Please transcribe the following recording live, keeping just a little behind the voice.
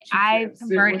I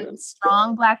converted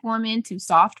strong Black woman to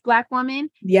soft Black woman.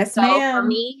 Yes, so ma'am. For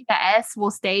me, the S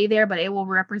will stay there, but it will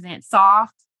represent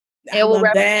soft. It will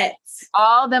represent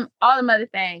all them other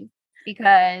things,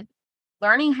 because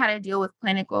learning how to deal with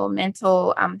clinical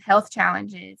mental health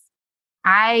challenges,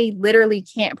 I literally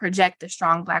can't project a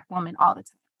strong Black woman all the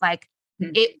time. Like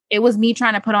it was me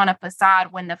trying to put on a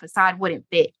facade when the facade wouldn't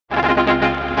fit.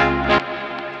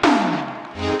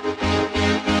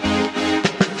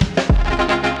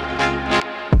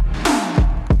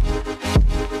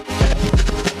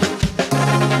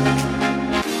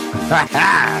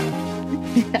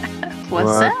 What's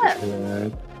up?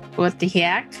 Good? What the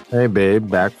heck? Hey, babe,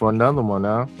 back for another one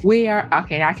now. We are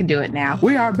okay. I can do it now.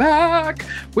 We are back.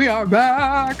 We are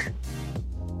back.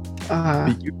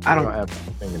 I don't have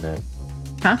people singing that.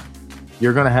 Huh?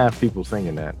 You're gonna have people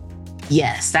singing that.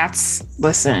 Yes,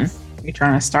 listen. You're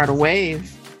trying to start a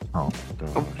wave. Oh,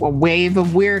 a wave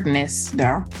of weirdness,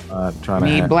 though. Trying we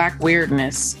to need Black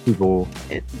weirdness. People.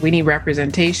 We need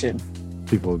representation.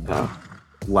 People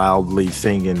loudly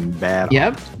singing bad.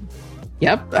 Yep.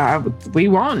 We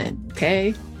want it.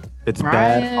 Okay. It's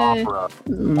bad opera.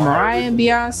 Mariah and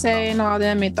Beyonce and all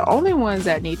them ain't the only ones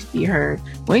that need to be heard.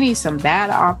 We need some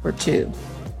bad opera too.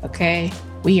 Okay.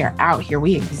 We are out here.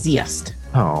 We exist.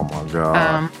 Oh my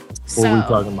God. What are we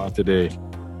talking about today?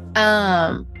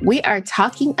 We are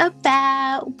talking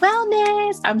about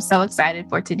wellness. I'm so excited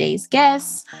for today's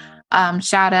guests.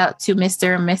 Shout out to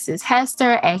Mr. and Mrs.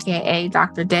 Hester, aka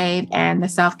Dr. Dave, and the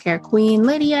self-care queen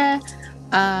Lydia.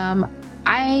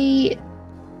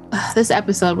 This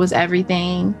episode was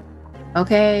everything.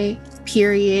 Okay.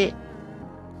 Period.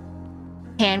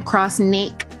 Hand cross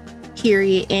neck.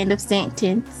 Period. End of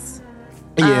sentence.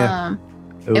 Yeah.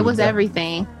 It was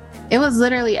everything. It was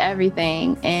literally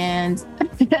everything. And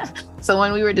so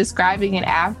when we were describing it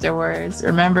afterwards, do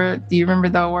you remember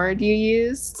the word you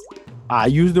used? I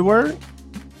used the word?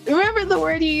 Remember the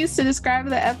word you used to describe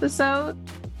the episode?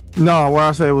 No, what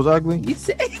I said it was ugly? You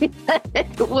said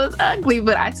it was ugly,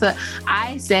 but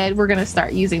I said we're going to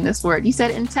start using this word. You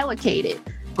said intellicated.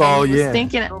 Oh, yeah.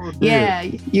 Thinking,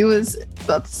 you was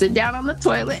about to sit down on the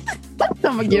toilet.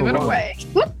 I'm going to give it away.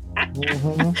 I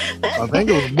think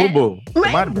it was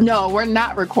boo-boo. No, we're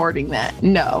not recording that.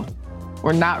 No,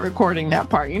 we're not recording that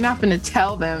part. You're not going to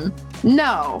tell them.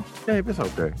 No. Hey, it's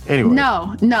okay. Anyway.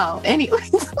 No. Anyway.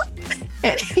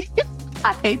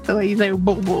 I hate the way you say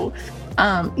boo-boo.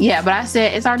 But I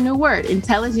said it's our new word,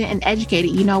 intelligent and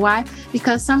educated. You know why?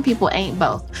 Because some people ain't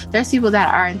both. There's people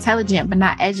that are intelligent but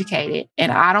not educated.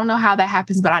 And I don't know how that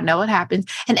happens, but I know it happens.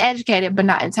 And educated but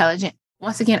not intelligent.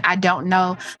 Once again, I don't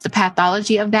know the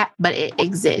pathology of that, but it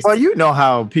exists. Well, you know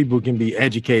how people can be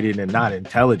educated and not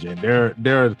intelligent. There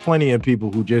are plenty of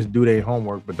people who just do their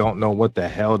homework but don't know what the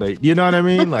hell you know what I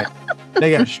mean? Like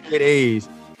they got straight A's,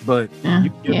 but you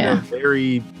give them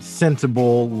very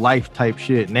sensible life type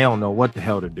shit and they don't know what the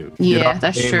hell to do. Yeah,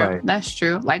 that's true. That's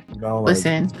true. Like,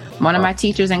 listen, one of my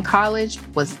teachers in college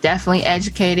was definitely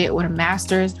educated with a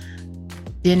master's.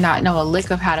 Did not know a lick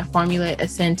of how to formulate a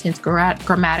sentence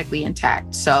grammatically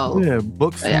intact. So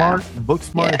book smart,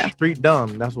 and street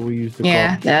dumb. That's what we used to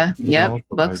call it.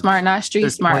 Book smart, not street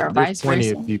smart, or vice versa. There's plenty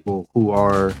of people who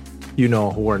are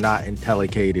not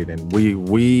intellicated, and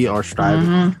we are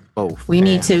striving for both. We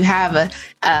need to have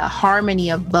a harmony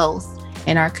of both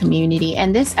in our community.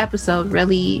 And this episode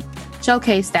really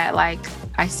showcased that, like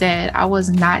I said, I was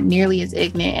not nearly as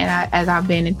ignorant as I've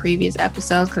been in previous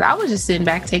episodes, because I was just sitting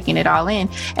back taking it all in.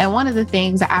 And one of the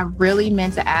things that I really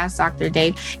meant to ask Dr.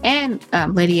 Dave and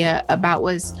Lydia about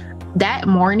was that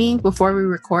morning before we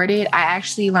recorded, I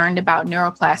actually learned about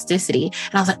neuroplasticity.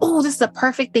 And I was like, oh, this is a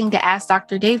perfect thing to ask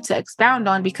Dr. Dave to expound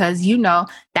on, because,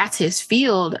 that's his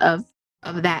field of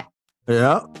that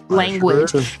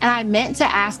language. And I meant to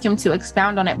ask him to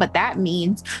expound on it, but that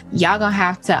means y'all gonna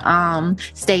have to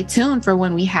stay tuned for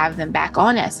when we have them back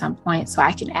on at some point, so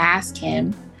I can ask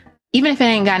him, even if it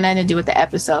ain't got nothing to do with the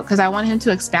episode, because I want him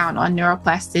to expound on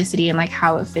neuroplasticity and like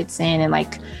how it fits in and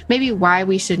like maybe why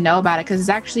we should know about it, because it's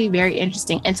actually very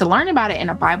interesting, and to learn about it in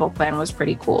a Bible plan was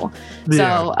pretty cool.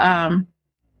 So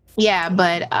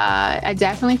but I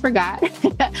definitely forgot.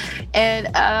 And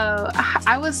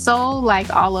I was so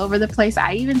like all over the place.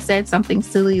 I even said something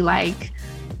silly like,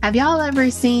 have y'all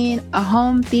ever seen a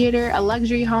home theater, a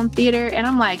luxury home theater? And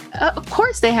I'm like, of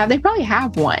course they have. They probably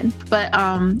have one. But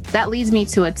that leads me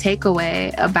to a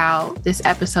takeaway about this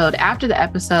episode. After the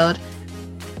episode,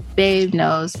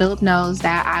 Philip knows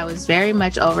that I was very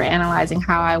much overanalyzing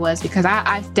how I was, because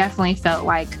I definitely felt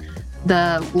like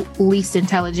the least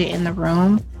intelligent in the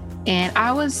room. And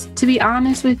I was, to be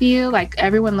honest with you, like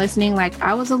everyone listening, like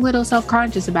I was a little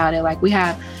self-conscious about it. Like we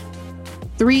have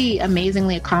three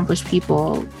amazingly accomplished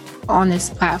people on this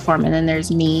platform, and then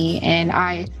there's me, and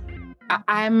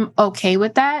I'm okay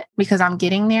with that because I'm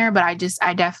getting there, but I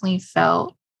definitely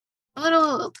felt a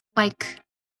little like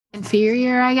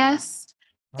inferior, I guess.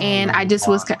 And I just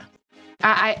was,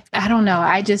 I don't know.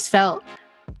 I just felt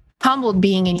humbled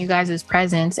being in you guys'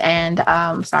 presence. And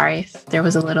sorry if there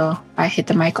was a little, I hit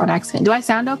the mic on accident. Do I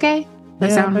sound okay?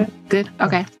 Does that sound good?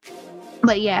 Okay.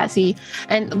 But yeah, see,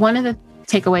 and one of the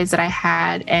takeaways that I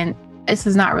had, and this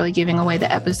is not really giving away the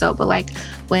episode, but like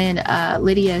when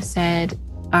Lydia said,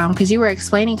 because you were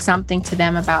explaining something to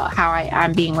them about how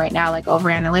I'm being right now, like over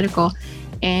analytical.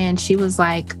 And she was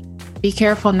like, be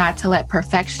careful not to let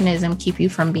perfectionism keep you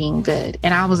from being good.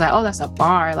 And I was like, oh, that's a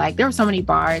bar. Like there were so many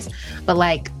bars, but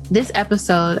like this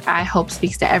episode, I hope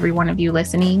speaks to every one of you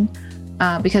listening,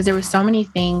 because there were so many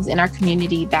things in our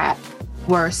community that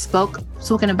were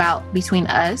spoken about between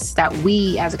us that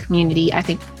we as a community, I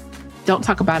think, don't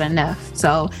talk about enough.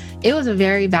 So it was a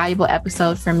very valuable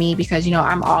episode for me because, you know,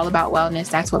 I'm all about wellness.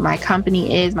 That's what my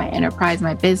company is, my enterprise,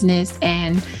 my business.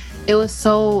 And it was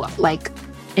so like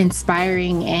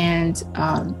inspiring and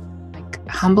like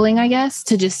humbling, I guess,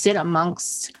 to just sit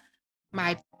amongst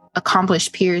my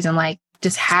accomplished peers and like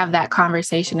just have that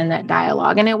conversation and that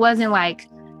dialogue. And it wasn't like,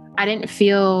 I didn't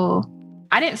feel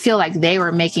like they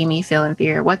were making me feel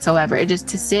inferior whatsoever. It just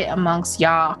to sit amongst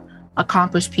y'all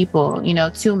accomplished people, you know,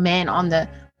 two men on the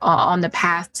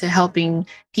path to helping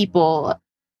people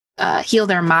heal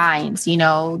their minds, you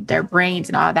know, their brains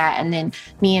and all that. And then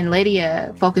me and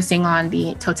Lydia focusing on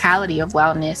the totality of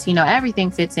wellness, you know,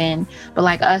 everything fits in, but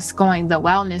like us going the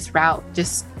wellness route,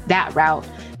 just that route,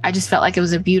 I just felt like it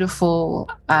was a beautiful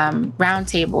round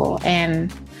table.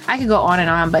 And I could go on and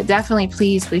on, but definitely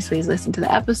please listen to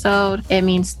the episode. It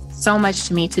means so much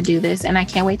to me to do this, and I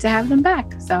can't wait to have them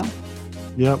back. So,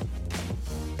 yep.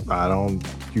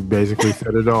 You basically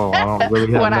said it all. I don't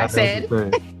really have what I said.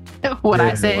 I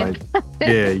said. Like,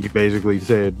 yeah, you basically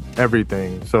said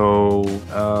everything. So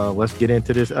let's get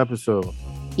into this episode.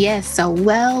 Yes. So,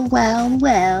 welcome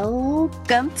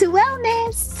to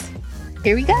wellness.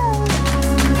 Here we go.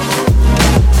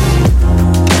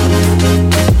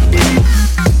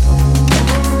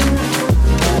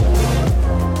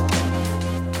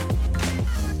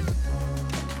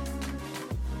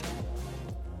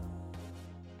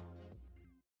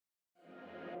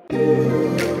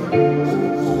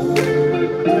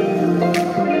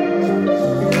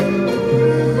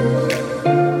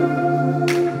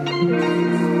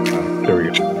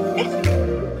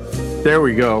 There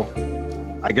we go.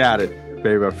 I got it,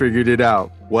 babe. I figured it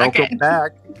out. Welcome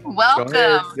back. Welcome. Go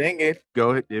ahead, sing it.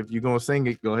 Go ahead. If you're gonna sing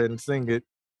it, go ahead and sing it.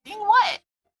 Sing what?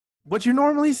 What you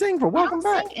normally sing for welcome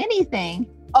back? Sing anything.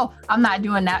 Oh, I'm not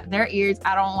doing that. Their ears.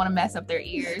 I don't want to mess up their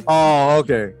ears. Oh,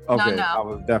 okay. No. I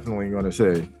was definitely gonna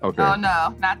say. Okay. Oh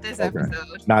no, not this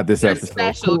episode. Not this episode.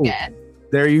 Special guest.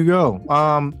 There you go.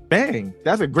 Bang.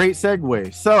 That's a great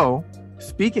segue. So,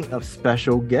 speaking of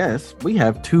special guests, we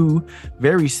have two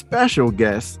very special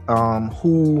guests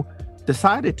who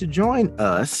decided to join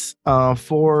us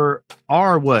for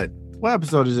our what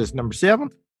episode is this? Number 7?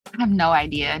 I have no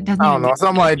idea. I don't know,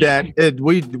 something like that.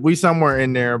 We somewhere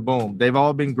in there. Boom. They've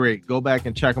all been great. Go back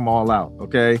and check them all out.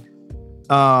 Okay.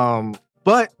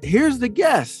 But here's the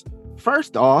guest.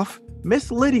 First off,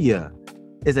 Miss Lydia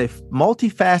is a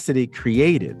multifaceted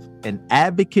creative, an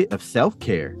advocate of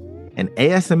self-care, an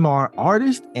ASMR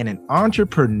artist, and an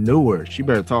entrepreneur. She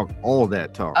better talk all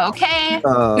that talk. Okay.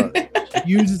 She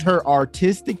uses her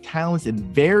artistic talents in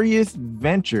various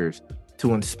ventures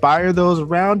to inspire those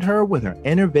around her with her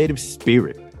innovative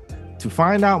spirit. To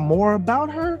find out more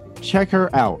about her, check her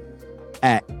out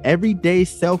at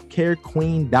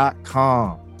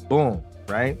everydayselfcarequeen.com. Boom,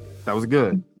 right? That was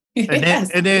good.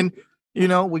 Yes. And then, you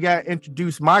know, we got to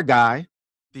introduce my guy,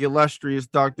 the illustrious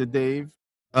Dr. Dave.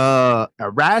 A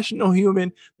rational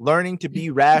human learning to be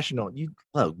rational. You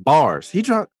look, bars.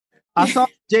 I saw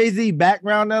Jay-Z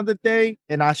background the other day,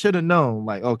 and I should have known,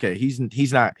 like, okay, he's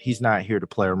not here to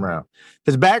play around.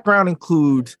 His background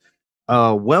includes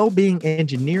well-being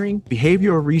engineering,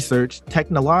 behavioral research,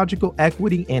 technological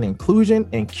equity and inclusion,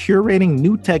 and curating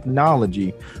new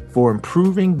technology for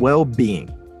improving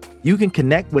well-being. You can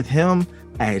connect with him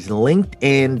as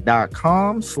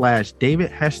linkedin.com/David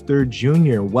Hester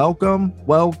Jr. Welcome.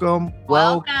 We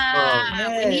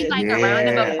need like a round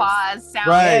of applause.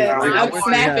 Right. I'm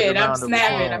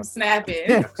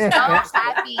snapping. So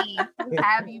happy to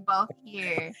have you both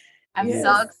here. I'm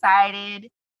so excited.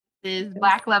 This is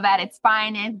Black love at its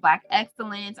finest, Black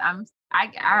excellence. I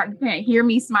can't hear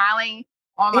me smiling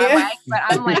on my mic, but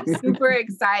I'm like super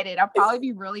excited. I'll probably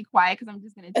be really quiet because I'm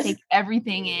just gonna take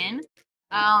everything in.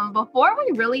 Before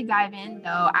we really dive in,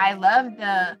 though, I love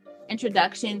the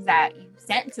introductions that you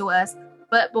sent to us.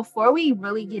 But before we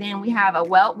really get in, we have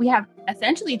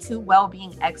essentially two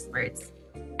well-being experts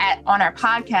on our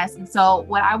podcast. And so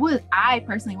what I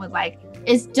personally would like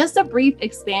is just a brief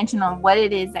expansion on what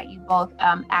it is that you both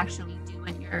actually do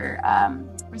in your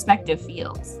respective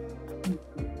fields.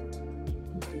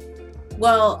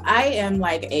 Well, I am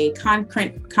like a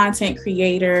content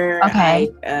creator.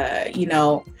 Okay.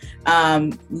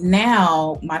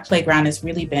 Now my playground has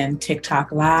really been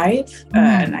TikTok Live,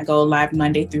 and I go live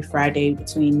Monday through Friday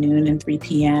between noon and 3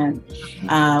 p.m.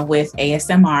 With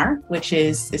ASMR,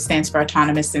 it stands for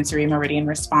Autonomous Sensory Meridian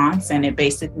Response, and it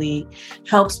basically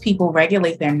helps people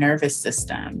regulate their nervous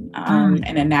system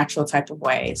in a natural type of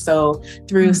way. So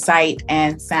through sight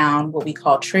and sound, what we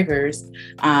call triggers,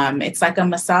 it's like a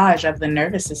massage of the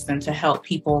nervous system to help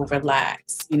people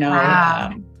relax.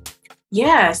 Wow.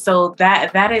 So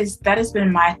that has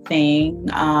been my thing,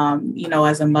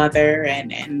 as a mother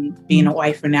and being a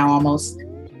wife for now almost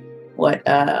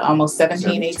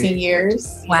 17, 18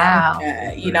 years. Wow.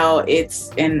 It's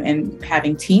and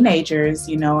having teenagers,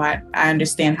 I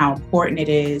understand how important it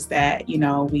is that,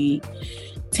 we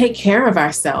take care of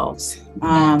ourselves,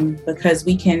 because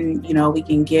we can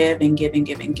give and give and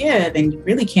give and give, and you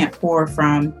really can't pour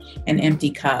from an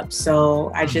empty cup.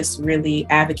 So I just really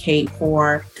advocate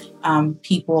for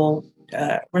people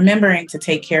remembering to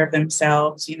take care of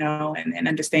themselves, and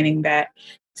understanding that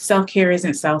self-care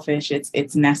isn't selfish,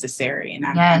 it's necessary. And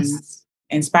I'm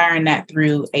inspiring that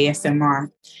through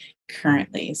ASMR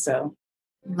currently. So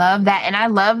love that. And I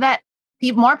love that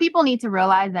more people need to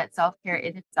realize that self-care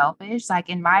isn't selfish. Like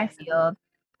in my field,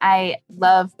 I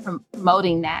love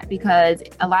promoting that, because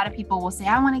a lot of people will say,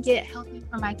 I want to get healthy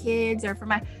for my kids and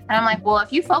I'm like, well,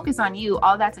 if you focus on you,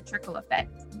 all that's a trickle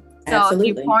effect. So Absolutely.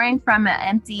 If you're pouring from an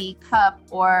empty cup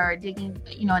or digging,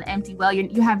 an empty well,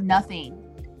 you have nothing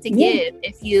to give.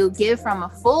 If you give from a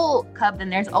full cup, then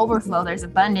there's overflow, there's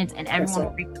abundance, and everyone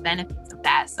will reap the benefits of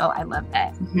that. So I love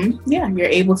that. Mm-hmm. Yeah, you're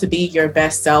able to be your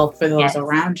best self for those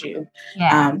around you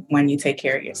when you take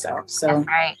care of yourself. So that's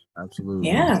right. Absolutely.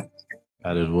 Yeah.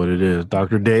 That is what it is.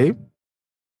 Dr. Dave?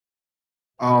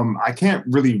 I can't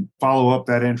really follow up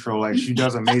that intro. Like, she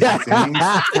does amazing things.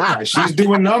 Like, she's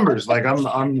doing numbers. Like,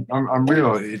 I'm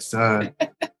real. It's a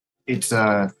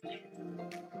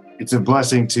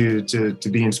blessing to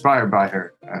be inspired by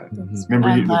her.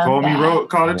 Remember the poem you wrote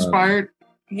called Inspired?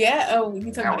 Yeah. Oh,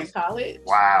 you talking about in college?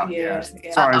 Wow. Yeah.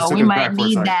 Sorry, we might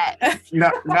need that.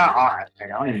 Not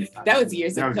that was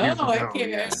years ago. I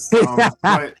can't.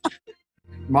 But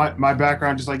my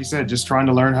background, just like you said, just trying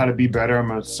to learn how to be better.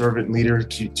 I'm a servant leader,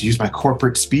 to use my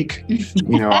corporate speak.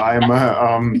 I'm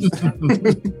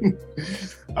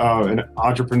an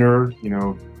entrepreneur,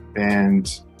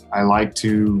 and I like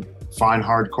to find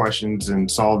hard questions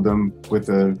and solve them with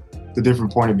the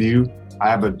different point of view. I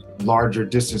have a larger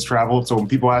distance travel. So when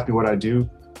people ask me what I do,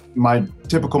 my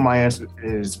answer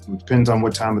is, it depends on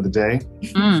what time of the day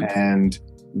and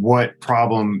what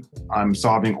problem I'm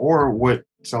solving or what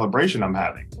celebration I'm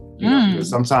having. Because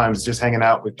sometimes just hanging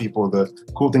out with people, the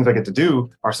cool things I get to do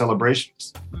are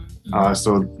celebrations.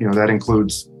 So that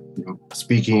includes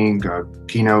speaking,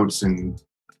 keynotes, and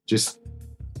just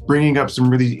bringing up some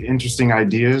really interesting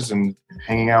ideas and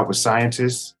hanging out with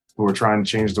scientists who are trying to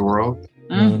change the world.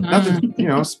 Nothing,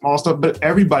 small stuff, but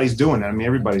everybody's doing it. I mean,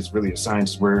 everybody's really a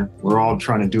scientist. We're all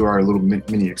trying to do our little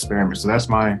mini experiments. So that's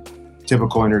my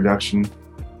typical introduction.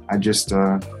 I just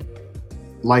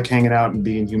like hanging out and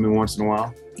being human once in a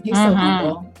while. He's so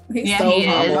humble. He's so he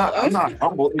humble. I'm not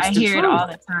humble. It's I the hear truth. it all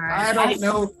the time. I don't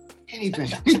know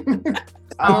anything.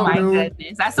 Oh my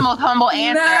goodness. That's the most humble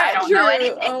answer. I don't know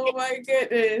anything. Oh my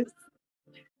goodness.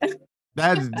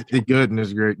 That's the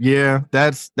goodness, great. Yeah,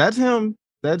 that's him.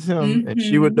 That's him. And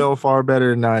she would know far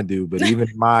better than I do. But even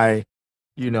my,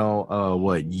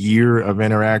 year of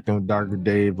interacting with Dr.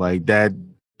 Dave, like that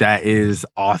is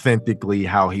authentically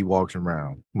how he walks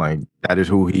around. Like, that is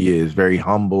who he is. Very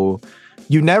humble.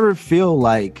 You never feel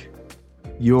like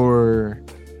you're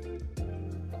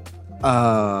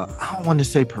I don't want to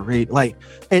say parade. Like,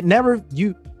 it never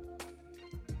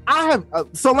I have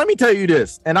so let me tell you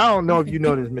this, and I don't know if you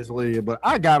know this, Miss Lydia, but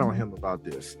I got on him about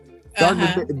this.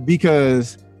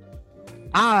 Because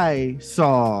I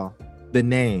saw the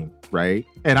name, right?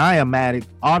 And I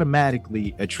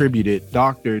automatically attributed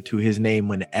doctor to his name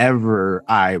whenever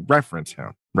I reference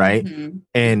him, right?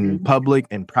 In public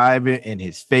and private, in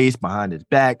his face, behind his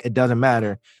back, it doesn't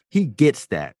matter. He gets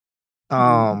that.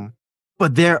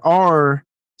 But there are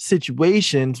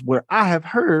situations where I have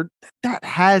heard that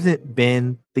hasn't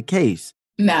been the case.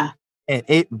 Nah. And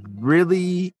it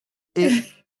really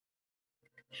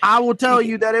I will tell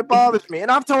you that it bothers me.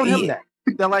 And I've told him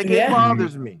that like, it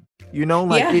bothers me, you know,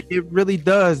 like it really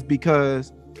does,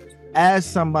 because as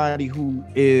somebody who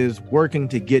is working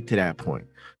to get to that point,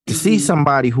 to see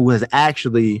somebody who has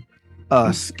actually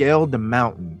scaled the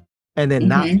mountain and then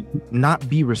not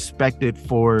be respected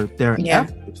for their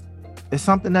efforts is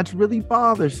something that's really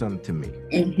bothersome to me.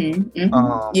 You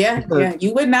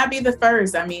would not be the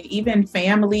first. I mean, even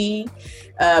family,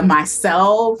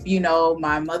 myself, you know,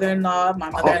 my mother-in-law, my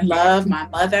mother-in-law, my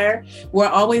mother, were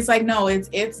always like, no,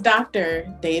 it's Dr.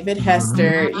 David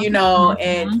Hester, you know,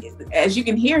 and as you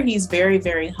can hear, he's very,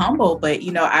 very humble, but,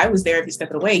 you know, I was there every step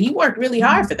of the way. He worked really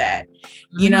hard for that,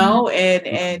 you know,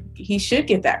 and he should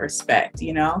get that respect,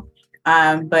 you know,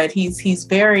 but he's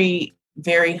very,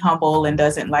 very humble and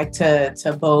doesn't like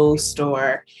to boast,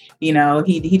 or, you know,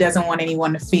 he doesn't want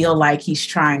anyone to feel like he's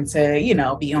trying to, you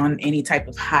know, be on any type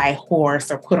of high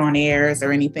horse or put on airs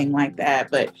or anything like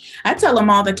that. But I tell him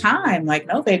all the time, like,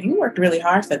 no, babe, you worked really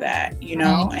hard for that, you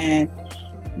know, and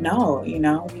no, you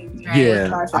know,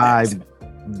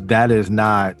 that is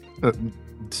not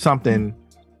something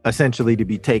essentially to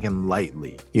be taken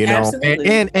lightly, you know.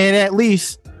 And at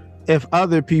least if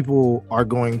other people are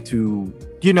going to,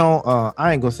 you know,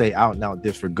 I ain't gonna say out and out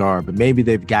disregard, but maybe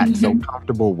they've gotten so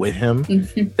comfortable with him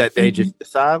that they just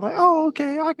decide like, oh,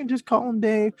 okay, I can just call him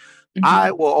Dave.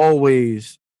 I will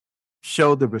always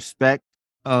show the respect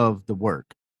of the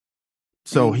work.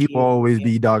 So he will always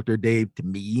be Dr. Dave to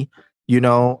me, you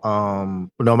know,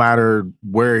 no matter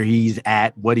where he's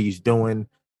at, what he's doing,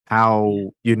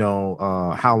 how, you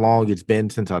know, how long it's been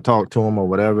since I talked to him or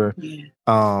whatever.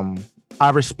 I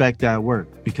respect that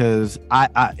work, because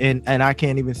I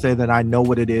can't even say that I know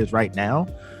what it is right now,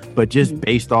 but just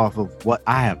based off of what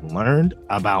I have learned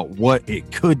about what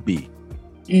it could be,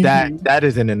 that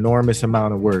is an enormous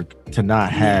amount of work to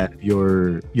not have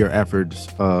your efforts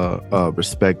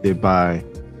respected by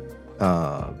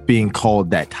being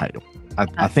called that title.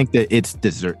 I think that it's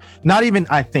deserved. Not even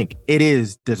I think it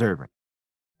is deserving.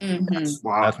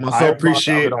 Wow, I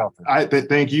appreciate.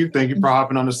 Thank you for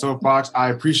hopping on the soapbox.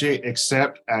 I appreciate.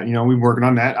 Accept. You know, we're working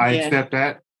on that. I accept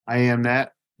that. I am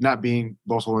that. Not being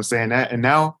boastful and saying that. And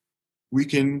now we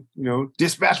can, you know,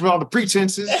 dispatch with all the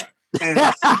pretenses. But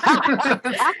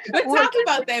talk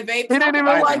about that, babe. He didn't even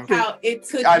like how it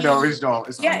took. I know it's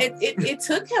it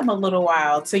took him a little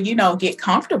while to, you know, get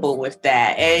comfortable with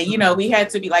that, and you know, we had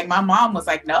to be like, my mom was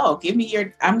like, "No, give me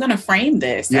your. I'm gonna frame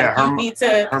this." Yeah,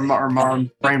 her mom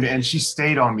framed it, and she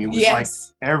stayed on me. It was like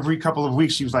every couple of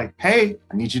weeks, she was like, "Hey,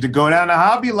 I need you to go down to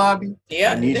Hobby Lobby.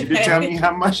 I need you to tell me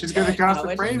how much it's gonna cost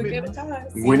to frame it.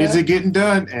 When is it getting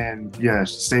done?" And yeah,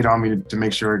 she stayed on me to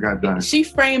make sure it got done. She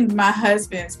framed my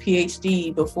husband's PhD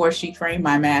before she framed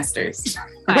my master's.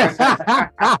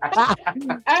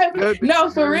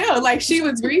 No, for real. Like, she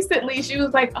was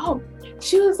like, "Oh,"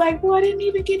 she was like, "Well, I didn't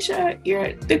even get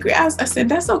your degree." I said,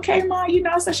 "That's okay, Mom." You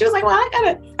know, so she was like, "Well,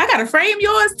 I gotta frame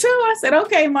yours too." I said,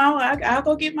 "Okay, Mom, I'll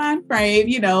go get mine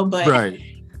framed." You know, but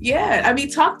yeah, I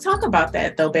mean, talk about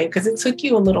that though, babe, because it took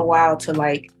you a little while to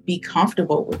like be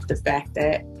comfortable with the fact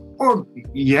that. Well,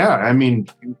 yeah, I mean,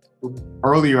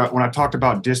 earlier when I talked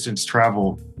about distance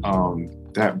travel,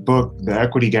 that book, The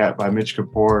Equity Gap by Mitch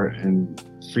Kapor and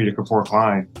Frida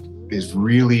Kapor-Klein, is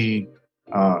really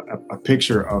a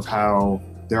picture of how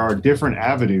there are different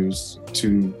avenues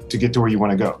to get to where you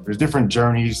want to go. There's different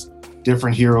journeys,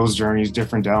 different heroes' journeys,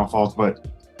 different downfalls, but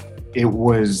it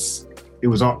was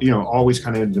always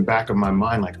kind of in the back of my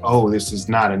mind, like, oh, this is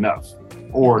not enough,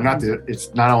 or not that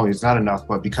it's not only it's not enough,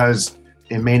 but because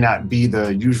it may not be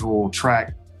the usual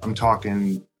track. I'm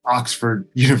talking Oxford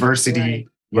University,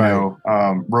 you know,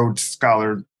 Rhodes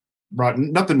Scholar.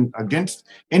 Nothing against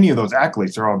any of those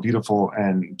accolades; they're all beautiful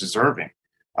and deserving.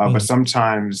 But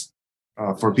sometimes,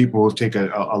 for people who take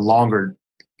a longer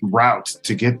route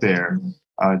to get there,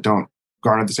 don't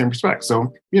garner the same respect.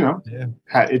 So, you know,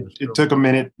 it took a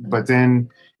minute, but then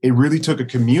it really took a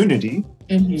community,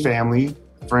 family,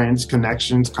 friends,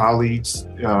 connections, colleagues,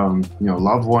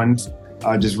 loved ones,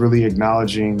 just really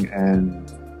acknowledging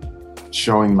and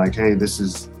showing like, hey, this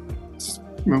is,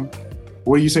 you know,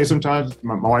 what do you say sometimes?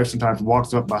 My wife sometimes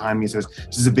walks up behind me and says,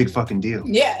 "This is a big fucking deal."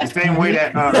 Yeah. The same way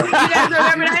that... you guys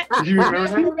remember that? You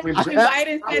remember that? When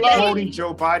Biden said that quoting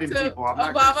Joe Biden people.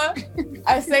 Obama.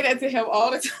 I say that to him all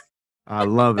the time. I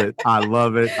love it. I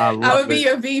would be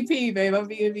your VP, babe. I'll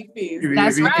be your VP.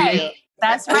 That's right.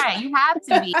 That's right. You have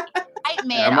to be. Right,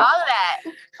 man.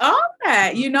 All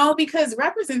that. You know, because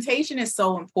representation is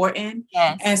so important.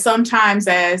 Yes. And sometimes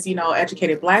as, you know,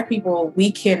 educated Black people,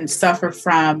 we can suffer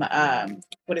from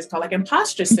what is called like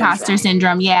imposter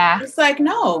syndrome. Yeah. It's like,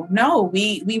 no,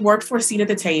 we worked for a seat at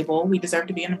the table. We deserve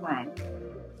to be in the room.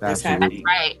 Absolutely. That's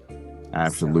right.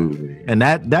 Absolutely. So. And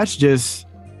that's just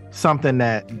something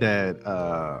that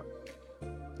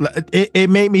it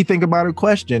made me think about a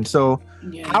question. So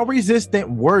how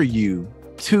resistant were you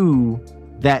to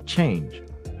that change,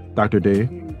 Dr.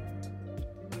 Dave?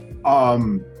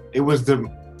 It was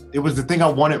the thing I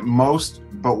wanted most,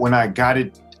 but when I got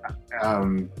it,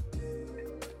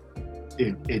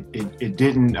 it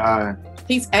didn't.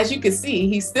 He's, as you can see,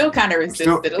 he's still kind of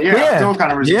resistant. Still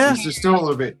kind of resistant. Yeah. Still a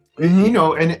little bit. Mm-hmm. You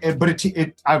know, but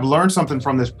I've learned something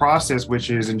from this process,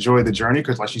 which is enjoy the journey,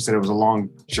 because, like you said, it was a long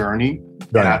journey,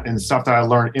 and the stuff that I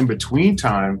learned in between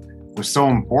time was so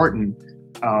important.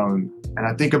 And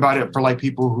I think about it for like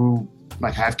people who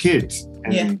like have kids,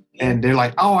 and they're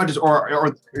like, oh,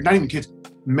 or not even kids,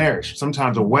 marriage.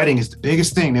 Sometimes a wedding is the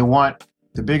biggest thing. They want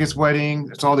the biggest wedding.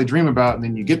 That's all they dream about, and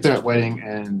then you get that wedding,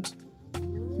 and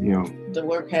you know, the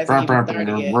work hasn't even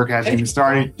started yet. Work hasn't even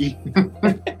started.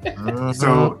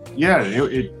 So yeah,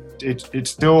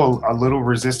 it's still a little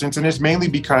resistance, and it's mainly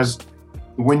because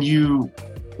when you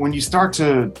start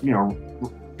to, you know,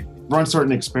 run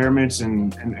certain experiments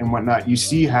and whatnot, you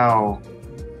see how,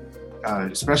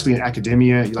 especially in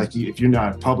academia, like if you're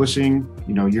not publishing,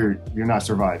 you know, you're not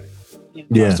surviving.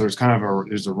 Yeah. So it's kind of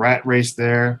there's a rat race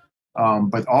there,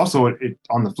 but also it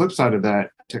on the flip side of that.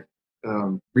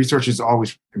 Research is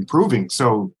always improving.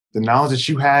 So the knowledge that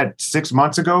you had 6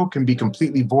 months ago can be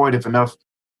completely void if enough,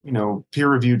 you know,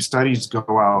 peer-reviewed studies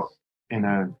go out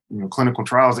in clinical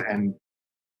trials and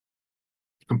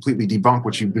completely debunk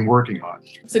what you've been working on.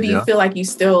 So do you feel like you're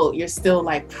still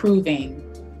like proving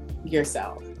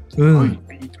yourself?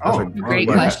 Great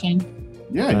question.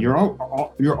 Yeah,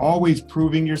 you're always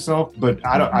proving yourself, but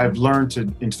I've learned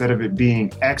to, instead of it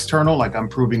being external, like I'm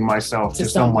proving myself to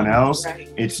someone else,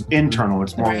 it's internal.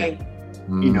 It's more,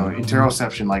 you know,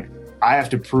 interoception. Like I have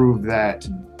to prove that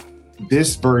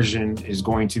this version is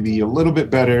going to be a little bit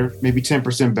better, maybe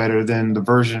 10% better than the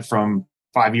version from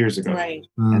 5 years ago. Right.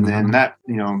 And then that,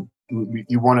 you know,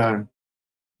 you want to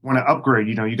upgrade,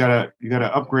 you know, you gotta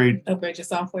upgrade your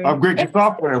software. Upgrade your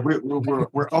software.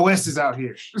 We're OSs out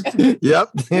here. Yep.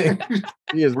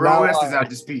 We're OSs out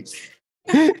this piece.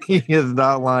 He is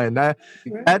not lying.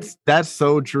 That's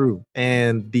so true.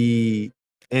 And the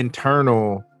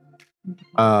internal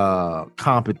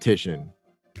competition,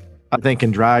 I think, can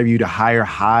drive you to higher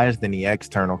highs than the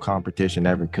external competition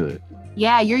ever could.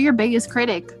 Yeah, you're your biggest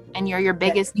critic, and you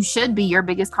should be your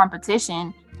biggest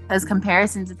competition, because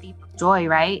comparison's a thief of joy,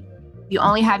 right? You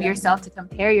only have yourself to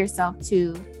compare yourself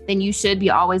to, then you should be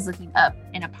always looking up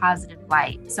in a positive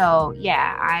light. So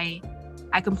yeah, I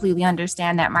completely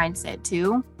understand that mindset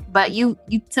too. But you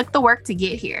took the work to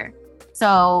get here.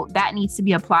 So that needs to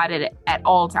be applauded at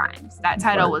all times. That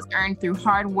title was earned through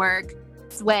hard work,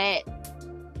 sweat,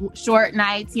 short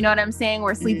nights, you know what I'm saying?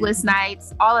 Or sleepless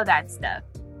nights, all of that stuff.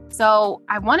 So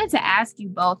I wanted to ask you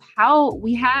both how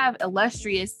we have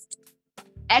illustrious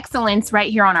excellence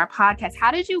right here on our podcast.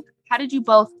 How did you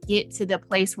both get to the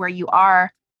place where you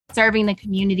are serving the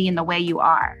community in the way you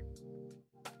are?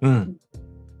 We're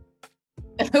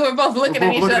both looking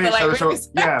at each other like, so,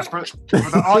 yeah, for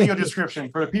the audio description,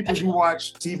 for the people who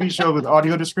watch TV shows with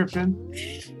audio description,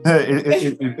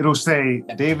 it'll say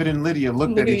David and Lydia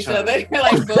looked at each other.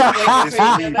 Like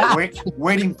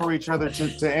waiting for each other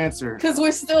to answer. Because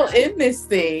we're still in this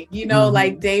thing, you know,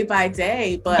 like day by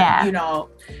day. But, you know,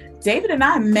 David and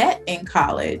I met in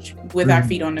college with our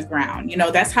feet on the ground. You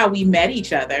know, that's how we met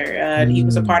each other. He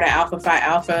was a part of Alpha Phi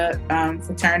Alpha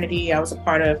fraternity. I was a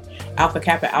part of Alpha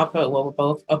Kappa Alpha. Well, we're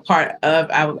both a part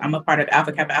of, I'm a part of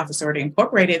Alpha Kappa Alpha Sorority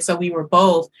Incorporated. So we were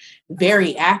both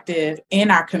very active in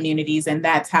our communities, and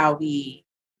that's how we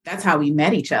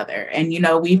met each other. And, you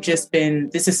know,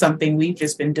 this is something we've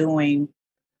just been doing,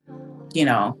 you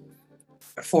know,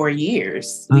 for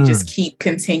years. We just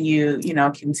continuing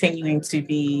to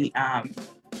be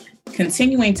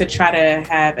continuing to try to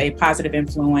have a positive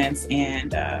influence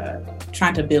and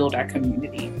trying to build our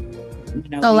community. You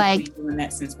know, so we've been doing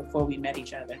that since before we met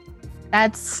each other.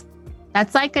 That's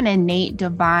like an innate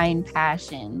divine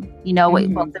passion, you know, what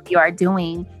both of you are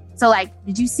doing. So like,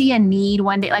 did you see a need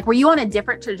one day? Like, were you on a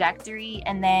different trajectory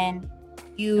and then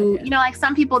you know, like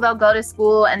some people, they'll go to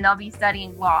school and they'll be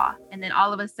studying law, and then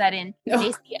all of a sudden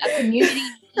they see a community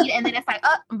need, and then it's like,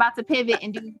 oh, I'm about to pivot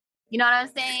and do, you know what I'm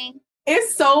saying?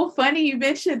 It's so funny you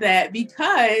mentioned that,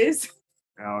 because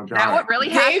that what really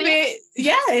happened?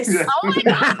 Yes. Oh my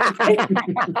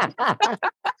God.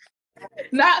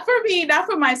 Not for me, not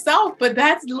for myself, but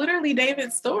that's literally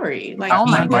David's story. Like, oh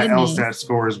my my goodness. LSAT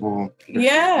scores will.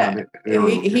 Yeah,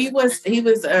 he was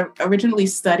originally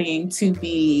studying to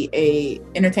be a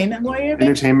entertainment lawyer.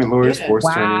 Entertainment lawyer, Yeah. sports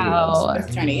Wow.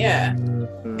 attorney, yeah,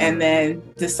 and then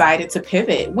decided to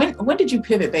pivot. When did you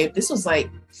pivot, babe? This was like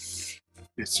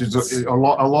It's just a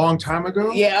long time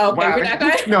ago. Yeah, okay. Wow. We're not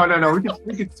going. No.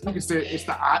 We could say it's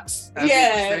the odds. as we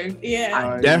say.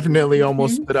 Yeah. Definitely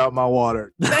almost spit out my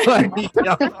water. Like,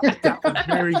 that was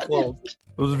very close.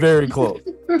 It was very close.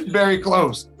 Very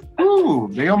close. Ooh,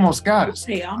 they almost got us.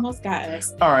 They almost got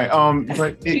us. All right.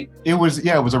 But it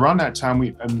was around that time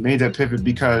we made that pivot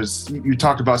because you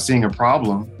talked about seeing a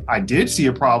problem. I did see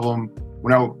a problem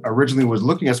when I originally was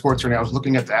looking at sports training. I was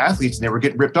looking at the athletes and they were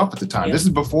getting ripped off at the time. Yeah. This is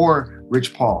before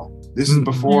Rich Paul. This is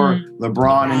before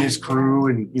LeBron and his crew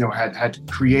and had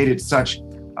created such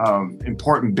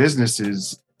important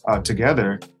businesses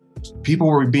together. People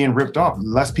were being ripped off.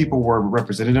 Less people were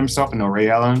representing themselves. I know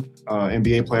Ray Allen,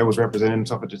 NBA player, was representing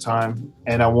himself at the time.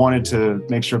 And I wanted to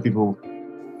make sure people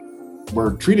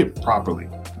were treated properly.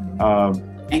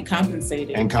 And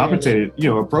compensated.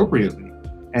 Appropriately.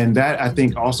 And that, I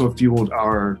think, also fueled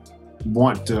our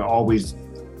want to always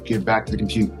give back to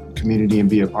the community and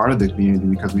be a part of the community,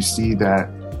 because we see that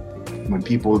when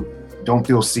people don't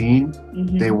feel seen,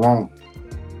 they'll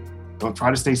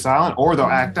try to stay silent or they'll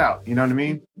act out. You know what I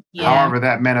mean? Yeah. However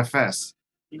that manifests.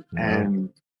 And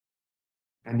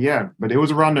yeah, but it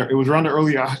was around the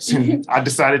early odds, and I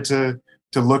decided to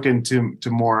look into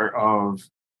more of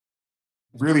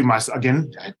really again,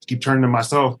 I keep turning to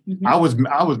myself. I was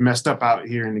messed up out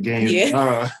here in the game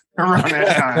around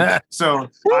that time. So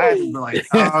I had to be like,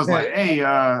 I was like,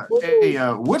 hey,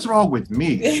 what's wrong with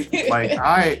me? Like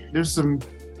there's some,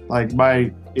 like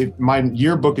my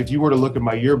yearbook, if you were to look at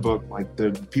my yearbook, like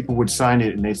the people would sign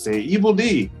it and they say Evil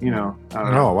D,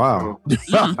 oh wow.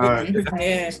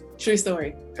 Yeah, true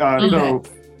story. So,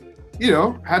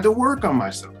 had to work on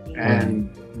myself.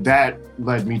 And that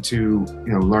led me to,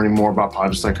 learning more about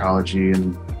positive psychology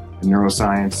and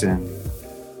neuroscience and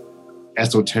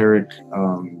esoteric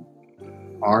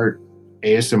art,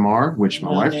 ASMR, which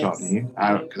my wife taught me.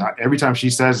 Every time she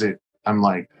says it, I'm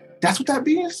like, that's what that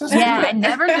means? I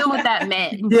never knew what that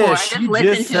meant before. Yeah, I she just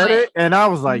just said it, and I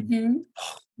was like,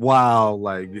 wow,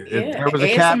 like there was a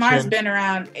ASMR caption. has been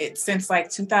around since like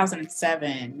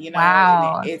 2007,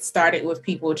 Wow. And it started with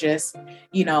people just,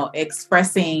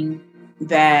 expressing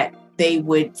that they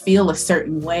would feel a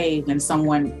certain way when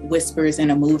someone whispers in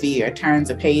a movie or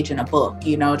turns a page in a book,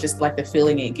 just like the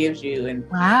feeling it gives you. And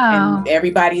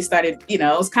everybody started, it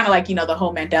was kind of like, the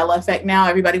whole Mandela effect now.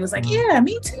 Everybody was like, yeah,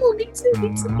 me too.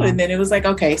 And then it was like,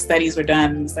 okay, studies were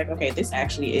done. And it's like, okay, this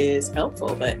actually is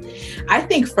helpful. But I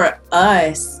think for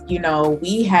us,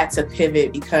 we had to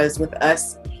pivot because with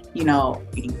us,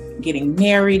 getting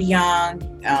married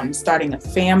young, starting a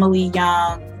family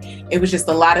young, it was just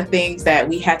a lot of things that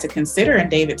we had to consider.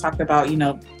 And David talked about,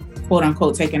 quote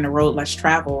unquote, taking the road less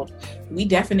traveled. We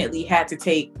definitely had to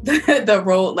take the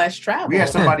road less traveled. We had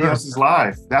somebody else's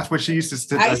life. That's what she used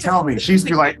to tell me. She used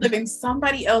to be like, living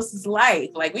somebody else's life.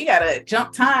 Like, we got to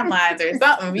jump timelines or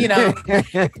something,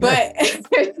 but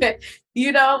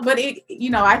but it,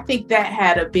 I think that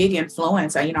had a big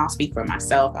influence. I'll speak for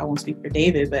myself. I won't speak for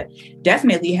David, but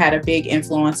definitely had a big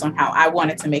influence on how I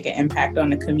wanted to make an impact on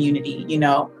the community,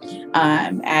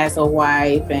 as a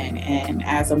wife and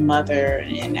as a mother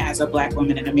and as a Black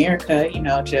woman in America,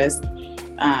 just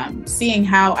seeing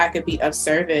how I could be of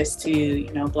service to,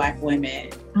 Black women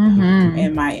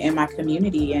in my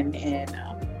community and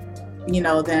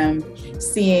them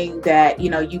seeing that,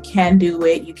 you can do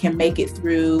it, you can make it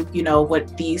through,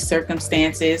 what these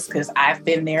circumstances, because I've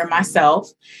been there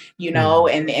myself,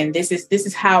 and this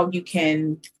is how you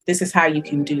can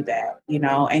do that,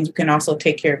 and you can also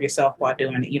take care of yourself while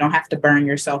doing it. You don't have to burn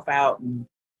yourself out and,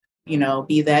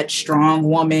 be that strong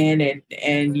woman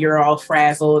and you're all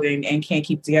frazzled and can't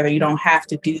keep it together. You don't have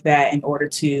to do that in order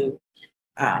to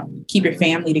keep your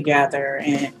family together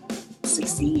and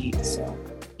succeed. So.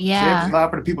 Yeah. Say it loud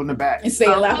for the people in the back. And say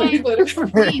it loud for the people in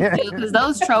the back. Because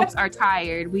those tropes are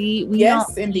tired. We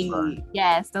yes, indeed.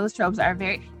 Yes, those tropes are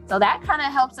so that kind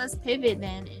of helps us pivot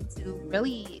then into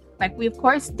really, like, we of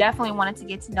course definitely wanted to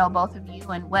get to know both of you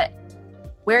and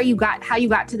how you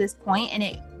got to this point, and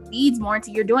it leads more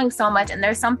into you're doing so much, and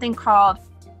there's something called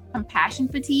compassion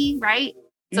fatigue, right?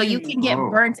 So you can get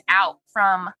burnt out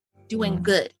from doing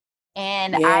good.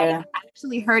 And I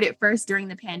actually heard it first during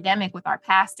the pandemic with our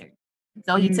pastor.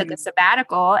 So he took a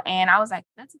sabbatical, and I was like,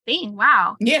 that's a thing.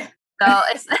 Wow. Yeah. So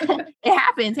it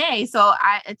happens. Hey, so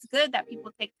it's good that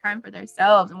people take time for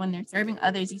themselves. And when they're serving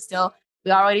others, you still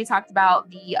We already talked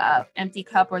about the empty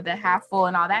cup or the half full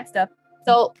and all that stuff.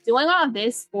 So doing all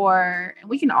this and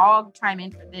we can all chime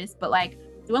in for this, but like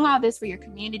doing all this for your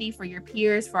community, for your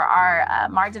peers, for our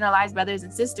marginalized brothers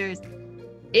and sisters,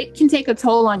 it can take a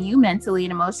toll on you mentally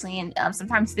and emotionally and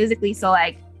sometimes physically. So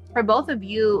like for both of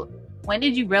you, when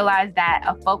did you realize that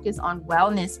a focus on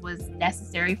wellness was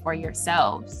necessary for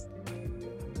yourselves?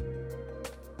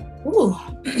 Ooh.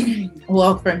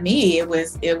 Well, for me, that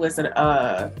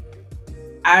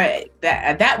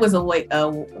was a way.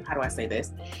 How do I say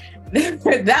this?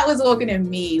 That was awakening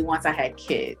me once I had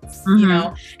kids, you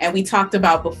know. And we talked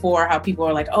about before how people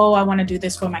are like, "Oh, I want to do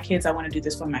this for my kids. I want to do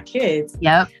this for my kids."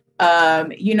 Yep.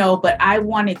 You know, but I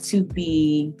wanted to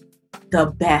be the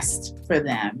best for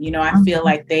them. You know, I feel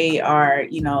like they are,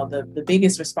 you know, the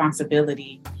biggest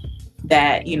responsibility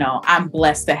that, you know, I'm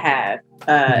blessed to have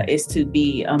is to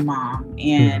be a mom.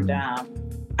 And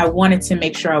I wanted to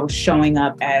make sure I was showing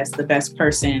up as the best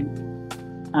person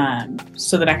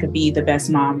so that I could be the best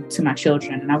mom to my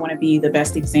children. And I want to be the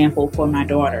best example for my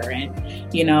daughter.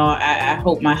 And, you know, I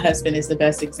hope my husband is the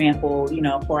best example, you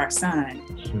know, for our son.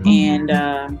 And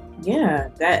yeah,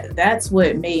 that's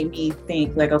what made me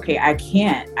think like, okay, I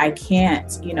can't,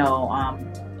 you know,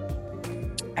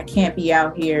 I can't be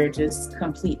out here just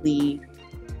completely,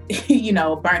 you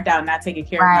know, burnt out, not taking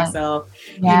care of myself,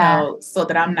 you know, so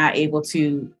that I'm not able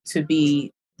to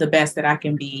be the best that I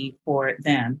can be for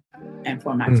them and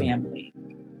for my family.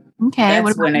 Okay.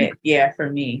 That's when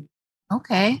for me.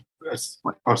 Okay.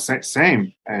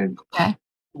 Same. And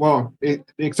well,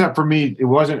 except for me, it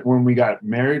wasn't when we got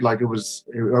married. Like it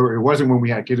wasn't when we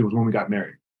had kids. It was when we got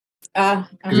married.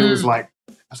 Because it was like,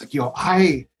 I was like, yo,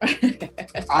 I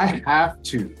have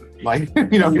to, like,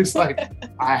 you know, it's like,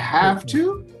 I have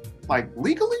to, like,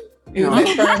 legally. You know?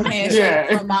 That firm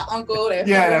handshake from my uncle.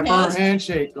 That firm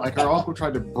handshake. Like our uncle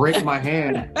tried to break my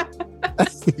hand.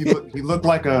 He looked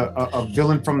like a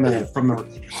villain from the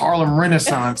Harlem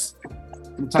Renaissance,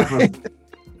 some type of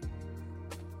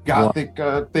gothic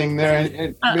thing there.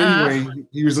 And anyway,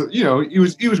 he was, you know, he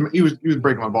was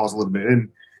breaking my balls a little bit,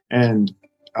 and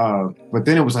but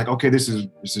then it was like, okay, this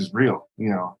is real, you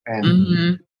know.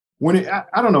 And when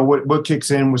I don't know what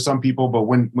kicks in with some people, but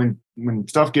when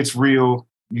stuff gets real,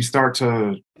 you start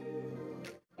to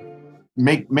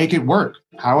make it work,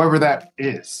 however that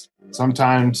is.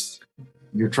 Sometimes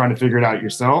you're trying to figure it out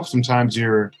yourself. Sometimes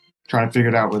you're trying to figure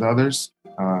it out with others.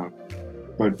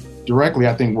 But directly,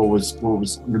 I think what was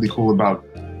really cool about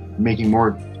making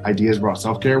more ideas about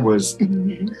self-care was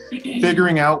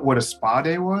figuring out what a spa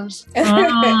day was.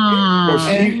 So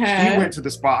she went to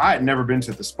the spa. I had never been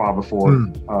to the spa before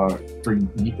for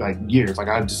like years. Like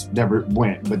I just never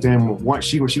went. But then once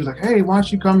she was like, "Hey, why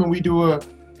don't you come and we do a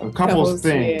couples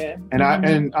thing?" Yeah.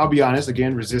 And I'll be honest,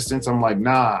 again, resistance. I'm like,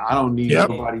 nah, I don't need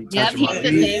nobody touching my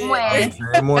feet. Same way.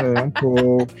 I'm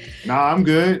cool. Nah, I'm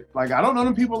good. Like I don't know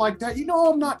them people like that. You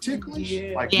know, I'm not ticklish.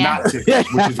 Not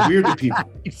ticklish, which is weird to people.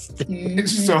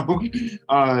 So,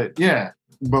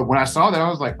 But when I saw that, I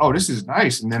was like, oh, this is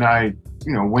nice. And then I,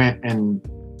 you know, went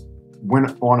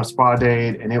on a spa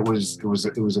date, and it was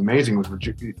amazing.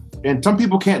 And some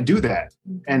people can't do that.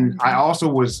 And I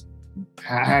also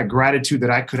I had gratitude that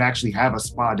I could actually have a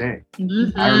spa day.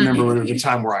 I remember there was a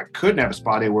time where I couldn't have a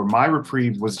spa day, where my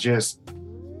reprieve was just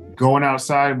going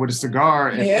outside with a cigar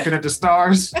and looking at the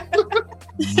stars. But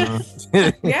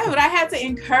I had to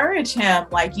encourage him,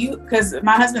 like because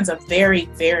my husband's a very,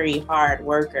 very hard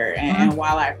worker. And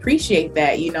while I appreciate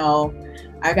that, you know,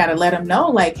 I got to let him know,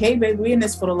 like, hey, baby, we're in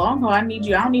this for the long haul. I don't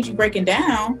need you breaking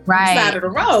down the side of the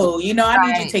road. You know, I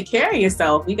need you to take care of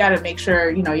yourself. We got to make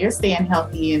sure, you know, you're staying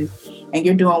healthy and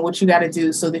you're doing what you got to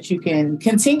do so that you can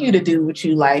continue to do what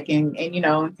you like and you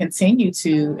know, continue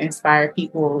to inspire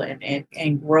people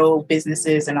and grow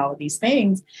businesses and all of these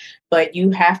things. But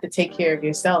you have to take care of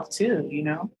yourself too, you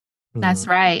know? That's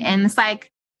right. And it's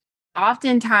like,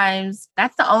 oftentimes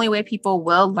that's the only way people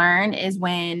will learn is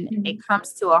when it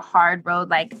comes to a hard road.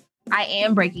 Like I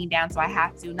am breaking down, so I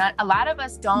have to. A lot of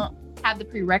us don't have the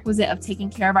prerequisite of taking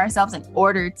care of ourselves in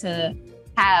order to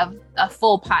have a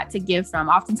full pot to give from.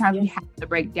 Oftentimes we have to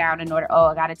break down in order,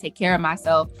 I got to take care of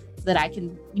myself so that I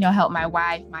can, you know, help my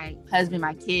wife, my husband,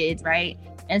 my kids. Right.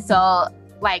 And so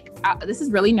like, this is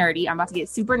really nerdy. I'm about to get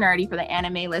super nerdy for the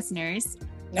anime listeners.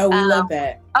 No, we love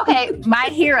that. Okay, My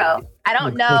Hero. I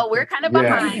don't know. We're kind of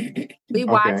behind. We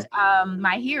watched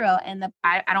My Hero, and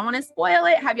I don't want to spoil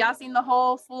it. Have y'all seen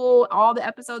all the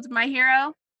episodes of My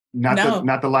Hero?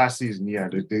 Not the last season. Yeah,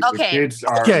 the kids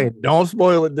are. Okay, don't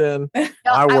spoil it then.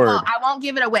 I won't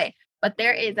give it away. But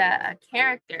there is a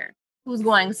character who's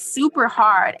going super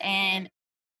hard, and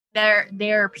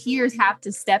their peers have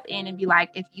to step in and be like,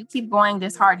 if you keep going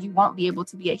this hard, you won't be able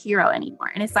to be a hero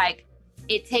anymore. And it's like,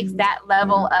 it takes that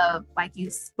level of, like you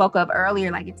spoke of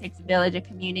earlier, like it takes a village, a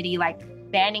community, like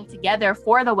banding together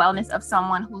for the wellness of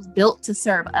someone who's built to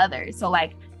serve others. So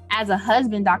like as a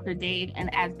husband, Dr. Dave,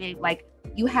 and as Dave, like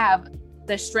you have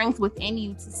the strength within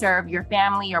you to serve your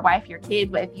family, your wife, your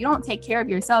kids. But if you don't take care of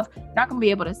yourself, you're not going to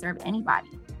be able to serve anybody.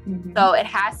 Mm-hmm. So it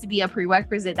has to be a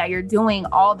prerequisite that you're doing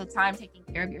all the time, taking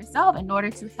care of yourself in order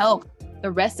to help the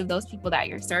rest of those people that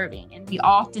you're serving. And we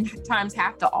oftentimes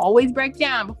have to always break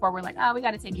down before we're like, oh, we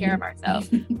got to take care of ourselves.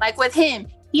 Like with him,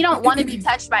 he don't want to be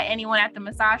touched by anyone at the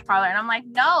massage parlor. And I'm like,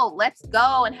 no, let's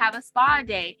go and have a spa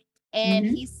day. And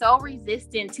he's so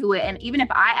resistant to it. And even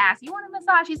if I ask, you want a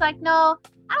massage? He's like, no,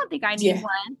 I don't think I need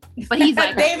one. But he's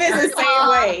like, David's the same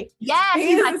way. Yes.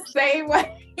 He's like, the same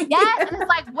way. Yes. And it's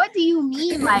like, what do you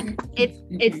mean? Like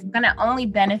it's gonna only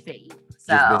benefit you.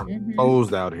 So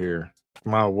posed out here.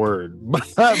 My word.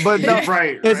 But no,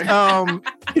 right. It's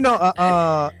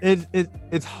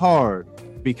it's hard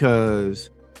because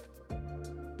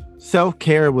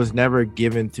self-care was never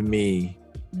given to me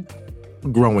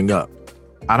growing up.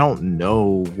 I don't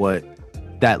know what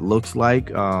that looks like.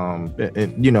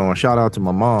 And a shout out to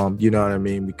my mom, you know what I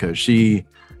mean? Because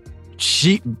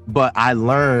but I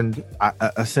learned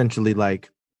essentially like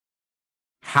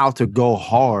how to go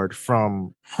hard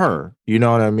from her, you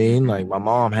know what I mean? Like my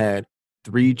mom had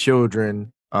 3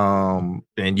 children. And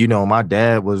my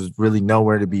dad was really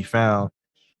nowhere to be found.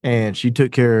 And she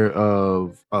took care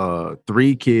of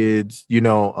 3 kids,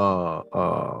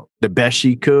 the best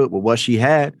she could with what she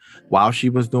had while she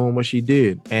was doing what she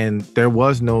did. And there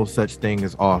was no such thing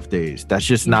as off days. That's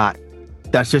just not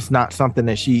something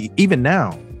that she, even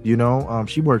now,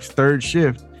 she works 3rd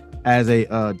shift as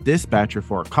a dispatcher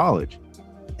for a college.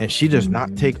 And she does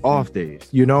not take off days,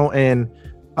 and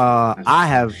I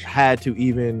have had to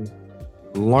even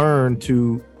learn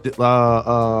to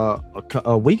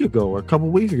a week ago or a couple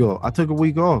weeks ago, I took a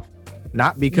week off,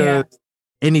 not because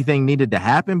anything needed to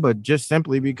happen, but just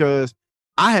simply because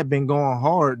I had been going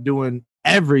hard doing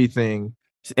everything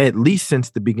at least since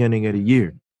the beginning of the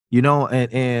year,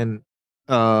 and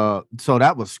so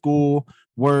that was school,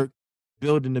 work,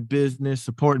 building the business,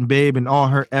 supporting Babe and all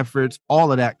her efforts,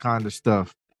 all of that kind of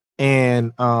stuff.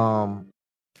 And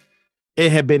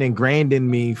it had been ingrained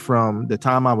in me from the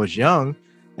time I was young.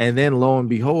 And then lo and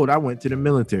behold, I went to the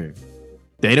military.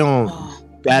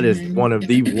 That is one of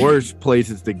the worst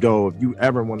places to go if you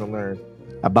ever want to learn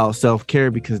about self-care,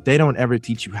 because they don't ever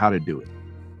teach you how to do it.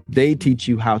 They teach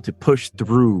you how to push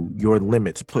through your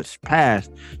limits, push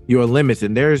past your limits.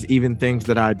 And there's even things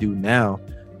that I do now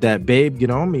that Babe get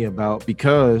on me about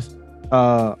because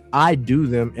I do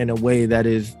them in a way that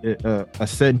is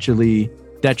essentially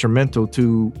detrimental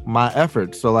to my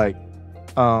efforts. So like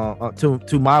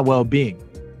to my well-being.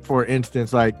 For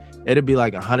instance, like it'd be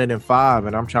like 105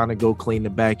 and I'm trying to go clean the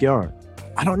backyard.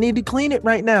 I don't need to clean it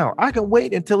right now. I can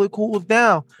wait until it cools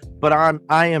down. But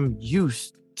I am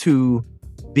used to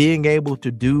being able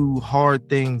to do hard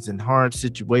things in hard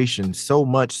situations, so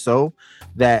much so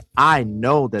that I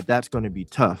know that that's going to be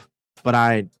tough. But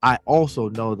I also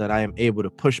know that I am able to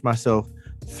push myself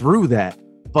through that.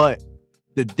 But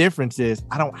the difference is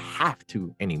I don't have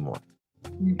to anymore.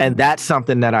 And that's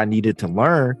something that I needed to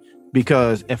learn,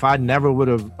 because if I never would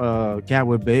have got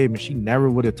with Babe and she never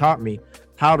would have taught me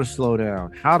how to slow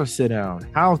down, how to sit down,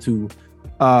 how to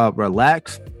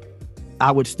relax,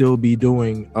 I would still be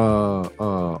doing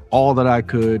all that I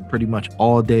could pretty much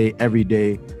all day, every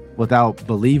day, without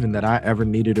believing that I ever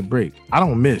needed a break. I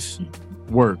don't miss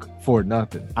work for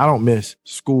nothing. I don't miss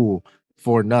school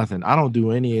for nothing. I don't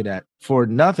do any of that for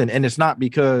nothing. And it's not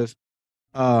because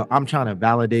I'm trying to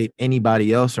validate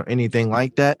anybody else or anything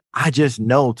like that. I just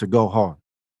know to go hard.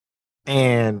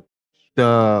 And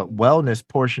the wellness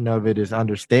portion of it is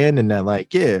understanding that,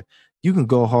 like, yeah, you can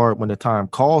go hard when the time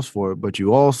calls for it, but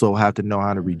you also have to know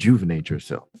how to rejuvenate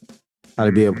yourself, how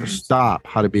to be able to stop,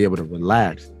 how to be able to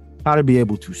relax, how to be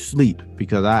able to sleep,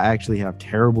 because I actually have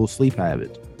terrible sleep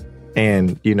habits.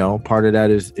 And, part of that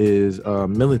is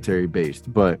military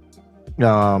based, but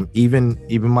even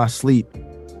my sleep,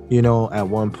 at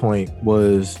one point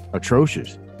was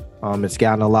atrocious. It's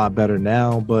gotten a lot better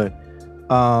now, but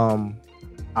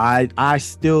I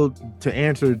still, to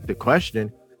answer the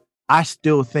question, I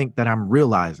still think that I'm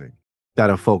realizing that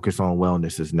a focus on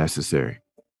wellness is necessary.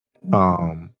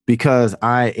 Because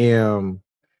I am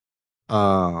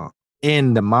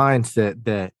in the mindset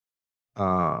that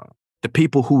the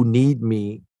people who need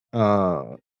me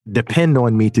depend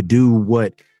on me to do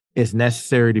what is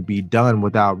necessary to be done,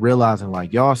 without realizing,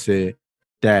 like y'all said,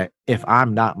 that if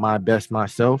I'm not my best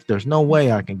myself, there's no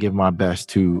way I can give my best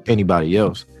to anybody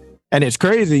else. And it's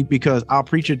crazy because I'll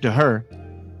preach it to her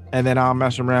and then I'll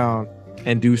mess around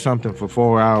and do something for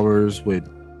 4 hours with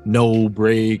no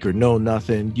break or no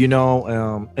nothing,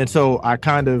 and so I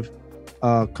kind of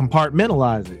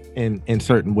compartmentalize it in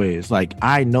certain ways. Like,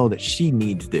 I know that she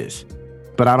needs this,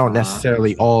 but I don't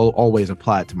necessarily always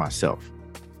apply it to myself.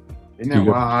 Isn't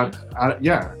that wild?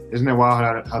 Isn't that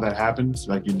wild how that happens?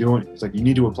 Like, you're doing, it's like you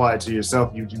need to apply it to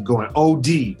yourself. You going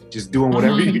OD, just doing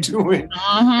whatever you're doing.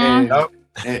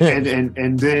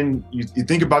 And then you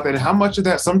think about that. How much of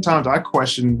that, sometimes I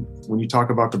question when you talk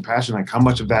about compassion, like how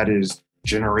much of that is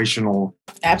generational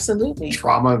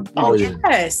trauma? Oh,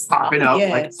 yes. Popping up.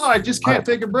 Yes. Like, I just can't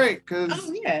take a break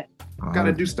because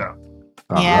gotta do stuff.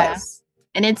 Yes.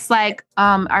 And it's like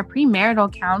our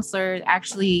premarital counselor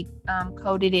actually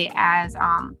coded it as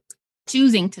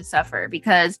choosing to suffer,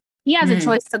 because he has a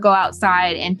choice to go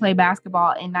outside and play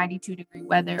basketball in 92-degree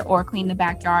weather or clean the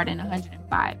backyard in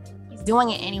 105. He's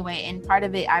doing it anyway. And part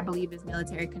of it, I believe, is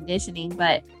military conditioning.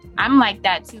 But I'm like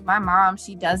that too. My mom,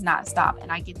 she does not stop.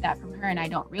 And I get that from her and I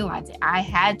don't realize it. I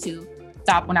had to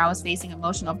stop when I was facing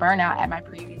emotional burnout at my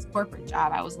previous corporate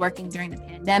job. I was working during the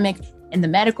pandemic in the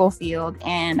medical field,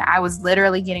 and I was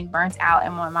literally getting burnt out.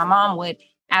 And when my mom would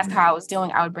ask how I was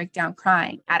doing, I would break down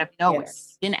crying out of nowhere.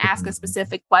 Yes. Didn't ask a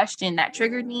specific question that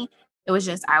triggered me. It was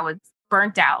just I was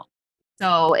burnt out.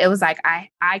 So it was like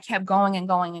I kept going and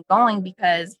going and going,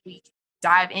 because we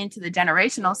dive into the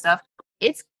generational stuff.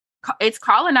 It's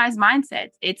colonized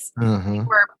mindsets. It's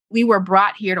we were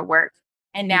brought here to work,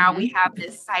 and now we have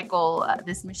this cycle,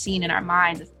 this machine in our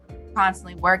minds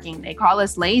constantly working. They call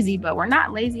us lazy, but we're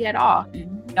not lazy at all.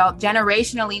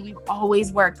 Generationally, we've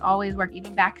always worked,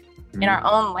 even back in our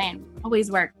own land,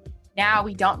 always worked. Now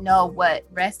we don't know what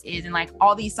rest is, and like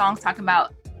all these songs talking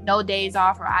about no days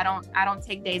off, or I don't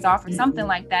take days off, or something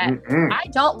like that. I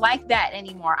don't like that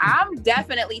anymore. I'm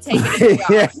definitely taking a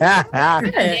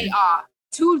day off.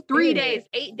 2, 3 days,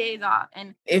 8 days off.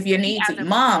 And if you need to,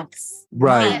 months.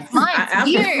 Right.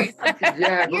 Years.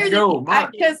 Let's go.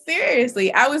 Because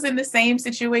seriously, I was in the same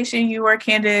situation you were,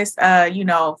 Candace.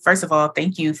 First of all,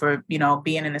 thank you for,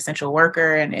 being an essential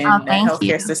worker and in the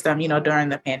healthcare system, during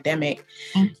the pandemic.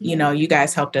 You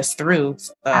guys helped us through,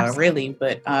 really.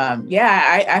 But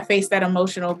I faced that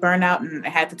emotional burnout and I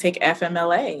had to take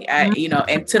FMLA,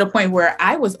 and to the point where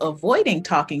I was avoiding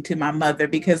talking to my mother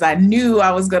because I knew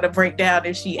I was going to break down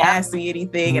if she asked me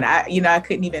anything, and I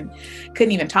couldn't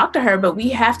even talk to her. But we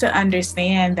have to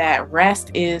understand that rest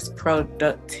is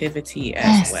productivity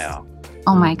as well.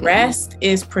 Oh my goodness. Rest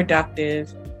is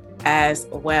productive as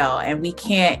well, and we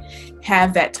can't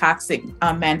have that toxic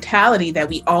mentality that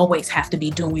we always have to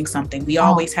be doing something. We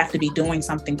always have to be doing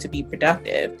something to be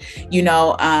productive.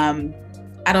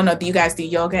 I don't know. Do you guys do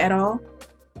yoga at all?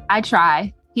 I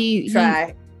try. He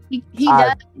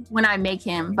does when I make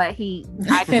him, but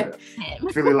I do him.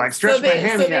 Really like stretch my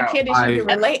hand out. Candace, you can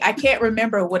relate. I can't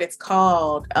remember what it's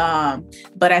called,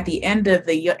 but at the end of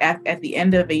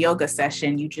the yoga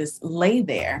session, you just lay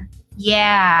there.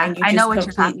 Yeah, I know what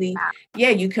you're talking about. Yeah,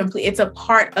 it's a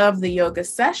part of the yoga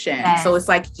session. Yes. So it's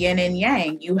like yin and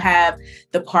yang. You have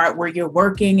the part where you're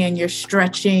working and you're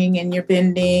stretching and you're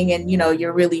bending and,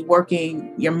 you're really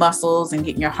working your muscles and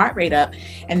getting your heart rate up.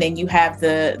 And then you have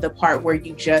the part where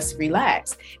you just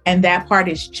relax. And that part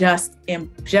is just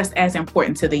as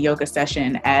important to the yoga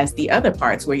session as the other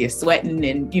parts where you're sweating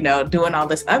and, doing all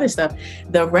this other stuff.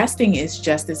 The resting is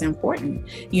just as important.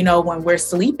 When we're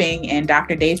sleeping, and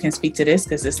Dr. Dave can speak to this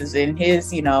because this is in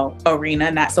his,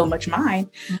 arena, not so much mine,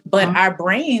 but our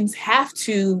brains have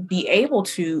to be able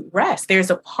to rest. There's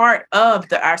a part of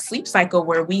our sleep cycle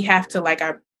where we have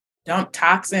to dump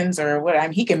toxins or what. I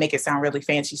mean, he can make it sound really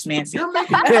fancy schmancy.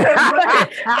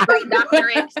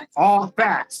 All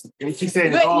facts. And she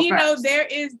said, but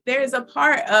there's a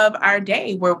part of our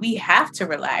day where we have to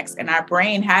relax, and our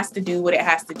brain has to do what it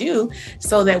has to do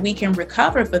so that we can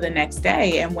recover for the next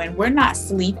day. And when we're not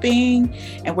sleeping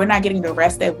and we're not getting the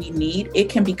rest that we need, it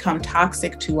can become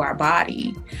toxic to our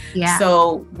body. Yeah.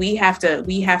 So we have to,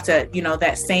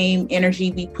 that same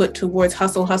energy we put towards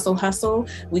hustle.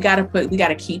 We got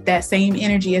to keep that same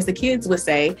energy, as the kids would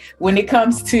say, when it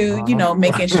comes to,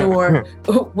 making sure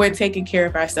we're taking care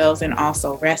of ourselves and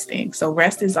also resting. So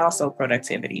rest is also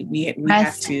productivity. We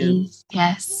have to.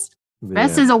 Yes.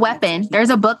 Rest is a weapon. There's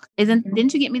a book.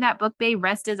 Didn't you get me that book, babe?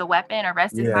 Rest is a weapon, or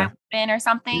rest is my weapon, or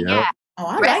something. Yep. Yeah. Oh,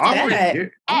 I like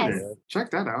that. Yes.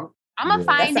 Check that out. I'm going to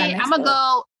find it. I'm going to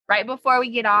go right before we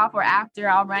get off or after.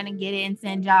 I'll run and get it and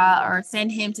send y'all, or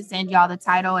send him to send y'all the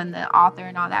title and the author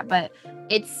and all that. But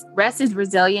rest is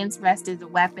resilience. Rest is a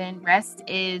weapon. Rest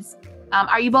is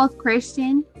Are you both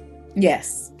Christian?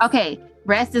 Yes. Okay.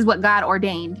 Rest is what God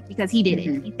ordained because he did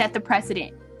it. He set the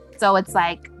precedent. So it's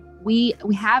like we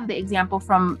have the example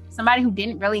from somebody who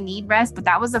didn't really need rest, but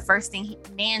that was the first thing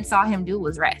man saw him do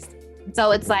was rest.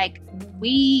 So it's like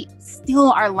we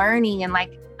still are learning, and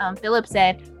like Philip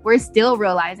said, we're still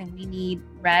realizing we need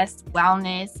rest,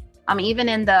 wellness. Even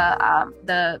in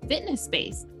the fitness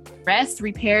space, rest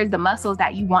repairs the muscles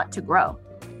that you want to grow.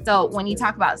 So when you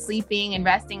talk about sleeping and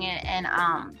resting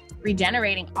and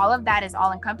regenerating, all of that is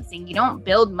all encompassing. You don't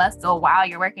build muscle while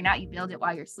you're working out, you build it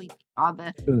while you're sleeping. All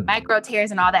the micro tears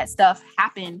and all that stuff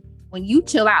happen when you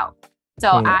chill out. So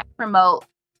I promote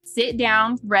sit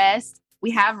down, rest. We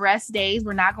have rest days.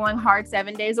 We're not going hard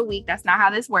 7 days a week. That's not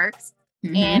how this works.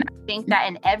 And I think that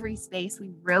in every space,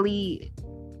 we really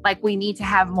we need to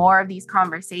have more of these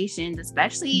conversations,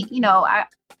 especially,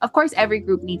 of course, every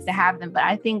group needs to have them. But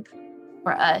I think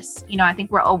for us, I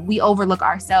think we overlook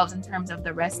ourselves in terms of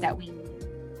the rest that we need.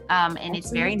 And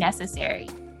it's very necessary.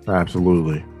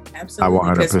 Absolutely.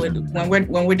 Absolutely. Because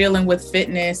when we're dealing with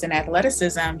fitness and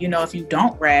athleticism, if you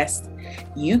don't rest,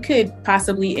 you could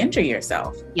possibly injure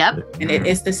yourself. Yep. And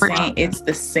it's the same. It's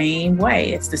the same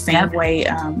way. It's the same way.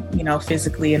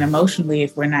 Physically and emotionally,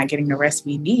 if we're not getting the rest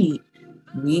we need,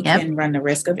 we can run the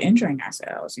risk of injuring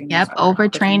ourselves.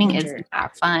 Overtraining is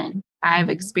not fun. I've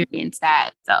experienced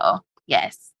that. So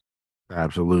yes.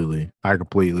 Absolutely. I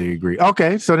completely agree.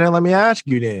 Okay. So then let me ask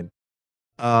you then.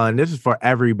 And this is for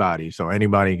everybody, so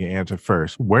anybody can answer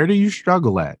first. Where do you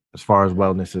struggle at as far as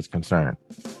wellness is concerned?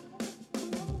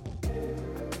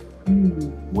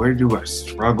 Where do I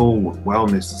struggle with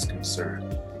wellness is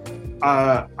concerned?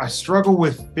 I struggle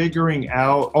with figuring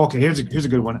out. Okay, here's a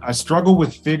good one. I struggle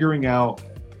with figuring out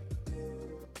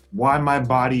why my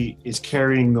body is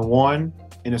carrying the one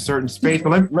in a certain space.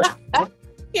 But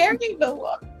carrying the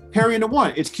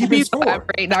one. It's keeping score.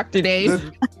 Dr.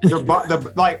 Dave.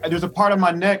 There's a part of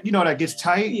my neck, that gets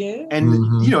tight. Yeah. And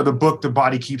the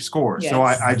body keeps score. Yes. So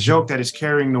I joke that it's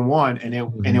carrying the one and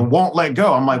it won't let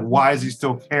go. I'm like, why is he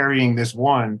still carrying this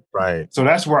one? Right. So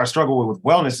that's where I struggle with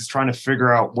wellness, is trying to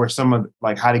figure out where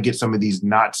how to get some of these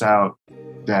knots out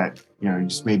that, you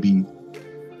just may be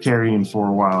carrying for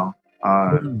a while.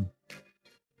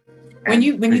 When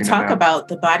you talk about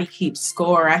the body keeps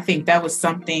score, I think that was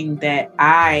something that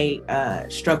I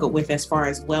struggled with as far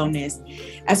as wellness,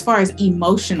 as far as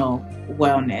emotional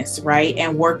wellness, right?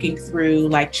 And working through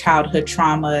childhood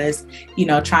traumas,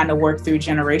 trying to work through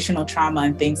generational trauma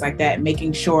and things like that,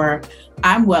 making sure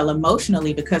I'm well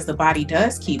emotionally, because the body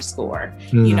does keep score,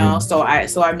 so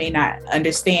I may not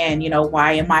understand,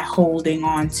 why am I holding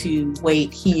on to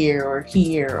weight here or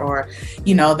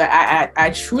that I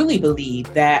truly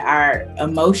believe that our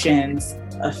emotions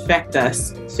affect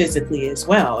us physically as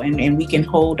well. And we can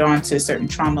hold on to certain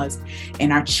traumas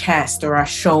in our chest or our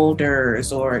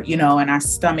shoulders or, in our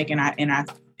stomach and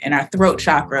our throat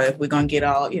chakra, if we're going to get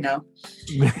all,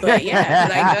 but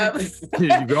yeah,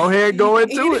 you go ahead, go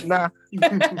into it now.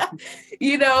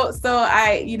 So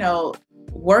I,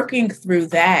 working through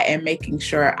that and making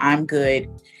sure I'm good,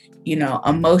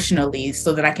 emotionally,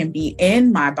 so that I can be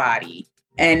in my body.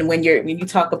 And when you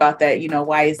talk about that,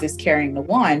 why is this carrying the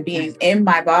one? Being in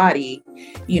my body,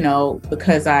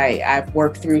 because I've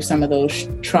worked through some of those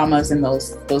traumas and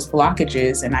those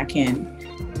blockages, and I can,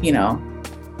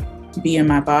 be in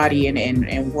my body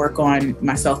and work on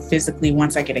myself physically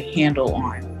once I get a handle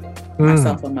on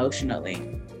myself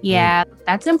emotionally. Yeah,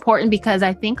 that's important, because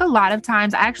I think a lot of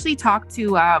times I actually talked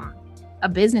to a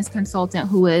business consultant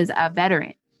who is a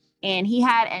veteran. And he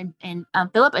had, and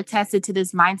Philip attested to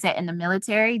this mindset in the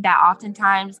military, that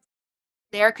oftentimes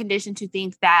they're conditioned to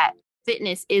think that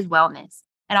fitness is wellness.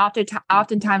 And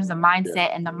oftentimes the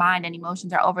mindset and the mind and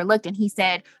emotions are overlooked. And he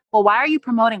said, well, why are you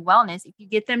promoting wellness? If you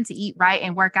get them to eat right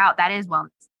and work out, that is wellness.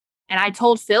 And I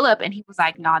told Philip, and he was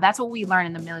like, no, that's what we learn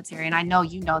in the military. And I know,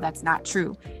 that's not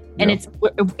true. And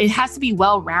it has to be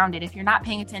well-rounded. If you're not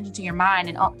paying attention to your mind,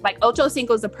 and Ocho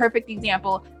Cinco is a perfect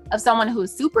example of someone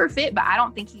who's super fit, but I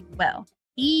don't think he's well.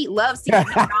 He loves to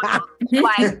eat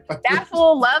McDonald's. That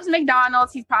fool loves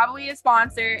McDonald's. He's probably a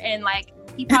sponsor, and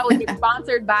he probably gets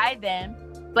sponsored by them,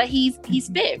 but he's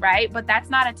fit, right? But that's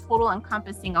not a total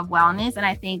encompassing of wellness. And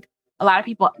I think a lot of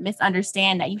people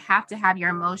misunderstand that you have to have your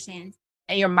emotions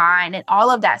and your mind and all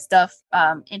of that stuff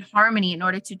in harmony in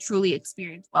order to truly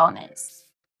experience wellness.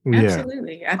 Yeah.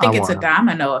 Absolutely. I think it's a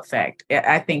domino effect.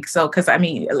 I think so. Because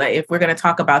if we're going to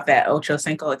talk about that Ocho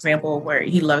Cinco example where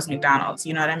he loves McDonald's,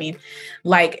 you know what I mean?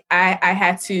 I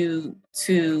had to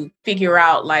to figure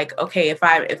out like, okay, if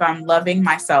I'm loving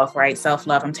myself, right?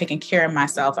 Self-love, I'm taking care of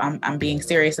myself. I'm being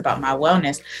serious about my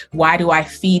wellness. Why do I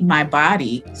feed my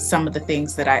body some of the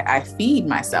things that I feed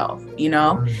myself, you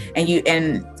know?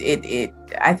 And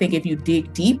I think if you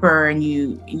dig deeper and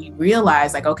you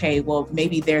realize like, okay, well,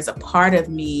 maybe there's a part of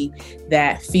me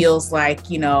that feels like,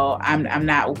 you know, I'm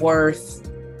not worth,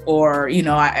 or, you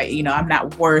know, I'm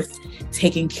not worth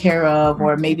taking care of,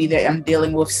 or maybe that I'm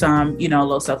dealing with some, you know,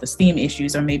 low self-esteem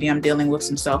issues, or maybe I'm dealing with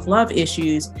some self-love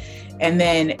issues. And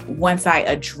then once I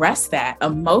address that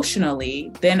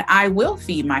emotionally, then I will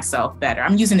feed myself better.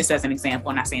 I'm using this as an example.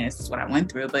 I'm not saying this is what I went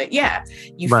through, but yeah,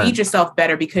 you feed yourself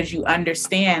better because you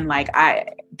understand like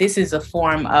this is a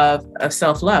form of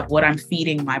self-love. What I'm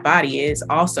feeding my body is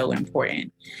also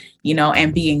important, you know,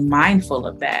 and being mindful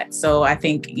of that. So I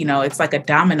think, you know, it's like a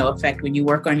domino effect. When you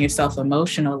work on yourself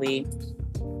emotionally,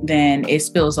 then it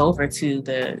spills over to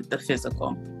the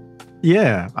physical.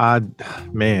 Yeah,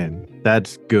 man,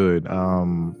 that's good.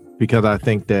 Because I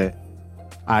think that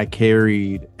I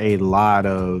carried a lot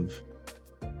of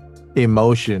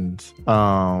emotions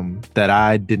that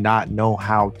I did not know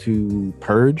how to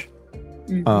purge.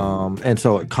 And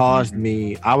so it caused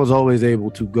me, I was always able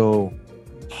to go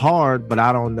hard, but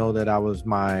I don't know that I was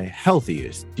my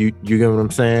healthiest. You get what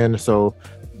I'm saying? So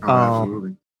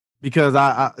absolutely. Because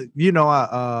I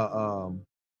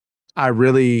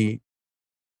really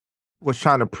was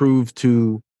trying to prove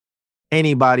to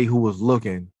anybody who was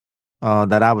looking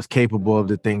that I was capable of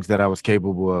the things that I was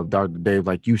capable of. Dr. Dave,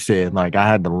 like you said, like I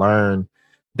had to learn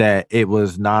that it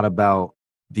was not about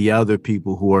the other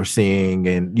people who are seeing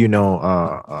and, you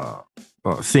know,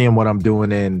 seeing what I'm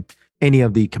doing in any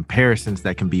of the comparisons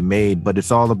that can be made, but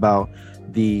it's all about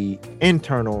the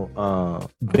internal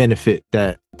benefit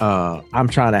that I'm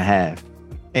trying to have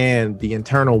and the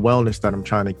internal wellness that I'm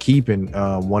trying to keep. And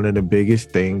one of the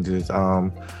biggest things is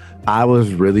I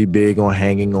was really big on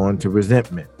hanging on to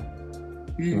resentment.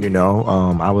 You know,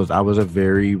 I was a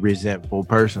very resentful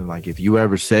person. Like if you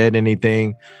ever said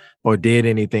anything or did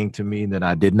anything to me that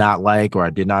I did not like or I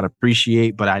did not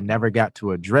appreciate, but I never got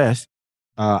to address,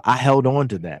 I held on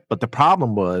to that. But the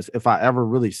problem was, if I ever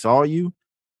really saw you,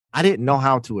 I didn't know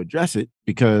how to address it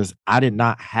because I did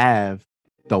not have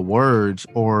the words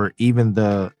or even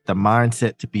the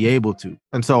mindset to be able to.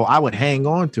 And so I would hang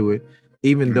on to it,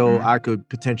 even though I could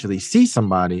potentially see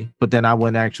somebody, but then I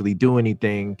wouldn't actually do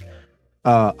anything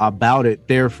about it.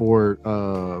 Therefore,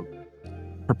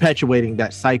 perpetuating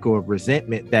that cycle of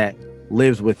resentment that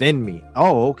lives within me.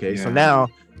 Oh, okay. Yeah. So now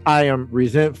I am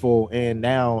resentful, and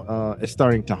now it's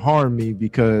starting to harm me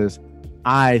because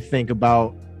I think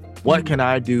about what can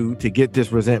I do to get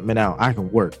this resentment out? I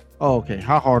can work. Oh, okay.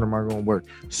 How hard am I going to work?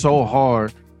 So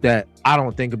hard that I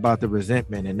don't think about the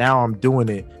resentment, and now I'm doing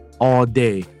it all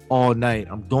day, all night.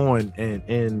 I'm going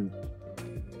and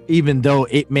even though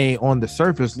it may on the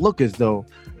surface look as though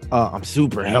I'm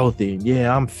super healthy,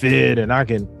 yeah, I'm fit and I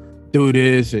can do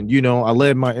this, and you know, I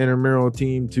led my intramural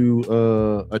team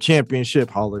to a championship.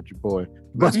 Holler at your boy.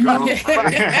 Let's go. I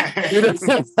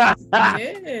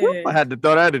had to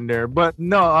throw that in there, but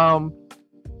no,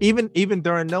 even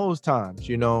during those times,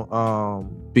 you know,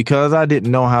 because I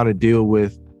didn't know how to deal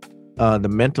with the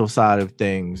mental side of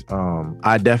things,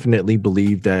 I definitely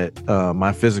believe that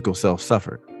my physical self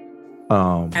suffered.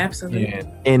 Absolutely.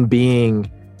 And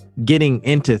getting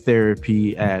into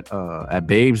therapy at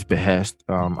Babe's behest,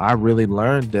 I really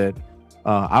learned that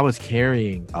I was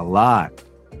carrying a lot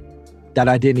that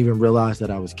I didn't even realize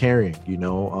that I was carrying. You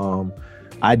know,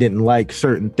 I didn't like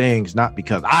certain things, not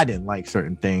because I didn't like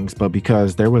certain things, but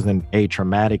because there was a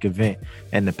traumatic event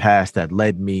in the past that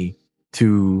led me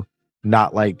to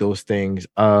not like those things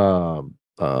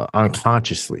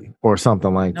unconsciously or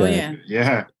something like that.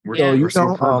 Yeah. We're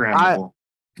so programmable.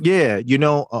 You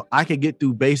know, I could get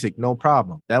through basic, no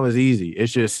problem. That was easy.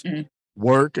 It's just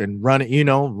work and running, you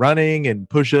know, running and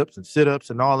push-ups and sit-ups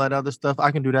and all that other stuff.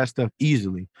 I can do that stuff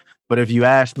easily. But if you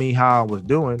ask me how I was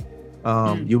doing,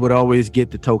 you would always get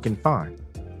the token fine.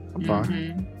 I'm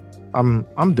fine.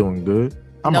 I'm doing good.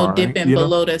 I'm no dipping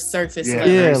below the surface level.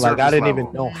 Yeah, like I didn't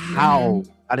even know how.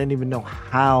 I didn't even know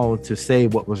how to say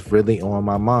what was really on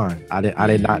my mind. I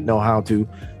did not know how to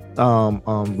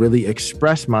really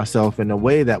express myself in a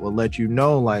way that would let you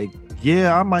know, like,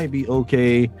 yeah, I might be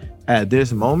okay at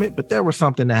this moment, but there was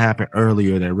something that happened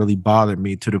earlier that really bothered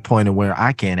me to the point of where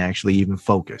I can't actually even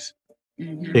focus.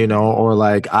 You know, or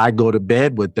like I go to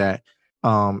bed with that.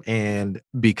 And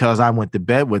because I went to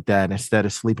bed with that, instead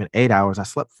of sleeping 8 hours, I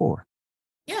slept 4.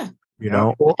 Yeah. You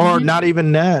know, or not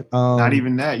even that. Not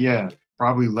even that. Yeah.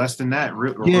 Probably less than that.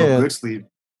 Real good sleep.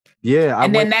 Yeah.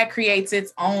 And then that creates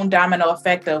its own domino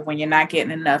effect of when you're not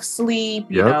getting enough sleep,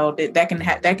 you know,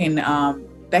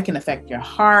 that can affect your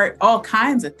heart, all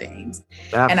kinds of things.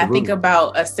 Absolutely. And I think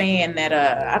about a saying that,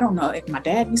 I don't know if my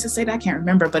dad used to say that, I can't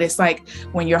remember, but it's like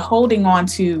when you're holding on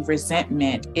to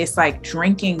resentment, it's like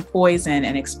drinking poison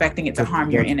and expecting it to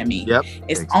harm your enemy.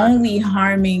 It's only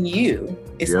harming you.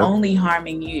 It's only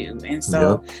harming you. And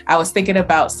so I was thinking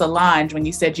about Solange when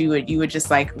you said you would just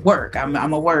like work.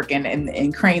 I'm a work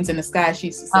and Cranes in the Sky, she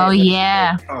used to say,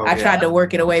 I tried to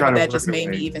work it away, but that just made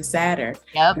me even sadder.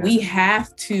 We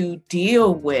have to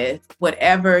deal with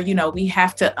whatever, you know, we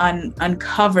have to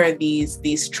uncover these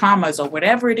traumas or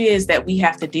whatever it is that we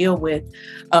have to deal with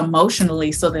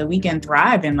emotionally so that we can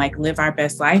thrive and like live our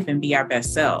best life and be our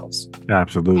best selves.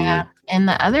 Absolutely. Yeah. And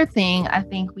the other thing I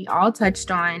think we all touched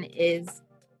on is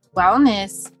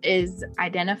wellness is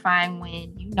identifying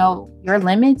when you know your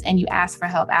limits and you ask for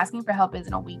help. Asking for help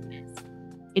isn't a weakness.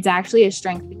 It's actually a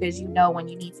strength because you know when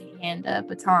you need to hand a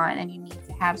baton and you need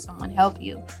to have someone help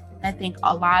you. And I think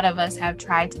a lot of us have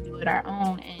tried to do it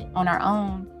on our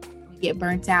own. We get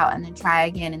burnt out and then try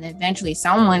again. And then eventually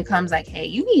someone comes like, hey,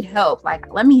 you need help.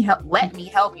 Like, let me help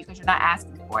you because you're not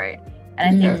asking for it.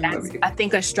 And I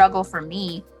think a struggle for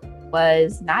me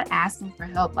was not asking for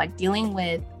help, like dealing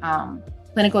with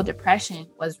clinical depression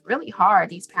was really hard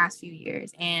these past few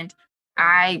years. And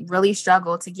I really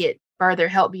struggled to get further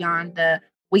help beyond the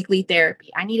weekly therapy.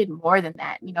 I needed more than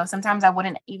that. You know, sometimes I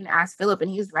wouldn't even ask Philip and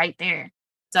he was right there.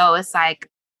 So it's like,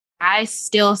 I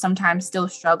sometimes still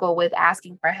struggle with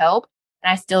asking for help.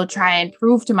 And I still try and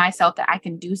prove to myself that I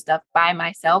can do stuff by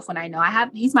myself when I know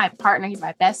he's my partner. He's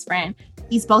my best friend.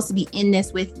 He's supposed to be in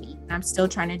this with me. And I'm still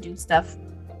trying to do stuff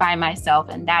by myself.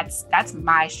 And that's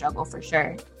my struggle for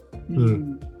sure.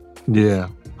 Yeah,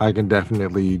 I can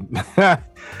definitely.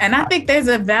 And I think there's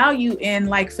a value in,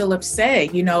 like Philip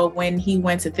said, you know, when he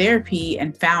went to therapy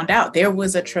and found out there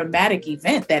was a traumatic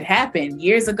event that happened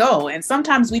years ago. And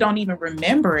sometimes we don't even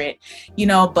remember it, you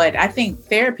know, but I think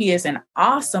therapy is an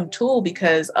awesome tool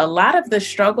because a lot of the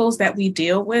struggles that we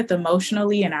deal with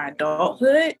emotionally in our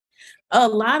adulthood, a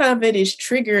lot of it is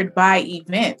triggered by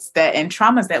events and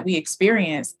traumas that we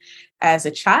experienced as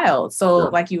a child. So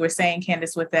like you were saying,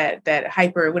 Candace, with that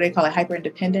hyper, what do they call it? Hyper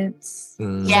independence.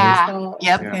 Yeah.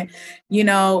 Yep.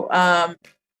 Yeah.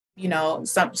 You know,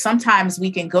 sometimes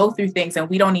we can go through things and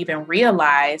we don't even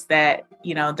realize that,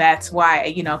 you know, that's why,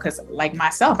 you know, because like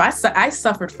myself, I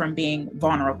suffered from being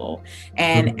vulnerable,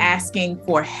 and asking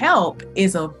for help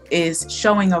is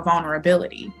showing a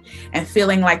vulnerability and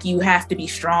feeling like you have to be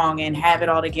strong and have it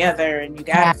all together and you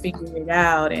got to figure it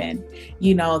out. And,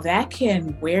 you know, that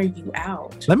can wear you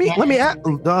out. Let me ask,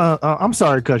 I'm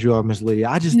sorry to cut you off, Miss Lydia.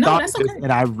 I just thought this,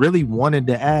 and I really wanted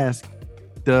to ask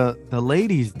the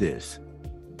ladies this.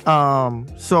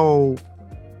 So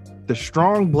the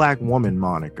strong Black woman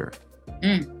moniker,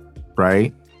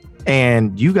 right?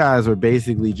 And you guys are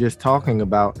basically just talking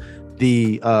about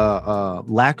the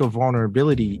lack of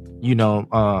vulnerability, you know,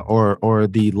 or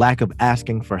the lack of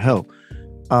asking for help.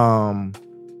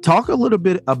 Talk a little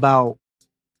bit about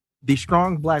the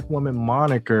strong Black woman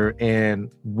moniker and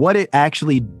what it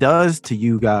actually does to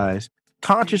you guys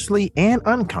consciously and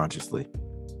unconsciously.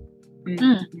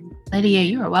 Lydia,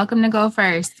 you are welcome to go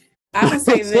first. I would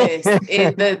say this: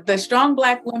 the strong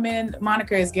Black woman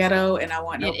moniker is ghetto, and I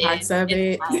want no parts of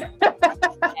it.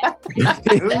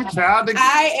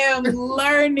 I am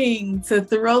learning to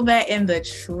throw that in the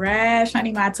trash,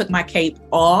 honey. I took my cape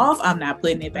off. I'm not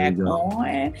putting it back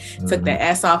on. Took the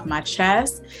S off my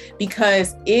chest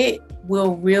because it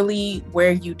will really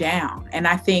wear you down. And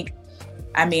I think,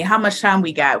 I mean, how much time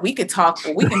we got? We could talk,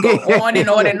 we can go on and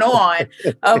on and on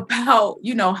about,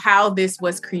 you know, how this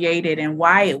was created and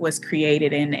why it was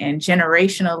created, and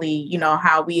generationally, you know,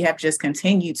 how we have just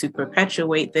continued to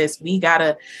perpetuate this. We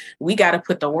gotta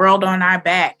put the world on our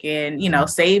back and, you know,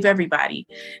 save everybody.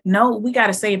 No, we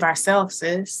gotta save ourselves,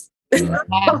 sis. We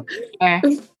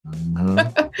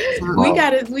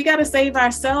gotta save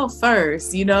ourselves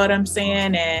first. You know what I'm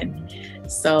saying? And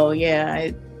so,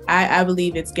 yeah, I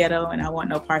believe it's ghetto and I want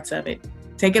no parts of it.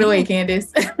 Take it away,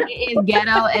 Candace. It is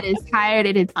ghetto. It is tired.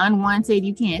 It is unwanted.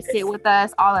 You can't sit with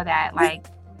us. All of that. Like,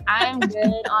 I'm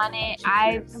good on it.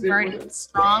 I've converted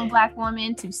strong Black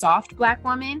woman to soft Black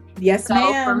woman. Yes, so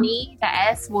ma'am. For me, the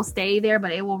S will stay there,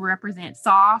 but it will represent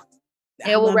soft.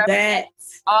 It will represent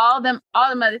all them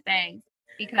other things,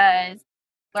 because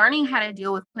learning how to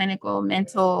deal with clinical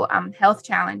mental health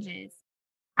challenges,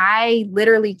 I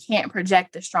literally can't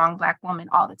project a strong Black woman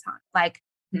all the time. Like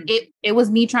it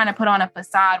was me trying to put on a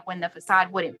facade when the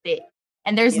facade wouldn't fit.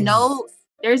 And there's no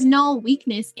there's no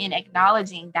weakness in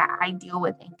acknowledging that I deal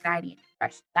with anxiety and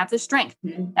depression. That's a strength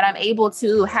that I'm able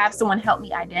to have someone help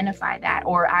me identify that,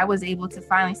 or I was able to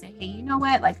finally say, hey, you know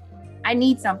what? Like, I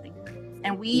need something.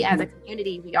 And we as a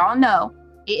community, we all know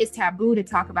it is taboo to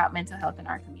talk about mental health in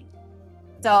our community.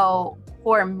 So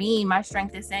for me, my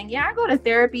strength is saying, yeah, I go to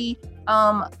therapy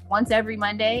once every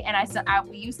Monday. And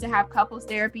we used to have couples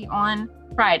therapy on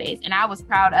Fridays, and I was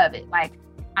proud of it. Like,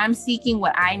 I'm seeking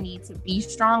what I need to be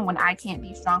strong when I can't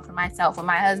be strong for myself. When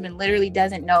my husband literally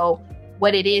doesn't know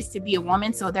what it is to be a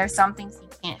woman. So there's some things he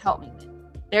can't help me with.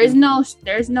 There's no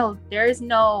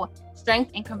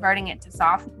strength in converting it to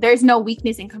soft. There's no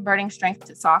weakness in converting strength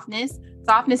to softness.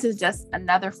 Softness is just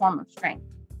another form of strength.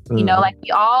 You know, like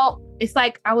it's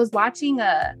like I was watching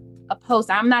a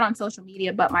post. I'm not on social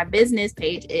media, but my business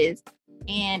page is,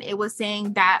 and it was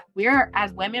saying that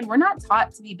as women, we're not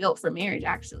taught to be built for marriage.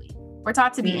 Actually, we're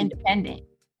taught to be independent.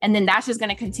 And then that's just going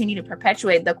to continue to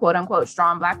perpetuate the quote unquote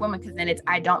strong Black woman, because then it's,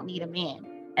 I don't need a man.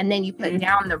 And then you put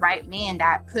down the right man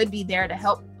that could be there to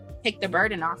help take the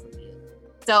burden off of you.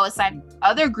 So it's like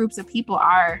other groups of people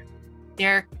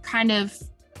they're kind of,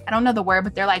 I don't know the word,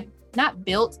 but they're like not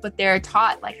built, but they're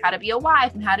taught like how to be a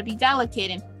wife and how to be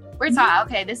delicate. And we're taught,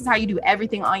 okay, this is how you do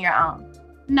everything on your own.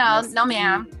 No,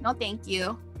 ma'am. No, thank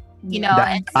you. You know,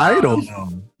 I don't know.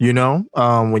 You know,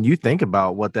 when you think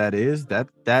about what that is,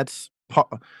 that's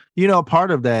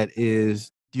part of that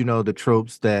is, you know, the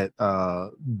tropes that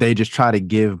they just try to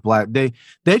give Black, they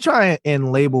try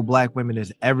and label Black women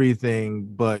as everything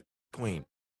but queen.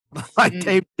 Like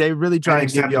they really try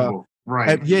and give y'all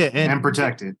right, and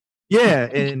protected. Yeah,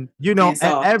 and you know,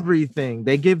 everything.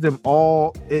 They give them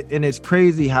all, and it's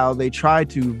crazy how they try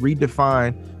to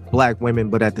redefine Black women,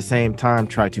 but at the same time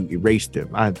try to erase them.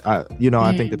 I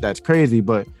think that's crazy.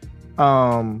 But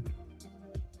the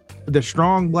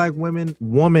strong Black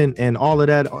woman, and all of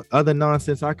that other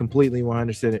nonsense, I completely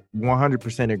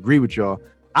 100% agree with y'all.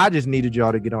 I just needed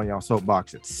y'all to get on y'all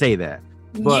soapbox and say that.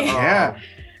 But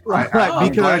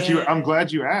I'm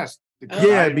glad you asked.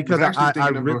 Because I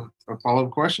really a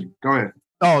follow-up question. Go ahead.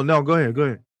 Oh no, go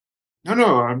ahead.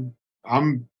 No,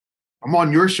 I'm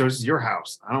on your show. This is your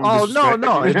house. I don't.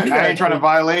 No. I ain't trying to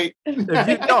violate.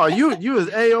 You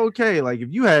was A-okay. Like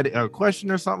if you had a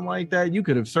question or something like that, you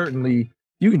could have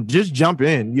you can just jump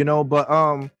in, you know. But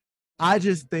I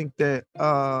just think that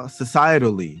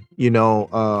societally, you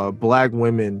know, Black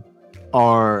women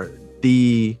are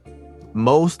the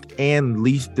most and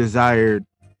least desired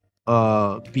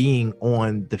being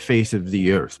on the face of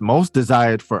the earth, most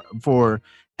desired for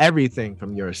everything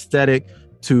from your aesthetic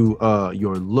to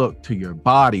your look, to your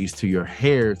bodies, to your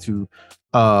hair, to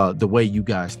the way you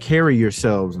guys carry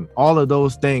yourselves and all of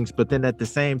those things. But then at the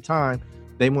same time,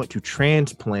 they want to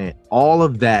transplant all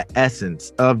of that essence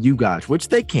of you guys, which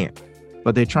they can't,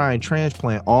 but they try and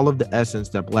transplant all of the essence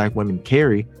that Black women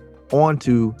carry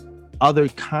onto other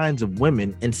kinds of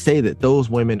women and say that those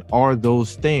women are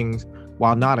those things,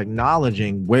 while not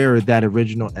acknowledging where that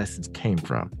original essence came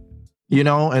from, you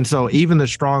know? And so even the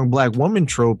strong Black woman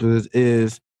trope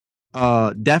is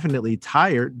definitely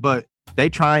tired, but they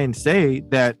try and say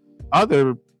that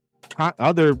other,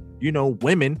 you know,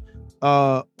 women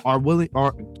are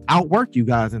outwork you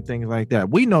guys and things like that.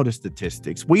 We know the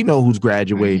statistics. We know who's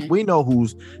graduating. We know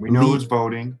who's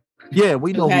voting. Yeah,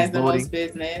 we know who has who's the voting. most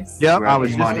business. Yep, I was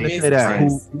just going to say that.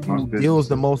 Who deals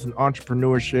the most in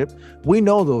entrepreneurship? We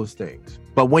know those things.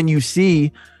 But when you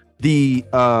see the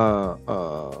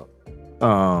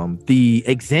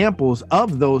examples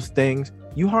of those things,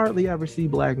 you hardly ever see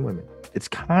Black women. It's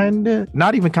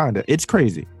not even it's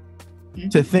crazy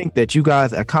to think that you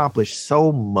guys accomplish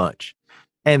so much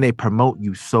and they promote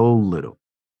you so little.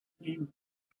 You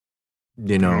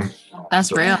know,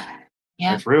 that's real.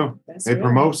 Yeah, that's real. They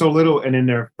promote so little, and then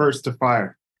they're first to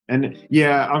fire. And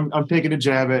yeah, I'm taking a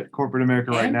jab at corporate America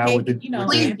right now with the.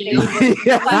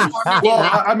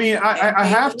 Well, I mean, I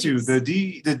have to. The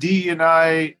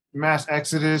D&I mass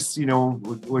exodus, you know,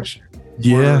 which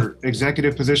were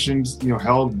executive positions, you know,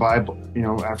 held by, you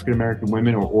know, African American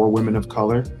women or women of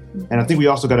color. And I think we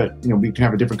also got to, you know, we can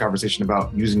have a different conversation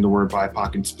about using the word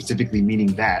BIPOC and specifically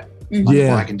meaning that.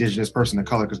 Black, indigenous, person of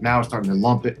color, because now it's starting to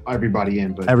lump everybody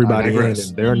in, but everybody in, and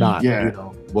they're not. Yeah. You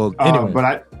know? Well, anyway,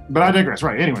 but I digress.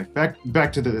 Right. Anyway,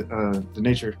 back to the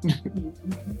nature.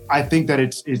 I think that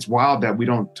it's wild that we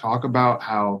don't talk about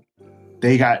how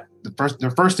they got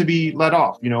they're first to be let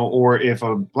off, you know, or if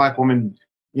a Black woman,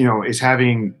 you know, is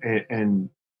having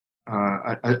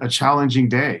a challenging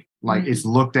day, like it's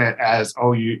looked at as,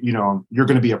 oh, you know, you're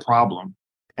going to be a problem.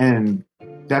 And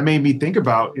that made me think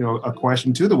about, you know, a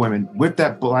question to the women with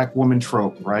that Black woman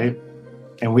trope, right?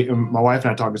 And my wife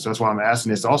and I talked, so that's why I'm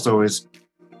asking this also is,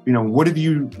 what do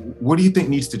you think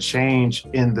needs to change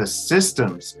in the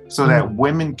systems so that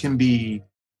women can be,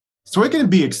 so it can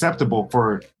be acceptable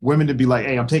for women to be like,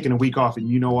 hey, I'm taking a week off, and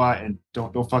you know what? And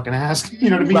don't fucking ask.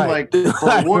 You know what I mean? Right.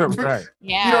 Like, what, right.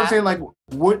 Yeah. You know what I'm saying? Like,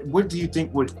 what do you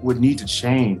think would need to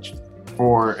change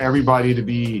for everybody to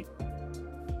be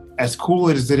as cool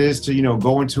as it is to,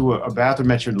 go into a bathroom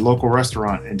at your local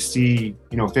restaurant and see,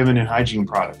 feminine hygiene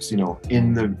products,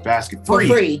 in the basket for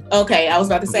free? Okay, I was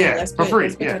about to say, let's put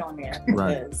yeah. it on there.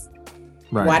 Right. Because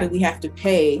Right. why do we have to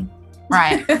pay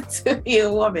Right. to be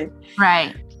a woman?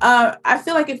 Right. I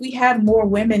feel like if we had more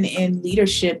women in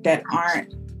leadership that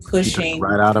aren't pushing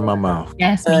right out of my mouth.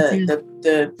 Yes, me too.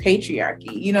 the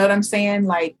patriarchy, you know what I'm saying?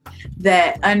 Like,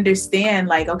 that understand,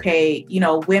 like, okay,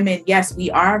 women, yes,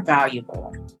 we are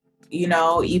valuable.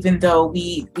 Even though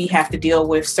we have to deal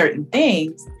with certain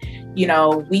things,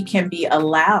 we can be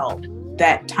allowed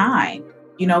that time,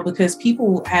 because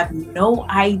people have no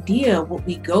idea what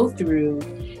we go through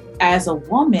as a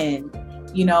woman,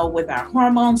 with our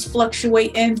hormones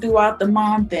fluctuating throughout the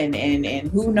month and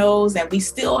who knows, and we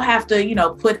still have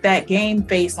to, put that game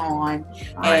face on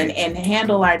and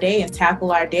handle our day and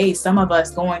tackle our day. Some of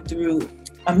us going through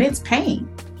immense pain,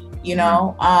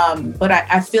 but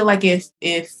I feel like if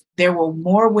there were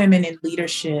more women in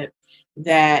leadership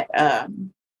that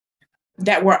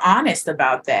were honest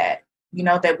about that,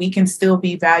 that we can still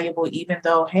be valuable, even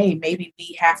though, hey, maybe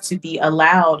we have to be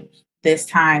allowed this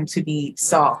time to be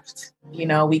soft.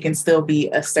 We can still be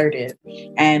assertive,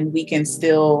 and we can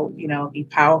still, be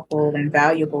powerful and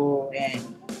valuable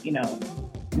and,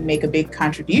 make a big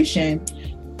contribution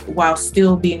while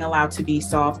still being allowed to be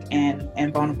soft and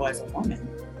vulnerable as a woman.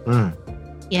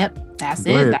 Yep, that's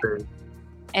it.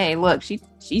 Hey, look, she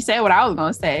said what I was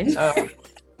gonna say. So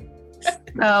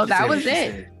that was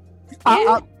it.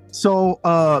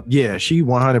 She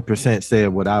 100% said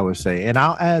what I would say. And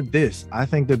I'll add this. I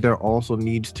think that there also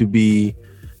needs to be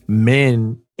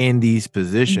men in these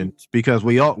positions, because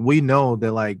we know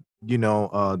that, like,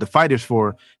 the fight is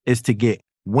for is to get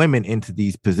women into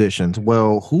these positions.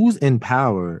 Well, who's in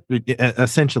power,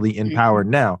 essentially in power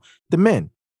now? The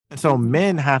men. And so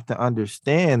men have to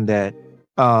understand that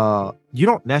you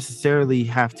don't necessarily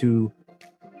have to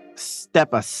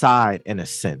step aside in a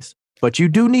sense, but you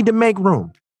do need to make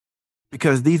room,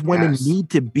 because these women need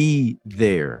to be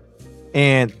there.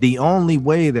 And the only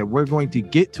way that we're going to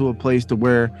get to a place to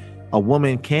where a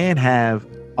woman CEO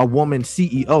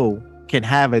can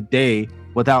have a day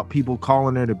without people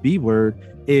calling her the B word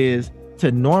is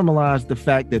to normalize the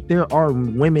fact that there are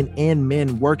women and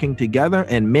men working together,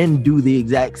 and men do the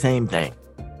exact same thing.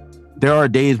 There are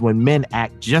days when men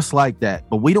act just like that,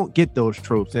 but we don't get those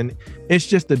tropes. And it's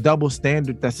just the double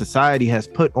standard that society has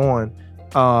put on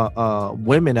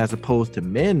women as opposed to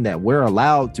men, that we're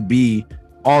allowed to be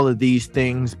all of these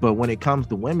things, but when it comes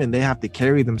to women, they have to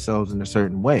carry themselves in a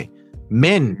certain way.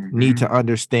 Men need to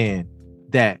understand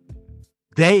that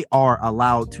they are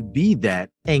allowed to be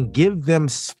that, and give them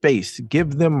space,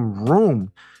 give them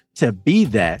room to be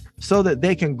that, so that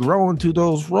they can grow into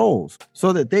those roles,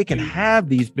 so that they can have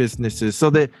these businesses, so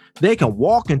that they can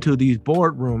walk into these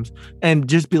boardrooms and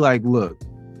just be like, look,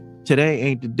 today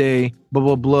ain't the day, blah,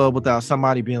 blah, blah, without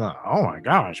somebody being like, oh my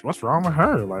gosh, what's wrong with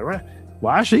her? Like,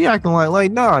 why is she acting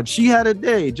like, nah, she had a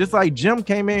day. Just like Jim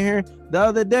came in here the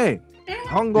other day,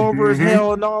 hungover as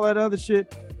hell and all that other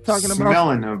shit, talking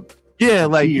smelling about them. Yeah,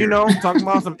 like, talking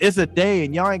about some, it's a day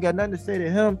and y'all ain't got nothing to say to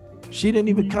him. She didn't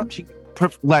even come.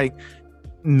 Like,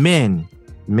 men.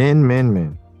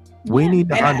 We need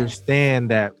to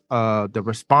understand that the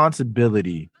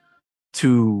responsibility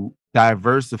to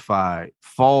diversify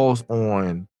falls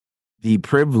on the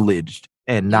privileged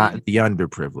and not the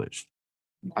underprivileged.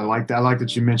 I like that. I like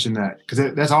that you mentioned that,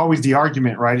 because that's always the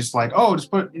argument, right? It's like, oh,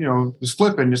 just put, just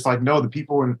flip it. And it's like, no, the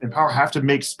people in power have to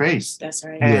make space. That's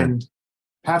right. And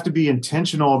have to be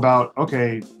intentional about,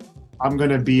 okay, I'm going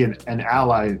to be an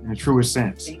ally in the truest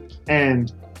sense.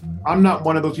 And I'm not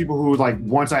one of those people who, like,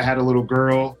 once I had a little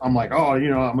girl, I'm like, oh,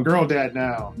 I'm a girl dad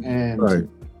now. And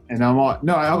and I'm all,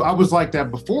 no, I was like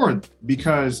that before,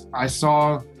 because I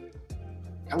saw,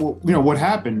 what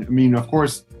happened. I mean, of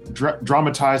course,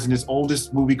 dramatized in this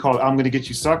oldest movie called I'm Gonna Get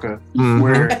You Sucker,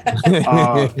 where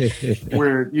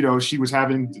she was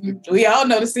having, we all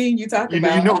know the scene you talking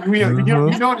about. You know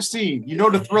the scene,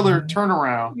 the thriller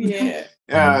turnaround.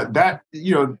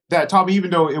 That taught me,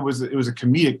 even though it was a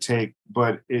comedic take,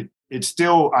 but it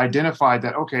still identified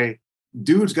that, okay,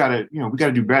 dudes gotta, we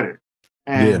gotta do better.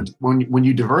 And when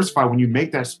you diversify, when you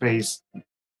make that space,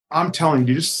 I'm telling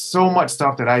you, there's so much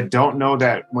stuff that I don't know,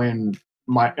 that when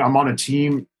I'm on a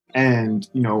team and,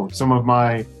 some of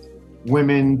my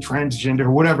women,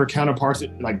 transgender, whatever counterparts,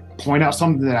 like point out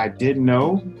something that I didn't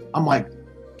know, I'm like,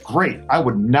 great. I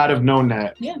would not have known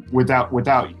that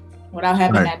without you. Without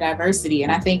having that diversity.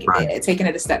 And I think taking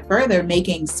it a step further,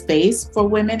 making space for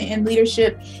women in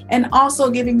leadership and also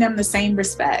giving them the same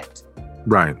respect.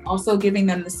 Right. Also giving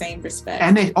them the same respect.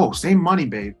 And they, same money,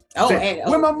 babe.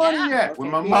 Where my money at?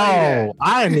 Where my money at?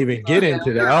 I didn't even get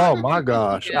into that. Oh my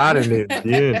gosh. I didn't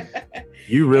even,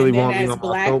 You really want me on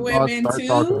Black women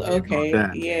too? Okay.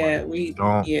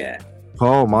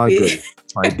 Oh my goodness.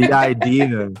 Like the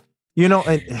idea,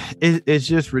 and it's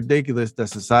just ridiculous that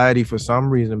society for some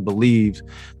reason believes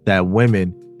that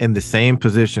women in the same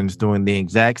positions doing the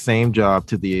exact same job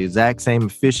to the exact same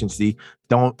efficiency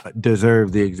don't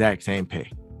deserve the exact same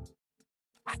pay.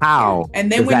 How?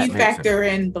 And then when you factor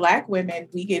in Black women,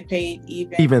 we get paid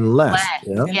even less.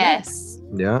 Yeah. Yes.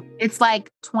 Yeah. It's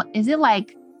like, is it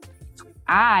like,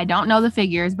 I don't know the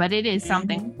figures, but it is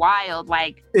something wild.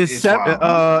 Like it's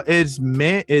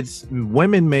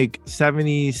women make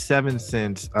 77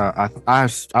 cents. I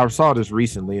saw this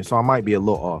recently, so I might be a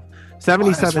little off.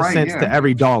 77 cents to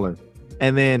every dollar,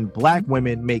 and then Black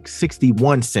women make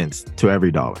 61 cents to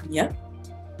every dollar. Yep,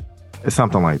 it's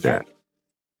something like that.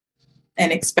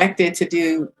 And expected to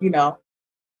do,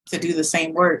 to do the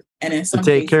same work, and in some to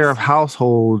take cases, care of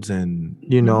households, and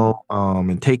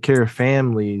and take care of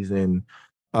families, and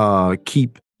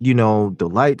keep the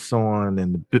lights on,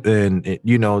 and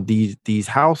these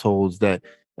households that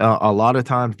a lot of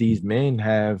times these men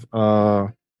have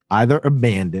either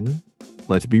abandoned,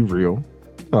 let's be real,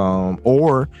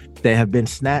 or they have been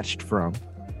snatched from,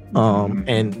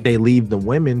 and they leave the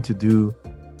women to do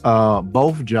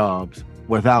both jobs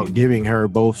without giving her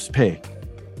both pay.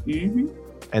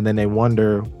 And then they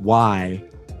wonder why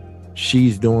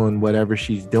she's doing whatever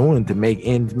she's doing to make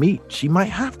ends meet. She might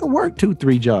have to work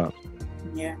 2-3 jobs.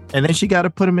 Yeah. And then she got to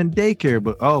put them in daycare.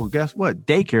 But guess what?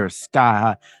 Daycare is sky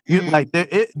high. It's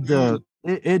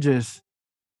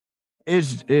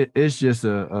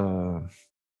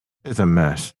a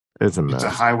mess. It's a mess. It's a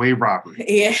highway robbery.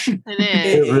 Yeah,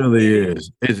 it really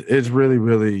is. It's really,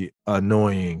 really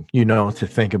annoying, to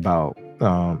think about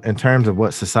in terms of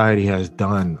what society has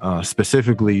done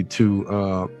specifically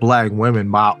to Black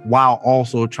women, while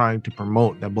also trying to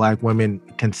promote that Black women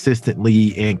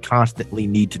consistently and constantly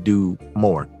need to do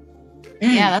more.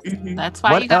 Yeah, that's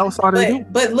why. What else are they doing?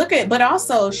 But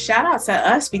also shout out to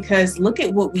us, because look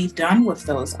at what we've done with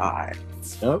those odds.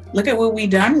 Yep. Look at what we've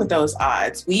done with those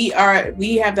odds. We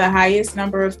have the highest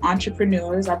number of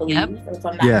entrepreneurs, I believe, if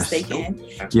I'm not mistaken.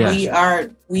 Yes.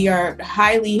 We are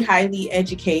highly, highly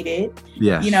educated.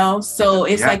 Yes. So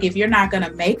it's like, if you're not going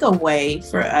to make a way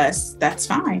for us, that's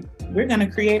fine. We're going to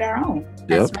create our own.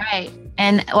 That's right.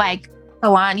 And like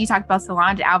Solange, you talked about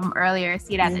Solange's album earlier,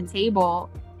 See It at the Table.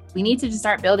 We need to just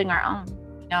start building our own,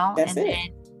 That's it.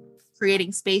 And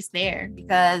creating space there,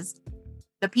 because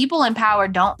the people in power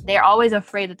they're always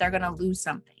afraid that they're going to lose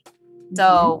something.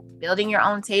 So building your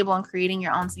own table and creating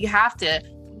your own, so you have to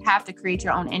create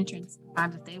your own entrance.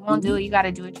 Sometimes if they won't do it, you got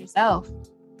to do it yourself.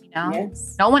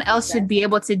 Yes. No one else should be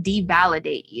able to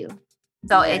devalidate you.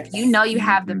 So if you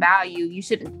have the value,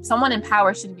 someone in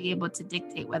power shouldn't be able to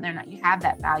dictate whether or not you have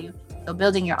that value. So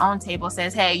building your own table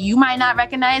says, hey, you might not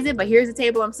recognize it, but here's the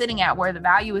table I'm sitting at where the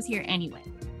value is here anyway.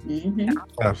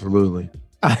 Absolutely.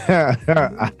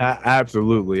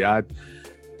 Absolutely.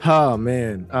 Oh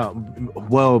man.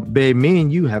 Well, babe, me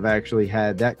and you have actually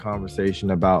had that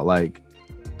conversation about like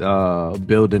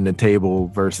building the table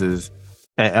versus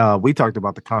we talked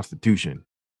about the Constitution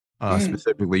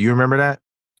specifically. You remember that?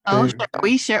 Oh, sure.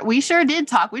 We sure did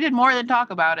talk. We did more than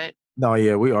talk about it. No,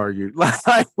 yeah, we argued.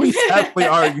 We definitely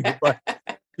argued, but but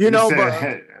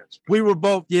we were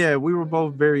both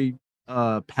very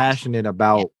passionate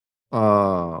about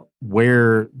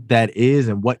where that is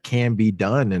and what can be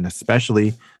done, and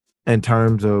especially in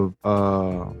terms of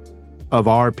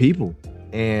our people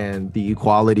and the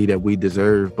equality that we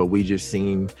deserve, but we just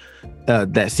seems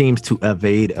to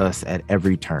evade us at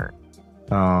every turn.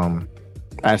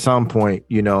 At some point,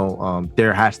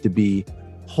 there has to be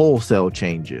wholesale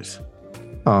changes.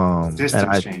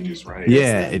 Systems changes, right?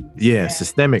 Yeah,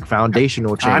 systemic,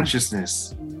 foundational change.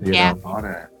 Consciousness. All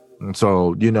that. And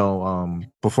so,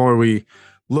 before we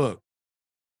look,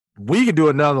 we can do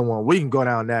another one. We can go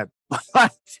down that.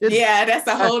 Yeah, that's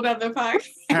a whole other podcast.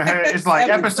 It's like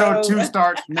episode 2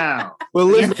 starts now. Well,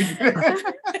 listen,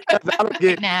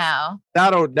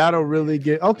 that'll really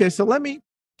get okay. So let me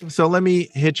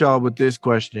hit y'all with this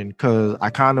question, because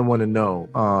I kind of want to know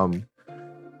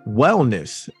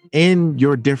wellness in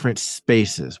your different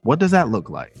spaces. What does that look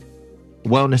like?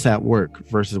 Wellness at work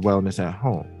versus wellness at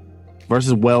home.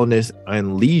 versus wellness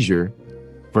and leisure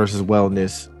versus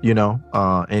wellness,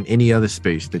 and any other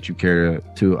space that you care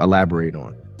to elaborate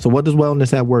on. So what does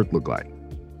wellness at work look like?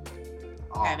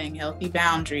 Having healthy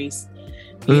boundaries.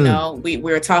 We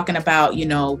were talking about,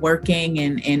 working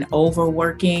and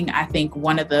overworking. I think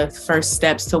one of the first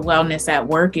steps to wellness at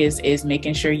work is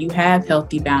making sure you have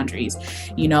healthy boundaries,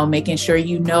 making sure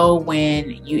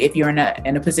if you're in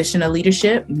a position of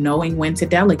leadership, knowing when to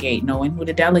delegate, knowing who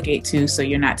to delegate to, so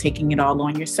you're not taking it all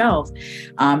on yourself.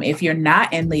 If you're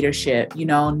not in leadership,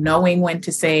 knowing when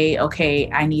to say, okay,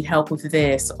 I need help with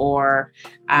this, or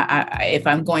if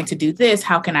I'm going to do this,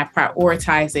 how can I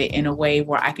prioritize it in a way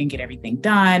where I can get everything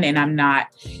done and I'm not,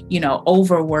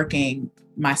 overworking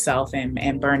myself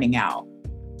and burning out.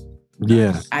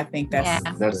 Yeah. I think I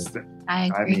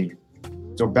agree.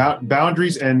 So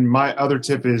boundaries. And my other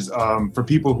tip is for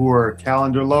people who are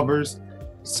calendar lovers,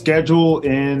 schedule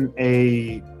in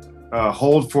a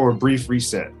hold for a brief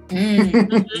reset.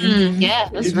 Yeah,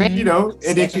 that's right.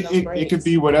 It could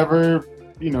be whatever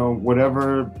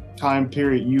time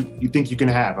period you think you can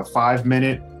have, a 5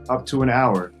 minute up to an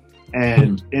hour,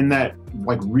 and in that,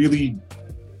 really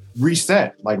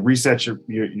reset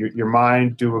your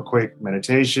mind, do a quick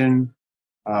meditation.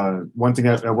 One thing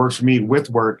that works for me with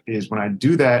work is when I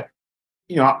do that,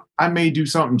 I may do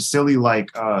something silly like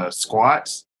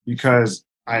squats, because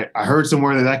I heard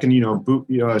somewhere that can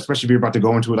especially if you're about to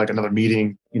go into another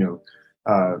meeting,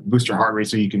 boost your heart rate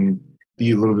so you can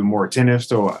be a little bit more attentive.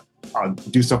 So I'll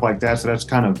do stuff like that. So that's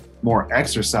kind of more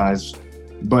exercise,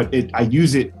 but I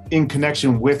use it in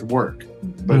connection with work.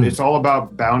 But it's all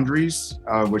about boundaries.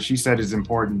 What she said is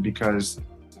important, because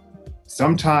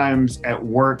sometimes at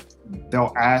work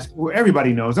they'll ask. Well,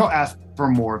 everybody knows they'll ask for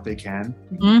more if they can.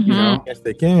 Yes,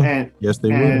 they can. And yes, they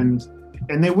will.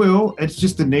 And they will. It's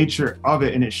just the nature of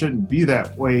it, and it shouldn't be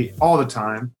that way all the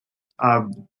time.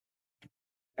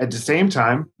 At the same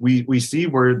time, we see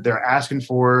where they're asking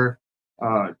for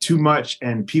too much,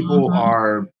 and people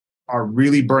are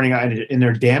really burning out, and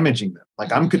they're damaging them.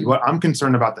 I'm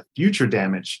concerned about the future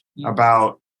damage,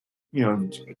 about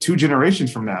 2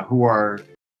 generations from now, who are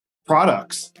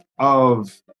products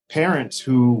of parents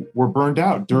who were burned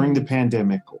out during the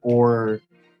pandemic, or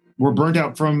were burned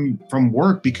out from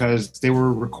work because they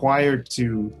were required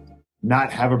to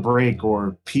not have a break,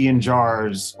 or pee in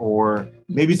jars, or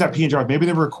maybe it's not pee in jars, maybe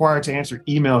they were required to answer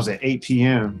emails at 8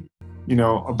 p.m.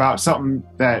 About something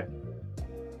that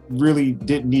really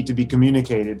didn't need to be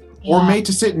communicated, or made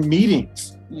to sit in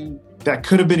meetings that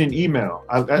could have been an email.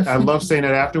 I love saying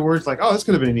that afterwards, this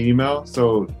could have been an email.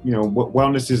 So, what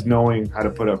wellness is knowing how to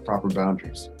put up proper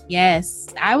boundaries. Yes,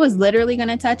 I was literally going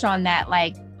to touch on that.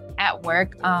 At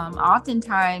work,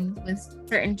 oftentimes with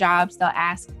certain jobs,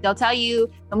 they'll tell you,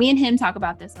 and me and him talk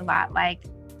about this a lot,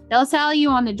 they'll tell you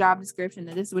on the job description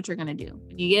that this is what you're going to do.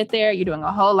 When you get there, you're doing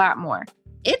a whole lot more.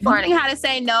 It's learning how to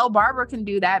say no. Barbara can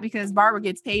do that because Barbara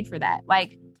gets paid for that.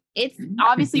 It's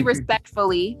obviously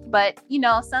respectfully, but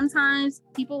sometimes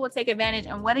people will take advantage.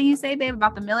 And what do you say, babe,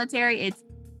 about the military? It's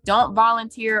don't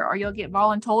volunteer or you'll get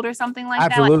voluntold or something like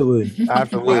that. Absolutely.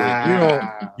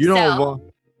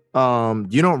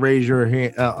 You don't raise your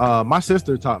hand. My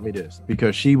sister taught me this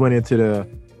because she went into the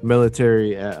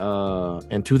military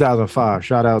in 2005.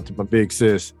 Shout out to my big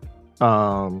sis.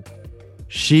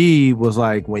 She was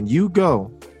like, when you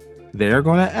go, they're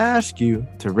going to ask you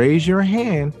to raise your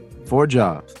hand for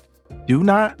jobs. Do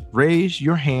not raise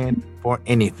your hand for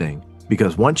anything,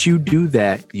 because once you do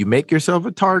that, you make yourself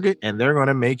a target and they're going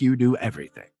to make you do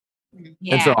everything.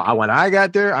 Yeah. And so when I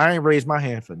got there, I ain't raised my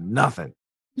hand for nothing.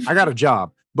 I got a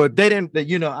job, but I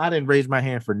didn't raise my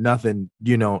hand for nothing,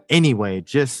 anyway,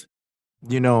 just,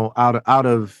 out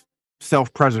of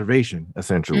self-preservation,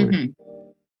 essentially.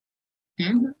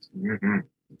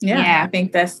 Yeah, I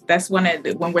think that's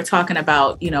when we're talking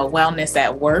about, wellness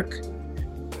at work,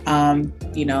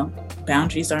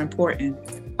 boundaries are important.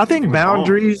 I think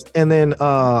boundaries, and then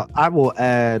I will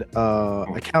add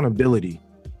accountability,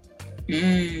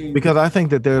 because I think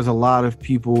that there's a lot of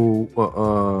people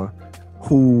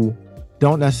who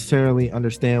don't necessarily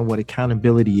understand what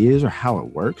accountability is or how it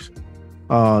works.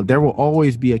 There will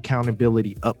always be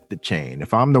accountability up the chain.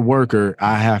 If I'm the worker,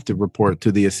 I have to report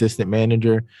to the assistant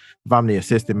manager. If I'm the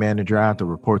assistant manager, I have to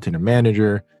report to the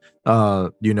manager,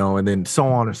 and then so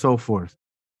on and so forth.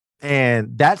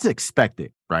 And that's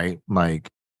expected, right?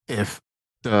 If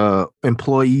the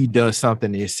employee does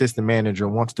something, the assistant manager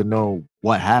wants to know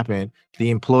what happened, the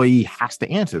employee has to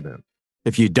answer them.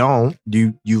 If you don't,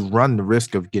 you run the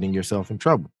risk of getting yourself in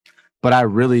trouble. But I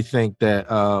really think that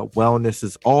wellness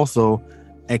is also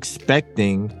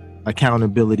expecting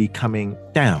accountability coming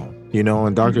down. you know,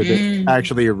 and Dr. Day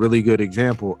actually a really good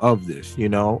example of this, you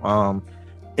know.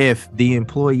 If the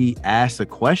employee asks a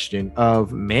question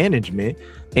of management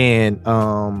and,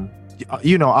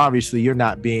 you know, obviously you're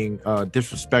not being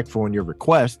disrespectful in your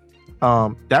request,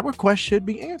 that request should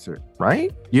be answered,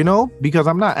 right? You know, because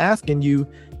I'm not asking you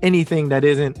anything that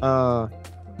isn't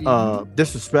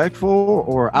disrespectful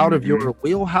or out of your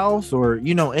wheelhouse or,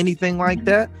 you know, anything like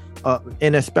that.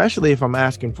 And especially if I'm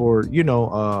asking for, you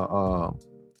know,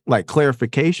 like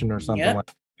clarification or something like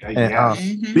that.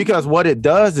 And, because what it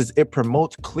does is it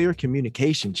promotes clear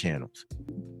communication channels.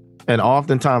 And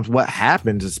oftentimes what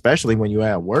happens, especially when you're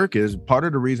at work, is part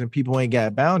of the reason people ain't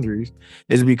got boundaries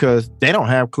is because they don't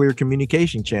have clear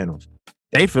communication channels.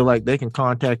 They feel like they can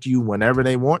contact you whenever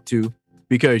they want to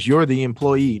because you're the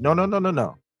employee.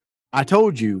 No. I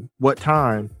told you what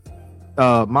time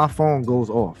my phone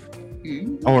goes off.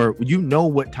 Or you know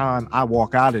what time I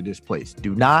walk out of this place.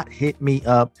 Do not hit me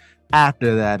up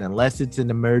after that unless it's an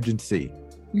emergency.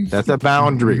 That's a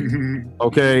boundary.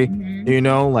 Okay. You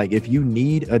know, like if you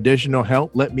need additional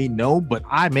help, let me know, but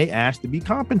I may ask to be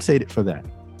compensated for that.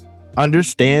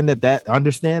 Understand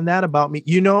that about me,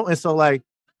 you know? And so like,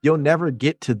 you'll never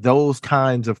get to those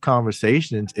kinds of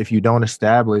conversations if you don't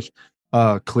establish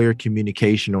clear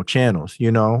communicational channels,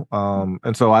 you know?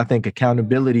 And so I think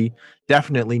accountability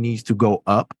definitely needs to go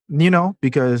up, you know,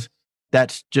 because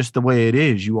that's just the way it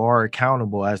is. You are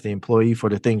accountable as the employee for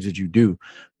the things that you do.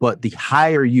 But the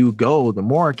higher you go, the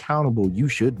more accountable you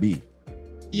should be.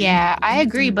 Yeah, I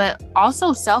agree. But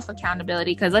also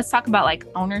self-accountability, because let's talk about like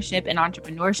ownership and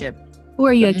entrepreneurship. Who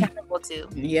are you accountable to?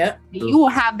 Yep. You will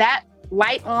have that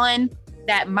light on,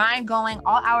 that mind going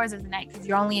all hours of the night because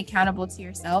you're only accountable to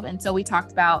yourself. And so we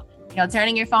talked about, you know,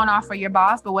 turning your phone off for your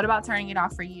boss, but what about turning it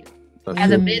off for you?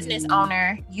 As a business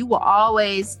owner, you will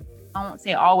always, I won't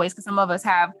say always, because some of us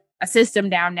have a system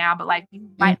down now, but like you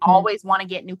might always want to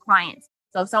get new clients.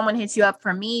 So if someone hits you up,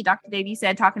 for me, Dr. Dave, you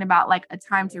said talking about like a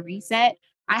time to reset.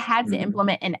 I had to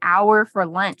implement an hour for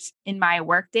lunch in my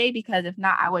workday because if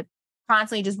not, I would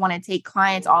constantly just want to take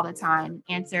clients all the time,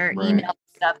 answer emails and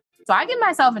stuff. So I give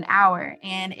myself an hour,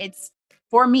 and it's,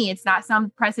 for me, it's not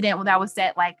some precedent that was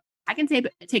set. Like I can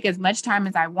take as much time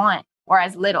as I want or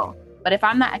as little. But if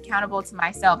I'm not accountable to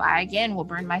myself, I again will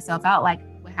burn myself out like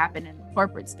what happened in the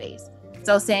corporate space.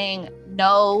 So saying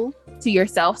no to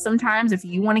yourself sometimes, if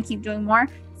you want to keep doing more,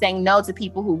 saying no to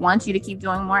people who want you to keep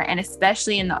doing more, and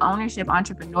especially in the ownership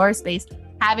entrepreneur space,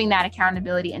 having that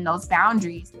accountability and those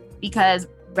boundaries, because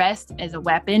rest is a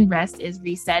weapon, rest is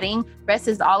resetting, rest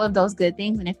is all of those good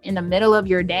things. And if in the middle of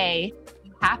your day,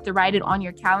 you have to write it on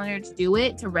your calendar to do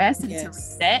it, to rest and to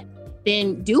reset,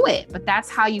 then do it. But that's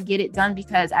how you get it done,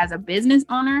 because as a business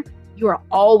owner, you are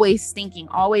always thinking,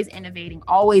 always innovating,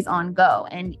 always on go.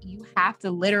 And you have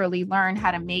to literally learn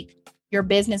how to make your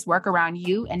business work around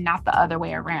you and not the other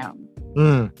way around.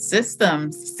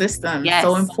 Systems, yes.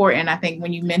 So important. I think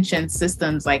when you mention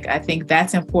systems, like I think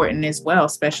that's important as well,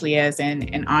 especially as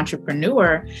an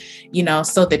entrepreneur, you know,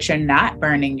 so that you're not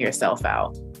burning yourself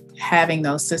out, having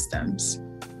those systems.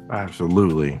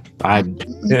 Absolutely.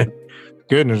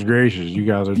 Goodness gracious, you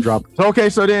guys are dropping. Okay,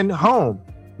 so then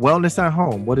wellness at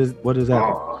home. What is that?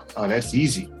 Oh, that's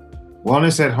easy.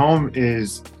 Wellness at home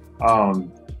is,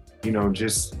 you know,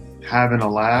 just having a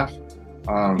laugh.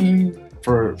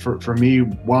 For me,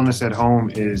 wellness at home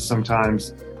is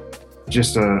sometimes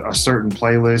just a certain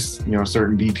playlist, you know,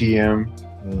 certain BPM,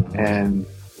 and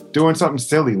doing something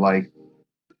silly like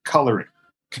coloring.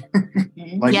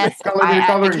 Like yes,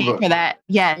 coloring book for that.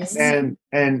 Yes. And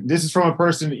this is from a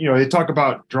person, you know, they talk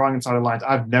about drawing inside the lines.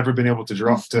 I've never been able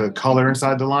to color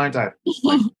inside the lines. I have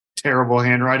like terrible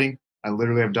handwriting. I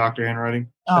literally have doctor handwriting.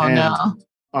 No.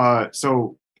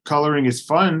 So coloring is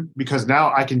fun because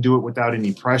now I can do it without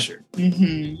any pressure.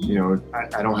 You know,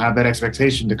 I don't have that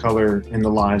expectation to color in the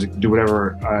lines, do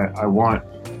whatever I want.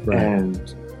 Right.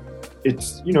 And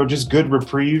it's, you know, just good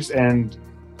reprieves. And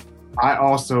I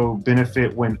also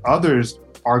benefit when others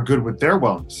are good with their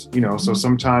wellness, you know, so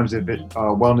sometimes if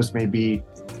wellness may be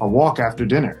a walk after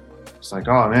dinner. It's like,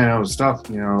 oh man, that was stuff,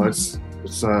 you know, let's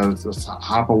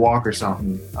hop a walk or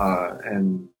something,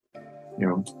 and you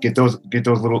know, get those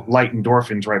little light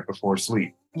endorphins right before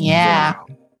sleep. Yeah.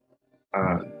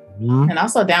 And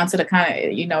also down to the kind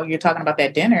of, you know, you're talking about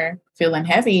that dinner feeling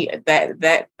heavy,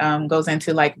 that goes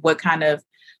into like what kind of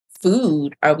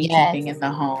food are we keeping in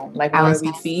the home? Like, what are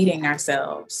we feeding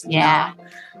ourselves? Yeah.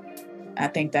 I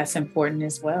think that's important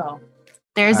as well.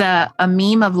 There's a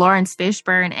meme of Lawrence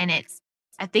Fishburne, and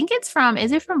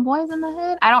is it from Boys in the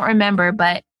Hood? I don't remember,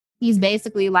 but he's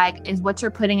basically like, is what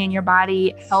you're putting in your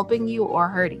body helping you or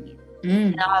hurting you?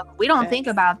 We don't think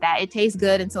about that. It tastes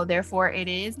good, and so therefore it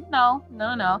is. No.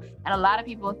 And a lot of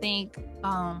people think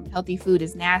healthy food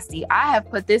is nasty. I have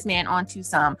put this man onto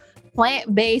some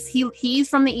plant-based. He's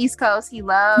from the East Coast. He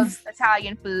loves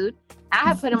Italian food. I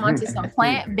have put him onto some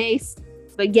plant-based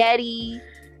spaghetti,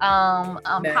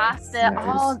 pasta,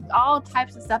 all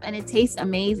types of stuff, and it tastes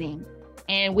amazing.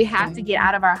 And we have to get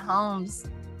out of our homes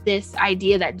this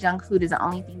idea that junk food is the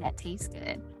only thing that tastes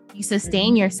good. You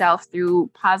sustain yourself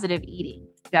through positive eating.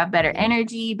 You have better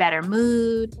energy, better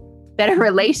mood, better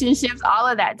relationships, all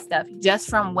of that stuff just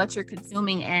from what you're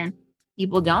consuming. And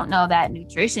people don't know that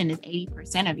nutrition is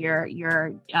 80% of your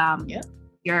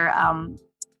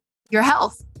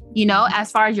health,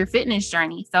 as far as your fitness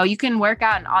journey. So you can work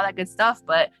out and all that good stuff,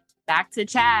 but back to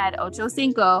Chad, Ocho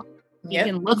Cinco, he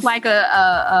can look like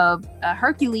a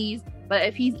Hercules, but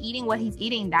if he's eating what he's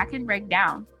eating, that can break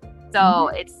down. So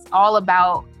it's all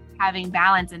about having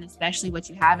balance, and especially what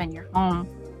you have in your home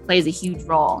plays a huge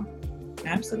role.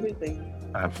 Absolutely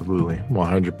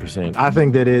 100%. I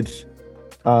think that it's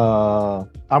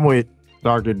I'm with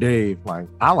Dr. Dave. Like,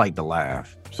 I like to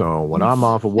laugh, so when I'm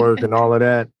off of work and all of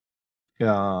that,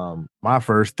 my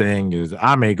first thing is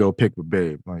I may go pick with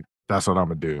Babe. Like, that's what I'm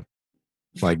gonna do.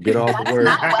 Like, get off the work.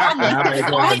 That's not wellness.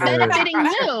 It's only benefiting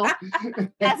you.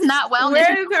 That's not wellness.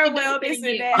 Where is our wellness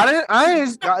in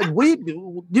that?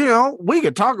 We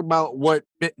could talk about what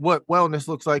wellness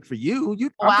looks like for you.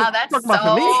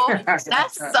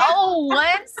 That's so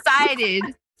one-sided.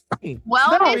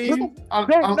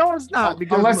 Wellness. No, it's not.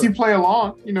 Unless you play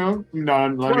along, No,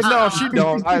 she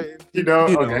don't. Okay.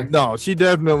 No, she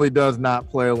definitely does not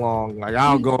play along. Like,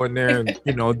 I'll go in there and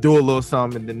do a little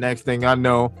something, and the next thing I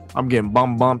know, I'm getting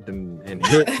bumped and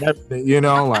hit. And everything,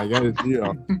 like it's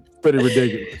pretty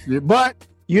ridiculous. But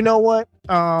you know what?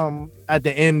 At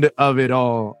the end of it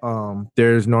all,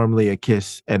 there's normally a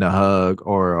kiss and a hug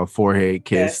or a forehead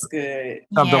kiss. That's good.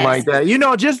 Something like that.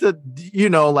 Just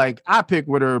like, I pick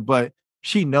with her, but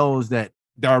she knows that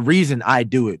the reason I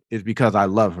do it is because I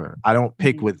love her. I don't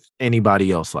pick with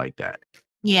anybody else like that.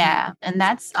 Yeah. And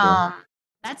that's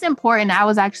important. I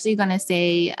was actually going to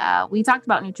say, we talked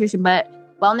about nutrition, but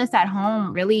wellness at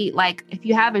home, really, like, if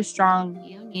you have a strong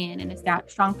union and a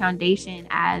strong foundation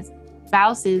as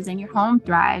spouses, and your home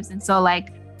thrives. And so,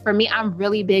 like, for me, I'm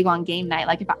really big on game night.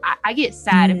 Like, if I get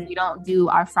sad if we don't do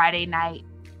our Friday night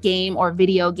game or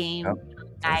video game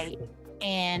night,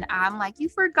 and I'm like, you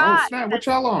forgot. Oh, snap, what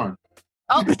y'all on?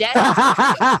 Oh, Dad. Are you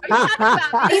talking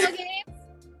about video games?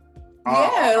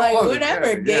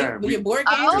 Whatever. Yeah, we board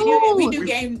games. We do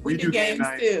games. We do games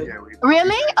too. Yeah,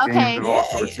 really? Okay.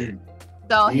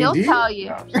 So he'll tell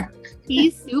you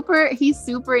he's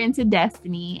super into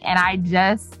Destiny, and I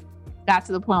just got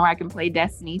to the point where I can play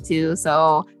Destiny too.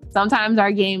 So sometimes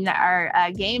our game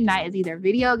night is either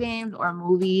video games or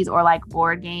movies or like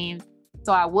board games.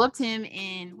 So I whooped him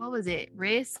in, what was it?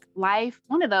 Risk, Life,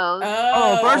 one of those.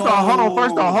 First off, hold on.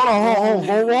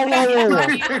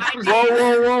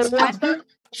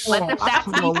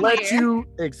 I'm gonna let you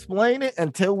explain it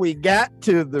until we got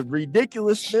to the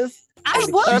ridiculousness. I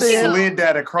whooped you. Slid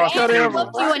that across the table. I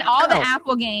whooped you in all the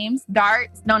Apple games.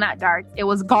 Darts. No, not darts. It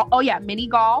was golf. Oh, yeah, mini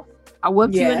golf. I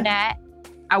whooped you in that.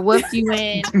 I whooped you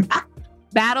in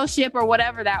Battleship or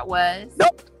whatever that was.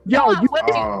 Nope. Yo, you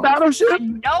Battleship? I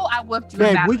know I whooped you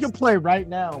in Battleship. We can play right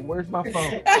now. Where's my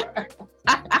phone?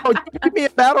 You beat me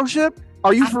in Battleship?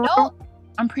 Are you for real?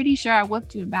 I'm pretty sure I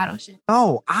whooped you in Battleship.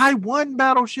 No, I won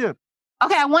Battleship.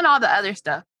 Okay, I won all the other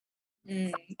stuff.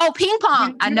 Oh, ping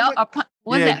pong. I know.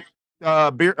 What's that?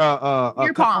 Beer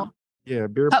pong. Yeah,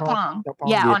 beer pong.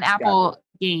 Yeah, on Apple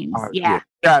games. Yeah.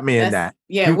 Got me in that.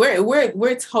 Yeah,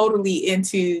 we're totally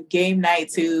into game night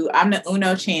too. I'm the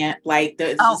Uno champ. Like,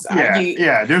 there's there's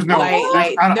no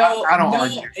I don't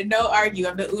argue. No argue.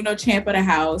 I'm the Uno champ of the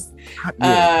house.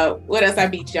 What else I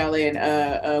beat y'all in?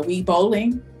 Wii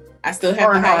bowling. I still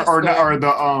have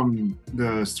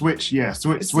the Switch. Yeah,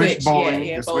 Switch bowling.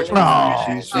 Yeah, the Switch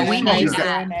bowling. We know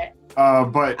that.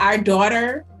 But our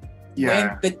daughter.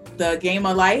 Yeah, the game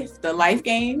of life, the life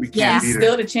game. She's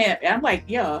still the champ. And I'm like,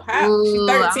 yo, she's 13.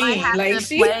 I have like,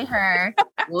 to play her.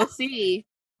 We'll see.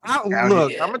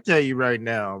 Look, I'm gonna tell you right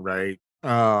now, right?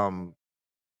 I'm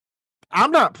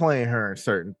not playing her in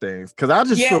certain things because I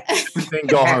just feel everything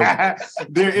go home.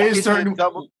 There is certain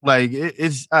like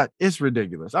it's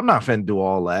ridiculous. I'm not finna do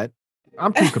all that.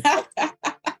 I'm too.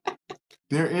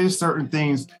 There is certain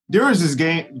things. There was this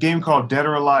game called Dead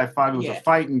or Alive 5. It was a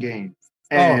fighting game.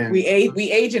 And we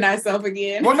aging ourselves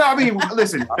again. Well, no, I mean,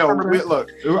 listen. Look, I'm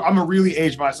gonna really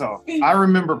age myself. I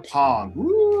remember Pong.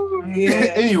 Woo.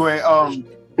 Yeah. Anyway,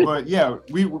 but yeah,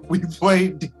 we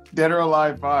played Dead or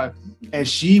Alive 5, and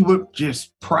she would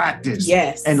just practice,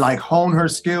 and like hone her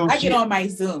skills. I get on my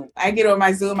Zoom. I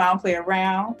don't play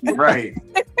around. Right.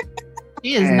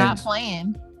 She is not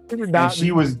playing. And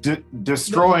she was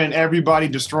destroying everybody,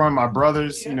 destroying my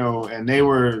brothers, you know, and they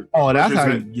were. Oh, that's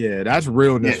how. That's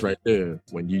realness right there.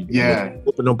 When you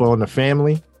open up on the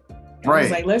family. Right. I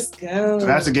was like, let's go. So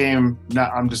that's a game.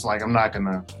 I'm just like, we're not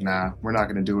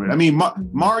gonna do it. I mean,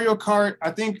 Mario Kart,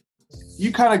 I think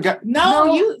you kind of got.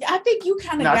 I think you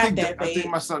kind of got that, babe. I think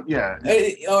my son,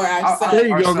 or our son. There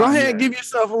you go. Go ahead and give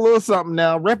yourself a little something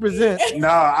now. Represent. No,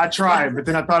 I tried, but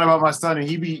then I thought about my son, and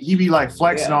he be like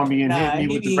flexing on me and hitting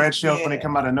me with the red shells when they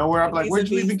come out of nowhere. I'm like, where'd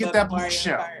you even get that blue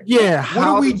shell? Yeah. What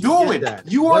are we doing?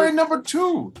 You are in number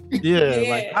 2. Yeah.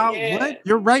 Like how? What?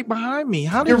 You're right behind me.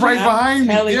 How? You're right behind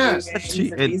me. Yes.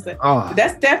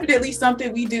 That's definitely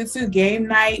something we do too. Game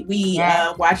night.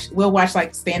 We'll watch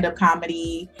like stand-up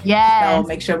comedy. Yeah.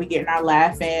 Make sure we getting our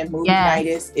laugh in. Movie night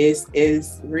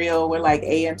is real. We're like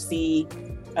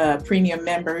AMC premium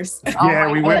members.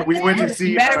 Yeah, we went to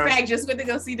see. Matter of fact, just went to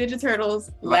go see Ninja Turtles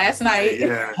last night.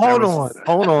 Yeah, hold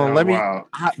on. Let me,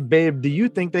 babe. Do you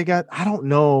think they got? I don't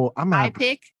know.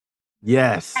 iPic.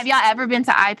 Yes. Have y'all ever been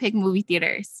to iPic movie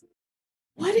theaters?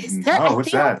 What is that? Oh,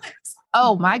 what's that?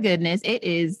 Oh my goodness, it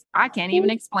is. I can't even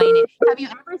explain it. Have you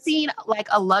ever seen like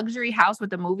a luxury house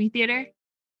with a movie theater?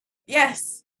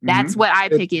 Yes. That's what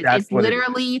iPic is. It's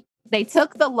literally, they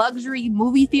took the luxury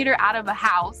movie theater out of a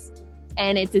house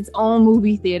and it's its own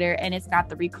movie theater, and it's got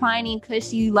the reclining,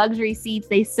 cushy, luxury seats.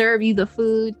 They serve you the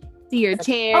food to your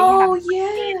chair.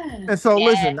 And so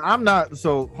listen, I'm not,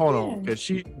 so hold on,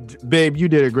 because babe, you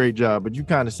did a great job, but you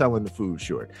kind of selling the food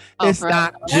short. It's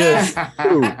not just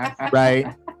food,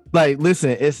 right? Like,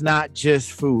 listen, it's not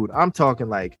just food. I'm talking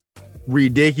like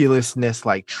ridiculousness,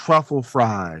 like truffle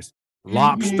fries,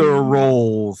 lobster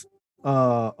rolls. They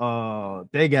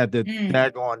got the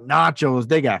daggone nachos.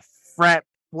 They got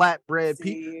flatbread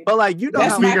pizza. But like, you know,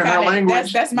 that's how my kind of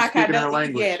language. That's my kind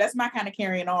of yeah. That's my kind of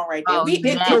carrying on right there.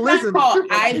 It's not called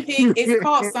iPic. It's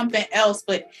called something else.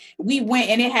 But we went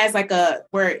and it has like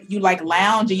where you like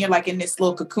lounge and you're like in this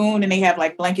little cocoon and they have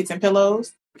like blankets and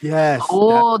pillows. Yes.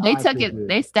 Oh, they took it.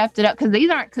 They stepped it up because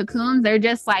these aren't cocoons. They're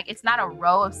just like, it's not a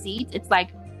row of seats. It's like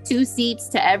 2 seats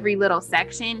to every little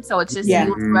section. So it's just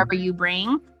whoever you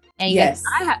bring. And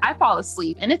I fall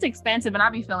asleep, and it's expensive, and I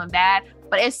be feeling bad,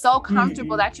 but it's so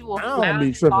comfortable that you will fall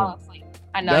asleep.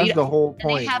 I know that's the whole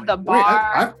point. They have the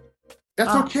bar.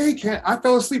 That's okay. I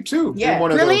fell asleep too. Yeah, in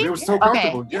one of those. It was so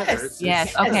comfortable. Okay.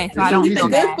 Yes. Okay. So I don't feel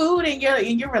good food,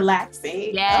 and you're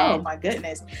relaxing. Yeah. Oh my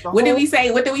goodness. What did we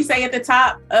say? What did we say at the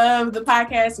top of the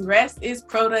podcast? Rest is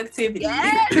productivity.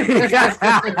 Yes.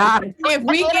 If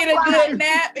we get a good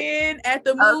nap in at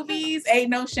the movies, ain't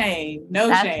no shame.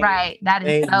 That's shame. Right. That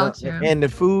is so true. And the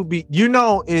food be,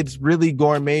 it's really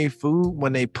gourmet food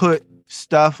when they put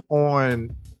stuff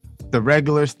on the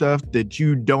regular stuff that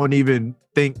you don't even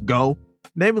think go.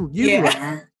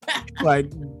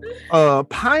 Like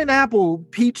pineapple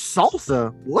peach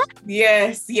salsa. What?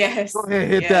 Yes. Go ahead,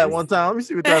 hit that one time. Let me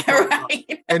see what that's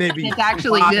right. And it's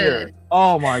actually good.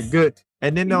 Oh my good.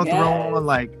 And then they'll throw on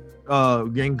like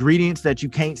ingredients that you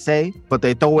can't say, but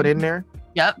they throw it in there.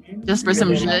 Yep. Just for some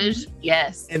zhuzh.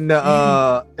 Yes. And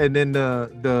the and then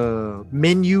the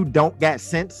menu don't got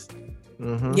sense.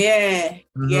 Mm-hmm. Yeah.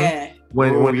 I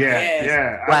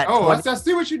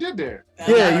see what you did there.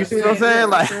 Yeah, you see what I'm saying?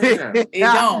 Like it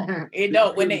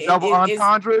don't. When they double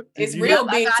entendre, it's real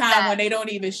big time when they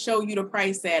don't even show you the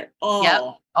price at all. Yep.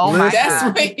 Oh my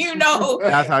that's when you know.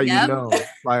 That's how you know.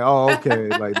 Like, okay.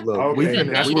 Like, look,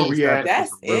 that's where we at.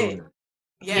 That's it.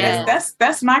 Yes,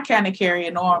 that's my kind of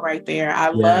carrying on right there. I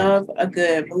love a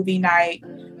good movie night.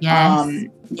 Yes.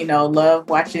 Love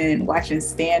watching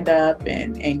stand up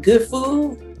and good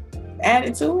food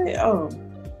added to it. Oh.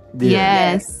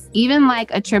 Yes. Even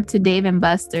like a trip to Dave and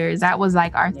Buster's. That was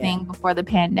like our thing before the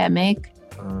pandemic.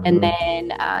 And then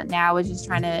now we're just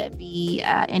trying to be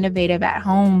innovative at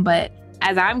home. But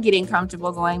as I'm getting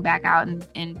comfortable going back out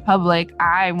in public,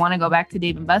 I want to go back to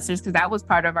Dave and Buster's because that was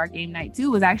part of our game night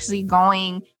too, was actually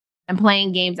going and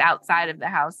playing games outside of the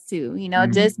house too,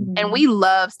 and we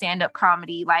love stand-up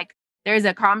comedy. Like there's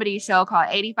a comedy show called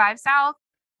 85 South.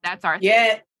 That's our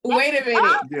thing. Wait a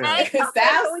minute.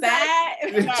 South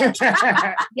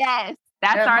Side. Yes,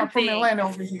 that's our thing. From Atlanta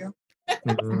over here.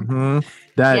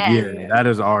 That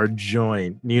is our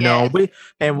joint. We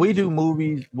do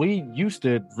movies. We used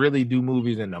to really do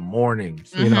movies in the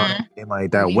mornings, and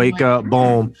like that wake up,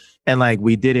 boom, and like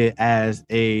we did it as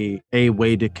a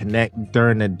way to connect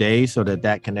during the day, so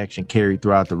that connection carried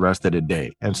throughout the rest of the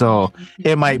day. And so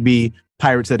it might be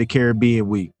Pirates of the Caribbean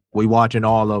week. We watching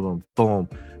all of them, boom.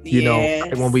 You know,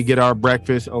 when we get our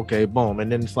breakfast, okay, boom.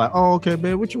 And then it's like, oh, okay,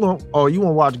 babe, what you want? Oh, you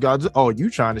want to watch Godzilla? Oh, you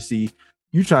trying to see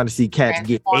cats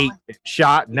get ate and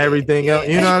shot and everything else.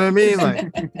 You know what I mean?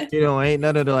 Like, you know, ain't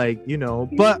none of the, like, you know,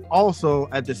 but also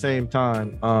at the same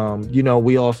time, you know,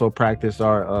 we also practice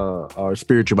our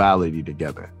spirituality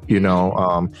together, you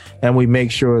know, and we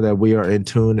make sure that we are in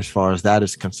tune as far as that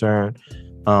is concerned.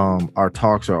 Our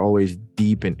talks are always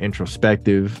deep and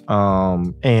introspective.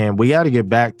 And we got to get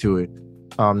back to it.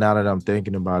 Now that I'm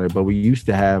thinking about it, but we used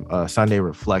to have a Sunday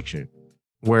reflection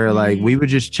where like we would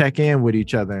just check in with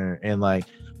each other and like,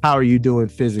 how are you doing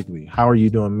physically? How are you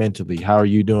doing mentally? How are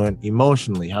you doing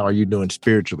emotionally? How are you doing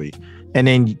spiritually? And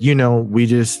then, you know, we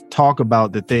just talk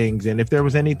about the things. And if there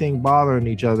was anything bothering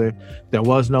each other, there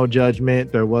was no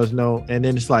judgment. There was no, and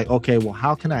then it's like, okay, well,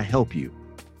 how can I help you?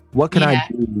 What can I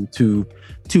do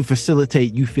to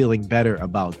facilitate you feeling better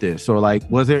about this? Or like,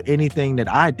 was there anything that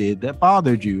I did that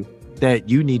bothered you that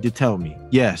you need to tell me?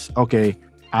 Yes. Okay.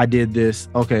 I did this.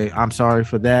 Okay. I'm sorry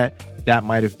for that. That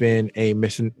might have been a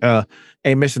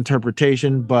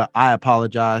misinterpretation, but I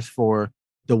apologize for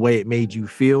the way it made you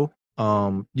feel.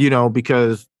 You know,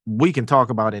 because we can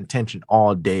talk about intention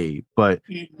all day, but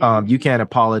you can't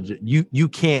apologize. You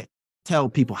can't tell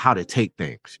people how to take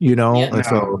things, you know? And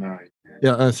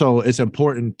so it's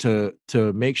important to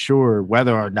make sure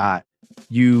whether or not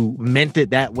you meant it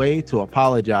that way to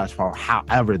apologize for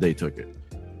however they took it.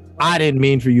 I didn't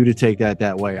mean for you to take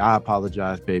that way. I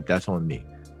apologize, babe. That's on me.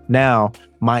 Now,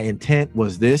 my intent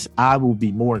was this. I will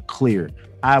be more clear.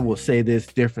 I will say this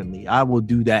differently. I will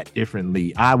do that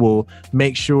differently. I will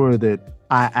make sure that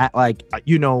I act like,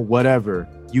 you know, whatever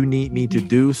you need me to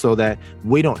do so that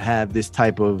we don't have this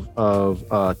type of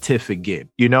tiff again,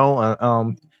 you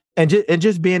know? And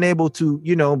just being able to,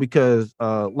 you know, because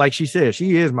like she said,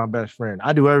 she is my best friend.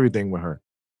 I do everything with her,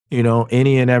 you know,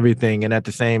 any and everything. And at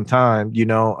the same time, you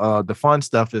know, the fun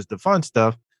stuff is the fun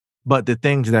stuff. But the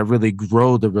things that really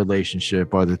grow the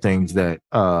relationship are the things that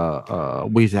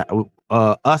us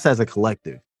as a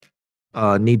collective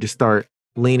need to start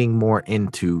leaning more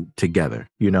into together,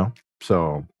 you know?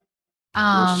 So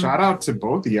well, shout out to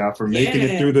both of y'all for making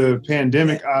it through the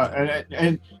pandemic.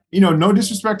 And you know, no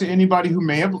disrespect to anybody who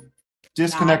may have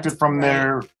disconnected from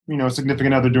their, you know,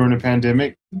 significant other during the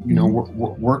pandemic. You know,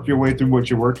 work your way through what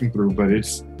you're working through, but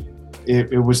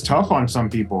it was tough on some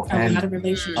people and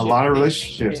a lot of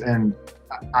relationships. And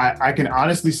I can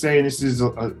honestly say, and this is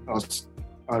a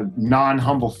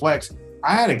non-humble flex,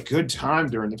 I had a good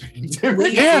time during the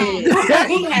pandemic.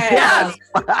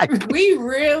 We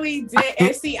really did.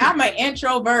 And see, I'm an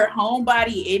introvert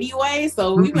homebody anyway.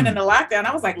 So we went into lockdown.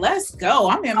 I was like, let's go.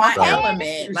 I'm in my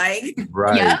element. Like,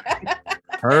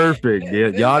 Perfect. Yeah,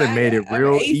 y'all done made it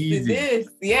real easy.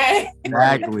 Yeah.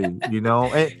 Exactly. You know,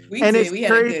 and it's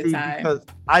crazy because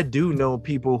I do know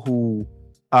people who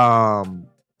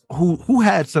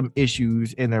had some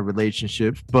issues in their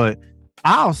relationships, but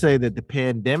I'll say that the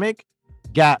pandemic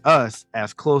got us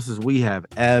as close as we have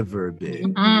ever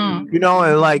been. You know,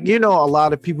 and like, you know, a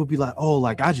lot of people be like, oh,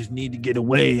 like, I just need to get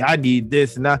away. I need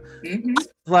this. And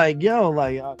like, yo,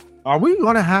 like, are we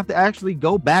going to have to actually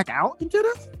go back out into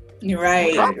this?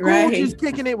 Right. I'm cool just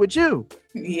kicking it with you.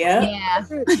 Yeah. I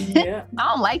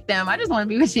don't like them. I just want to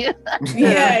be with you.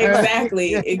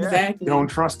 Exactly. You don't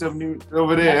trust them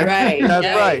over there. Right.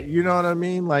 That's right. You know what I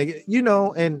mean? Like, you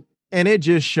know, and it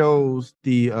just shows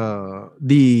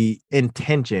the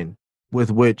intention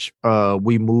with which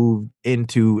we move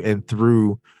into and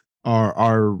through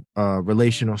our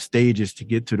relational stages to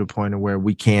get to the point of where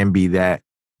we can be that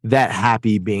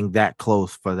happy being that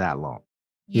close for that long.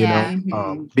 You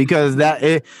know, because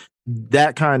that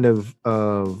kind of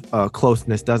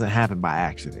closeness doesn't happen by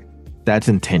accident. That's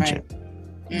intention.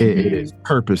 Right. It is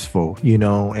purposeful, you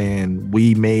know, and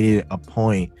we made it a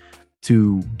point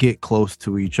to get close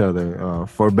to each other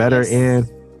for better and,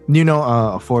 you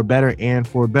know, for better and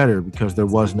for better, because there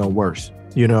was no worse.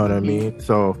 You know what I mean?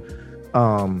 So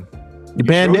the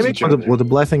pandemic was a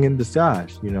blessing in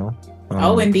disguise, you know.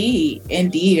 Indeed.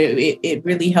 It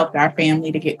really helped our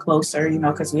family to get closer, you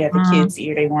know, because we had the kids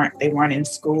here. They weren't in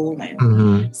school.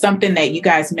 And something that you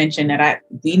guys mentioned that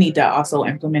we need to also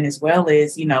implement as well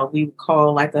is, you know, we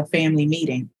call like a family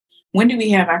meeting. When do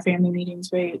we have our family meetings,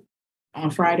 babe? On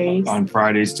Fridays? On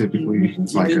Fridays, typically.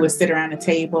 We would sit around the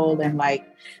table and like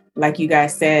you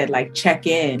guys said, like check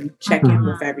in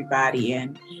with everybody.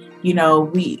 And, you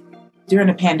know, during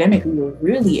the pandemic, we were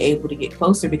really able to get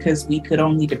closer because we could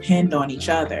only depend on each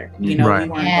other. You know, we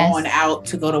weren't going out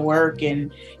to go to work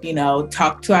and, you know,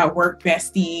 talk to our work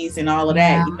besties and all of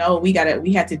that. You know, we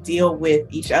had to deal with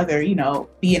each other, you know,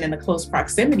 being in a close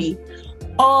proximity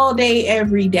all day,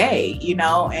 every day, you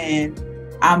know, and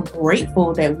I'm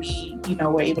grateful that we,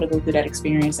 were able to go through that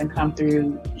experience and come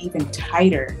through even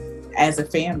tighter as a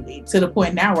family, to the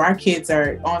point now where our kids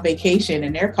are on vacation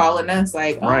and they're calling us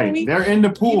like, oh, right, they're in the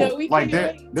pool,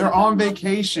 they're on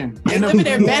vacation, they living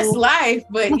their best life,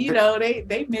 but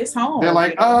they miss home. They're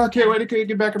like, oh, I can't wait to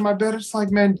get back in my bed. It's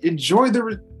like, man, enjoy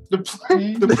the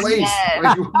place.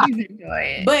 Yes, enjoy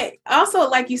it. But also,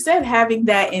 like you said, having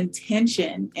that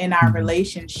intention in our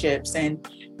relationships, and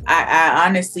I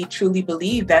honestly truly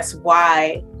believe that's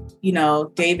why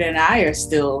David and I are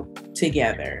still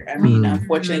together. I mean,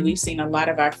 unfortunately, we've seen a lot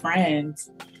of our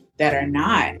friends that are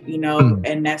not,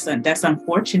 and that's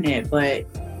unfortunate, but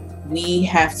we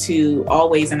have to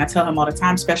always, and I tell him all the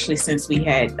time, especially since we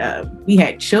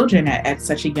had children at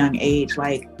such a young age,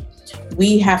 like,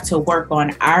 we have to work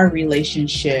on our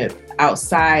relationship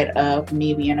outside of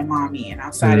me being a mommy and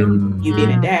outside of you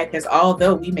being a dad, because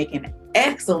although we make an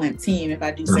excellent team, if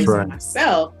I do say so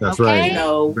myself,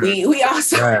 we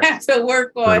also have to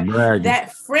work on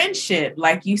that friendship,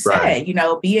 like you said,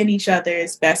 being each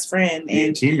other's best friend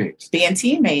and being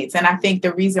teammates. And I think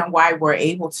the reason why we're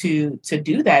able to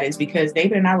do that is because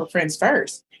David and I were friends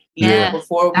first.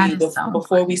 Before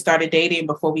we started dating,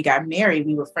 before we got married,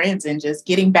 we were friends, and just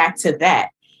getting back to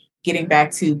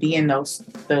being those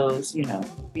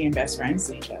being best friends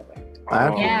to each other.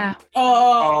 Yeah.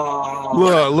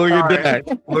 Oh. Look at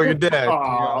that. Look at that.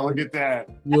 Oh, look at that.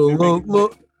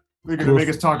 Look. They're gonna make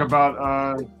us talk about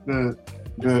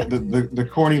the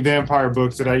corny vampire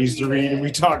books that I used to read and we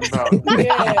talked about.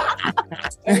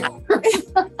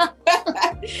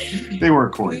 They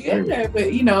weren't corny. Yeah,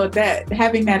 but that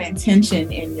having that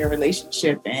intention in your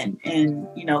relationship and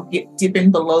dipping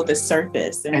below the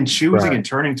surface and choosing and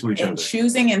turning to each other.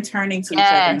 Choosing and turning to each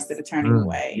other instead of turning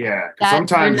away. Yeah.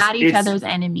 Sometimes we're not each other's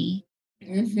enemy.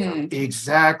 Mm-hmm.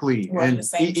 Exactly. We're and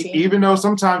even though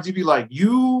sometimes you'd be like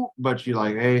but you're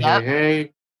like,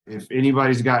 hey, if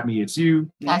anybody's got me, it's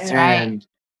you. That's right. And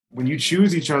when you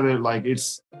choose each other, like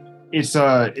it's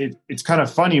kind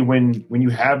of funny when you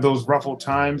have those ruffled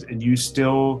times and you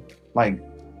still like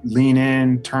lean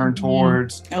in, turn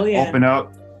towards, open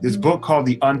up. This book called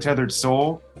The Untethered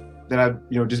Soul that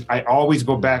I always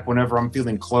go back whenever I'm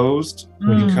feeling closed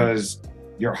because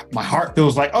my heart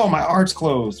feels like, oh, my heart's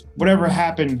closed. Whatever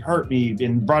happened hurt me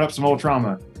and brought up some old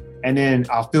trauma. And then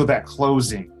I'll feel that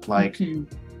closing, like,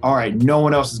 all right, no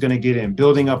one else is going to get in,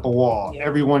 building up a wall. Yeah.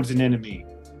 Everyone's an enemy.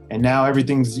 And now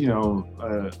everything's,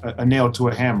 a nail to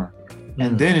a hammer.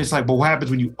 And then it's like, but what happens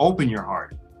when you open your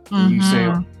heart? And you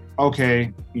say,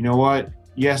 okay, you know what?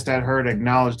 Yes, that hurt,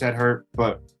 acknowledge that hurt,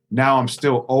 but now I'm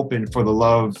still open for the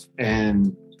love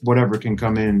and whatever can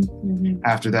come in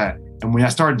after that. And when I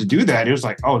started to do that, it was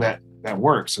like, oh, that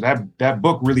works. So that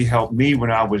book really helped me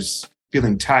when I was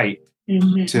feeling tight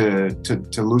to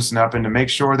loosen up and to make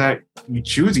sure that you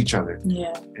choose each other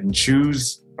and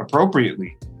choose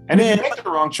appropriately. And if you make the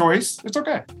wrong choice, it's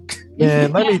okay.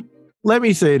 And let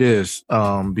me say this,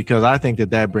 because I think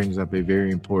that brings up a very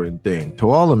important thing.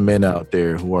 To all the men out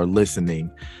there who are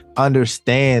listening,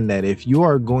 understand that if you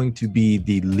are going to be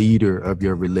the leader of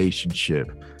your relationship,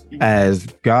 as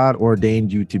God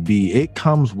ordained you to be, it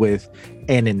comes with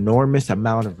an enormous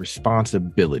amount of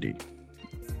responsibility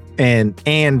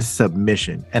and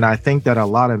submission. And I think that a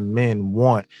lot of men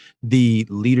want the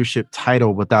leadership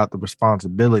title without the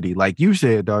responsibility. Like you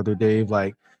said, Dr. Dave,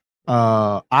 like,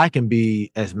 I can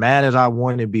be as mad as I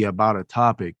want to be about a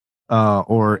topic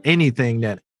or anything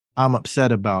that I'm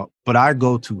upset about, but I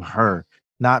go to her,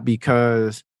 not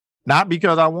because I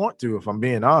want to, if I'm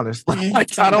being honest.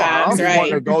 Like, I don't be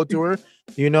wanting to go to her,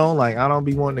 like I don't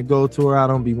be wanting to go to her. I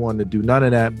don't be wanting to do none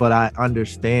of that. But I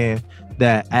understand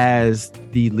that as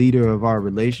the leader of our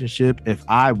relationship, if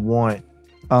I want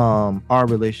our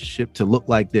relationship to look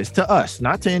like this to us,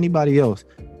 not to anybody else,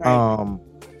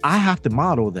 I have to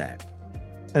model that.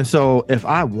 And so if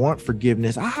I want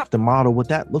forgiveness, I have to model what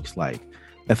that looks like.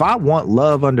 If I want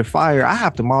love under fire, I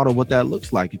have to model what that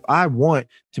looks like. If I want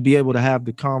to be able to have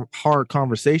the hard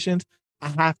conversations, I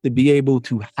have to be able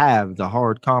to have the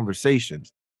hard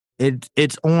conversations.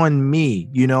 It's on me,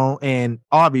 and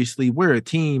obviously we're a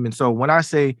team. And so when I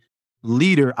say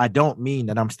leader, I don't mean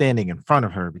that I'm standing in front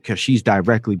of her because she's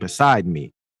directly beside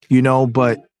me,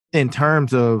 but in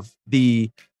terms of the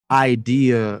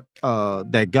idea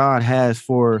that God has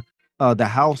for the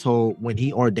household when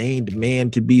he ordained man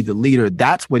to be the leader,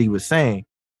 that's what he was saying.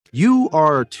 You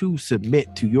are to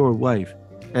submit to your wife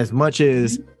as much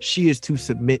as she is to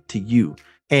submit to you.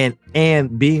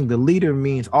 And being the leader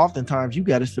means oftentimes you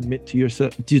got to submit to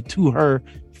yourself to her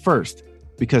first,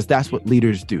 because that's what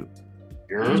leaders do.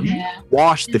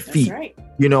 wash the feet, right.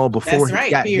 you know, before That's he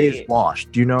right, got period. his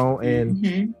washed, you know,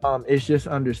 and it's just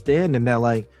understanding that,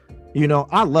 like, you know,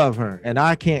 I love her and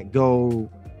I can't go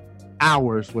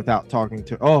hours without talking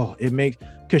to her. Oh, it makes,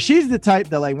 because she's the type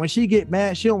that, like, when she get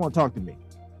mad, she don't want to talk to me.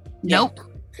 Nope.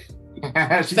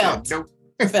 Felt. Nope.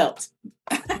 Felt.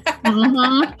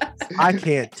 I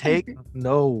can't take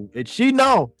no.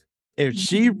 If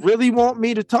she really want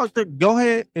me to talk to her, go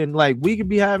ahead, and like we could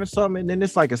be having something, and then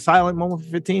it's like a silent moment for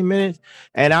 15 minutes,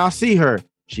 and I'll see her.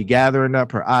 She gathering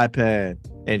up her iPad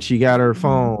and she got her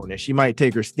phone and she might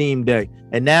take her Steam Deck,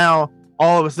 and now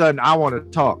all of a sudden I want to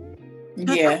talk.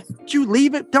 Yeah. You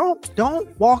leave it.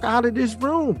 Don't walk out of this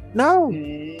room. No.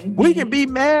 We can be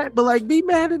mad, but like be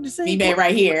mad in the same. Be mad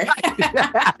right here.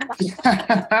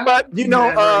 But you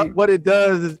know, what it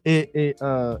does is it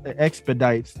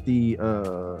expedites the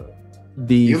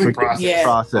healing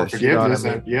process. You know what I Forgiveness.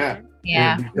 mean?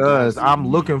 Yeah. Because I'm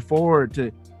looking forward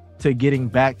to getting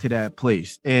back to that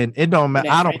place, and it don't matter.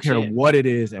 I don't care what it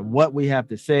is and what we have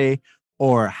to say,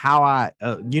 or how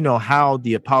how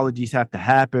the apologies have to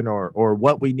happen, or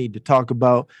what we need to talk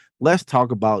about. Let's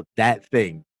talk about that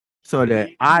thing, so that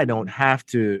I don't have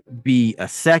to be a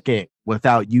second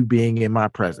without you being in my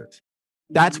presence.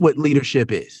 That's what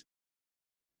leadership is.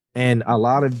 And a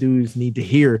lot of dudes need to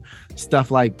hear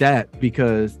stuff like that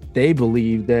because they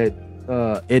believe that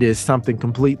it is something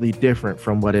completely different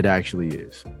from what it actually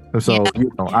is. And so,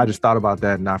 I just thought about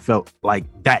that and I felt like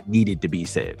that needed to be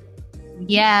said.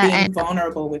 Yeah. Being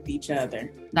vulnerable with each other.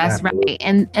 That's right.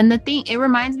 And the thing, it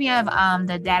reminds me of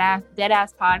the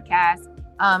Deadass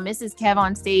podcast. This is Kev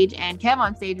on Stage, and Kev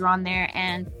on Stage were on there,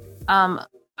 and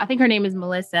I think her name is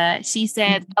Melissa. She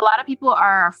said a lot of people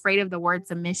are afraid of the word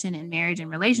submission in marriage and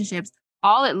relationships.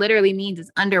 All it literally means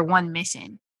is under one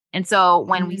mission. And so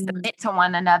when we submit to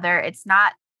one another, it's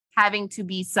not having to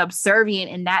be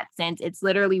subservient in that sense. It's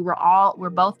literally we're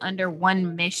both under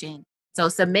one mission. So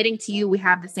submitting to you, we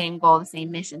have the same goal, the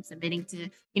same mission. Submitting to,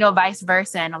 vice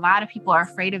versa. And a lot of people are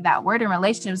afraid of that word in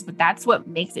relationships, but that's what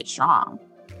makes it strong.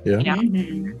 Yeah.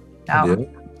 So. Yeah.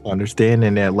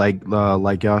 Understanding that,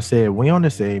 like y'all said, we on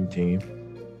the same team,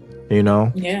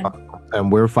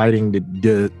 and we're fighting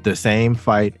the same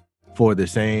fight for the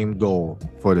same goal,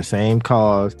 for the same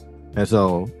cause. And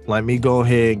so let me go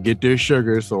ahead and get this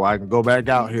sugar so I can go back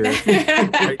out here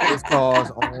and make this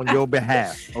cause on your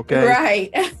behalf. Okay.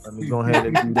 Right. Let me go ahead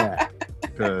and do that,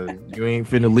 because you ain't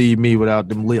finna leave me without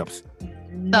them lips.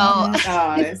 Oh,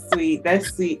 that's sweet.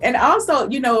 That's sweet. And also,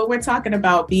 we're talking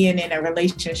about being in a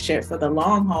relationship for the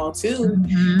long haul too.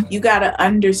 You got to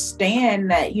understand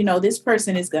that, this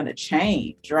person is going to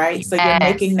change, right? So you're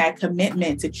making that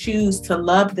commitment to choose to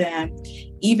love them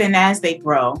even as they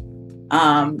grow.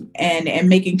 And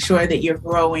making sure that you're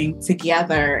growing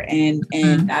together and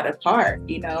not apart,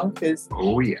 because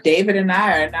David and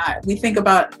I are not. We think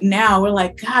about now, we're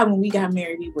like, God, when we got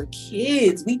married, we were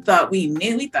kids. We thought we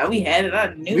knew. We thought we had it all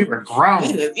knew. We were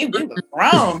grown. We were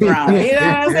grown. You know what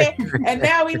I'm saying? And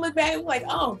now we look back and we're like,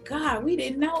 oh God, we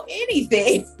didn't know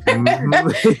anything. And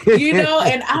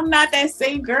I'm not that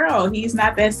same girl. He's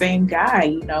not that same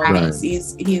guy. Right.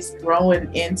 He's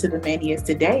growing into the man he is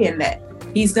today, and that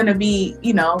he's going to be,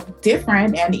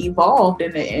 different and evolved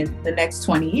in the next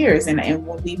 20 years. And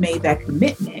when we made that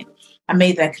commitment, I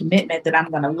made that commitment that I'm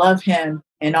going to love him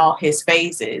in all his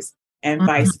phases and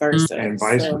vice versa. And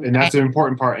that's the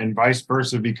important part, and vice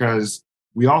versa, because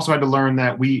we also had to learn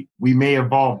that we may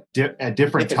evolve at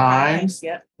different times.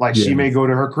 Yep. Like she may go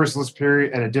to her chrysalis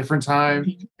period at a different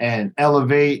time and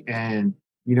elevate, and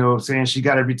saying she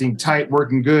got everything tight,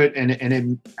 working good,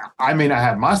 and I may not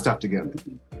have my stuff together.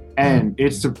 And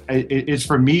it's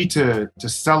for me to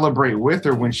celebrate with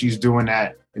her when she's doing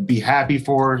that, and be happy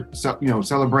for her,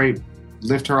 celebrate,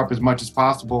 lift her up as much as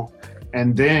possible,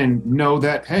 and then know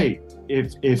that, hey,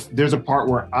 if there's a part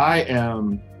where I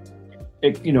am,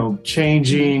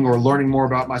 changing or learning more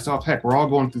about myself, heck, we're all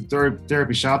going through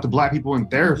therapy. Shout out to Black people in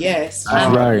therapy. Yes,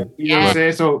 that's right. You know what I'm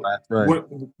saying? So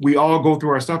we all go through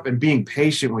our stuff, and being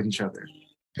patient with each other.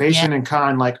 Patient and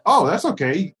kind, like, oh, that's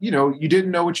okay. You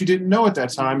didn't know what you didn't know at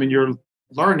that time, and you're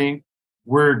learning.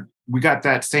 We got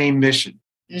that same mission.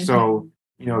 So,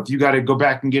 if you got to go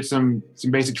back and get some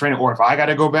basic training, or if I got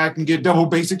to go back and get double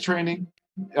basic training,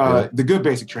 the good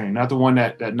basic training, not the one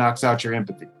that knocks out your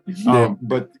empathy.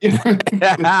 But the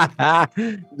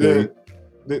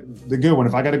good one.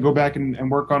 If I got to go back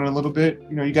and work on it a little bit,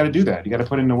 you got to do that. You got to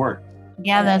put in the work.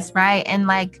 Yeah, that's right. And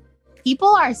people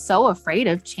are so afraid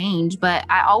of change, but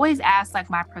I always ask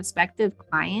my prospective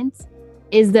clients,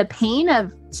 is the pain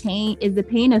of staying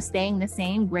the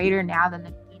same greater now than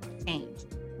the pain of change?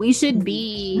 We should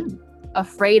be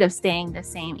afraid of staying the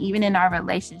same, even in our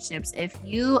relationships. If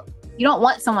you don't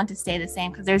want someone to stay the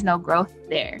same because there's no growth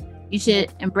there. You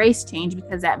should embrace change,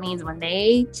 because that means when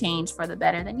they change for the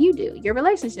better, then you do. Your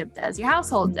relationship does, your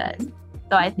household does.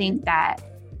 So I think that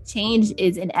change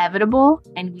is inevitable,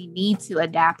 and we need to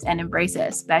adapt and embrace it,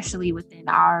 especially within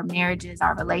our marriages,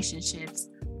 our relationships,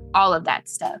 all of that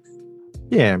stuff.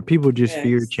 Yeah, and people just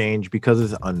fear change because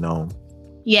it's unknown.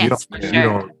 Yes, for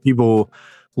sure. People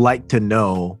like to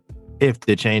know if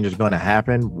the change is going to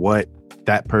happen, what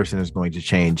that person is going to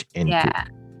change into. Yeah.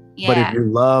 But if you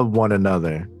love one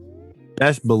another,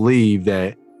 best believe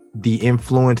that the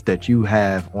influence that you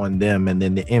have on them and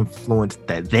then the influence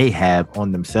that they have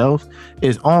on themselves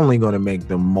is only going to make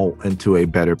them mold into a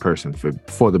better person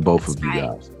for the both of you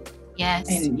guys. Yes.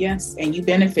 And you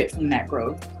benefit from that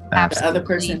growth. Absolutely. The other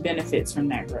person benefits from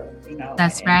that growth, you know.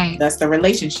 That's right. That's the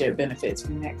relationship benefits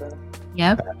from that growth.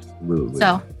 Yep. Absolutely.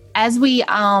 So as we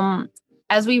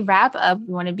wrap up,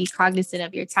 we want to be cognizant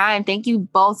of your time. Thank you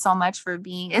both so much for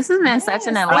being. This has been such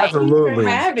an enlightening. Thank you for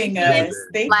having us.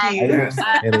 Thank you.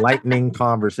 Enlightening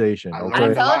conversation. I Okay?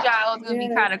 told y'all I was going to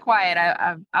be kind of quiet.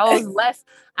 I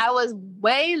was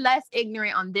way less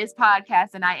ignorant on this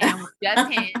podcast than I am with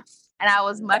Just Hinge, and I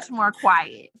was much more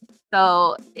quiet.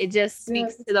 So it just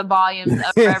speaks to the volumes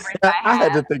of reverence I have. I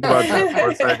had to think about that for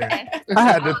a second. I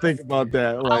had to think about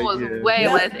that. I was way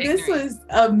less ignorant. This was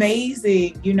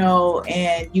amazing, you know,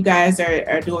 and you guys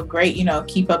are doing great. You know,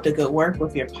 keep up the good work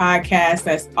with your podcast.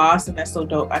 That's awesome. That's so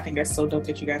dope. I think that's so dope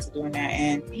that you guys are doing that.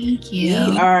 And thank you.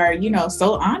 We are, you know,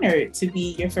 so honored to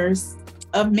be your first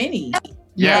of many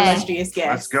illustrious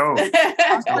guests. Let's go.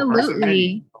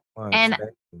 Absolutely. And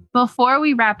before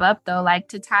we wrap up, though, like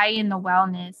to tie in the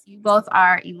wellness, you both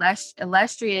are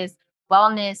illustrious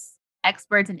wellness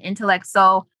experts and intellect.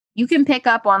 So you can pick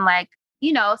up on, like,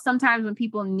 you know, sometimes when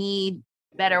people need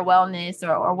better wellness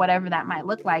or whatever that might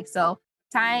look like. So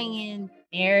tying in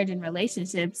marriage and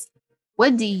relationships,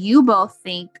 what do you both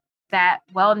think that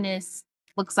wellness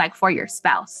looks like for your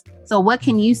spouse? So what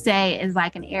can you say is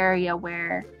like an area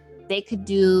where they could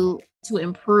do to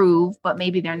improve, but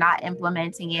maybe they're not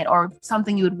implementing it, or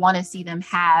something you would want to see them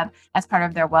have as part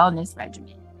of their wellness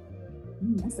regimen?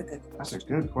 That's a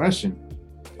good question.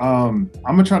 I'm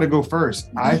gonna try to go first.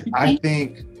 I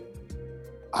think,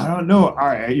 I don't know. All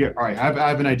right. I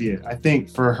have an idea. I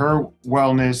think for her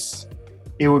wellness,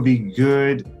 it would be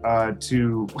good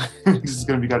to. This is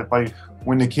gonna be kind of funny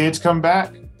when the kids come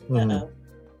back.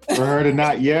 For her to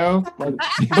not yell. But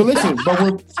listen,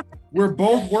 we're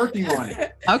both working on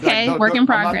it. Okay, work in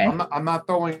progress. I'm not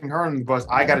throwing her on the bus.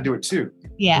 I got to do it too.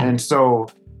 Yeah. And so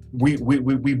we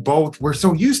both, we're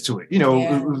so used to it. You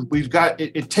know, we've got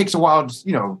it takes a while,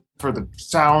 you know, for the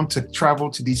sound to travel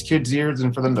to these kids' ears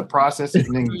and for them to process it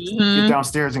and then get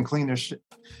downstairs and clean their shit.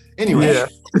 Anyway,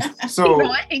 so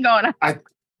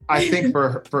I think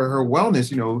for her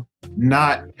wellness, you know,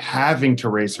 not having to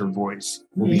raise her voice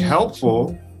will be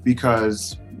helpful,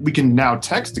 because we can now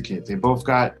text the kids. They both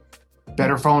got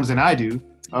better phones than I do.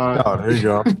 There you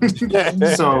go.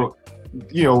 So,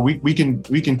 you know, we can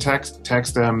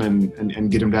text them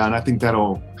and get them down. I think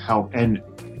that'll help. And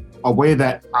a way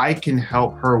that I can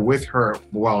help her with her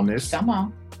wellness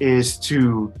is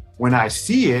to, when I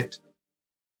see it,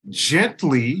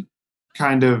 gently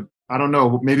kind of, I don't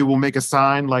know, maybe we'll make a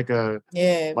sign like a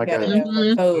code.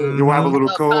 You'll have a little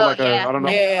code, like I don't know,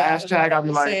 hashtag. I'll be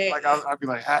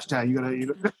like, hashtag. You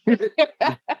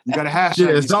gotta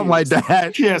hashtag. Yeah, something like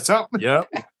that. Yeah, something. Yep.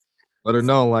 Let her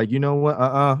know, like, you know what?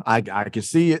 I can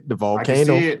see it. The volcano.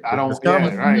 I can see it. I don't.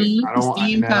 Yeah, right. I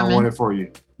don't want it for you.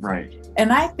 Right.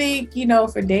 And I think, you know,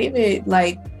 for David,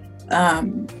 like,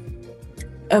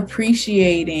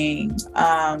 appreciating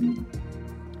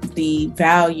the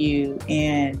value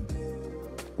in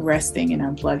resting and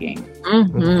unplugging.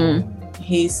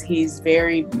 He's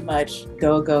very much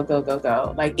go.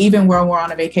 Like, even when we're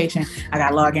on a vacation, I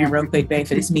gotta log in real quick, babe,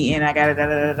 for this meeting. I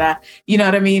gotta you know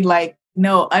what I mean? Like,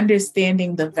 no,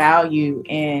 understanding the value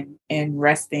in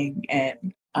resting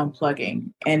and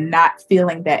unplugging, and not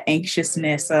feeling that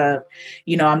anxiousness of,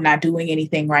 you know, I'm not doing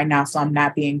anything right now, so I'm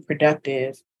not being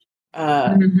productive.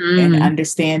 And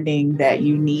understanding that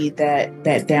you need that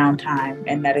downtime,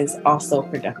 and that is also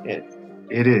productive.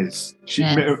 It is.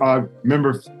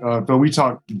 Remember, Phil, we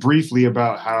talked briefly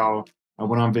about how I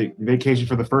went on vacation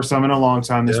for the first time in a long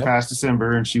time this past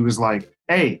December, and she was like,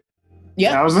 "Hey,"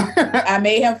 I was like, I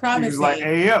made him promise. She was like,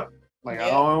 "Hey, up." Like, I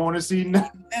don't want to see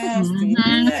nothing. You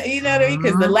know what I mean?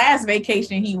 Because the last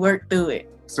vacation he worked through it.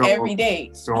 So every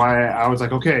day. So I was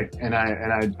like, okay, and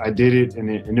I did it,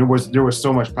 and there was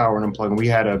so much power in unplugging. We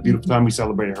had a beautiful time. We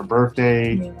celebrated her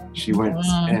birthday. Yeah. She went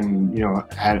and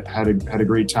had a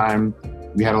great time.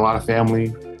 We had a lot of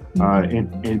family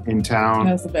in town.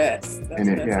 That was the best.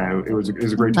 It was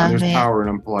a great time. There's power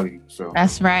in unplugging. So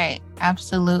that's right,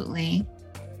 absolutely.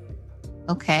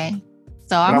 Okay,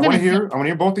 so I want to hear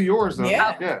both of yours though.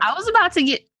 Yeah. I was about to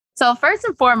get. So first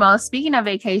and foremost, speaking of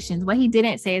vacations, what he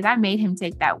didn't say is I made him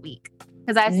take that week.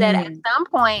 Because I said at some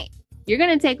point, you're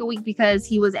going to take a week because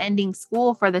he was ending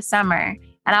school for the summer.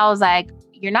 And I was like,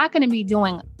 you're not going to be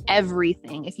doing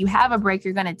everything. If you have a break,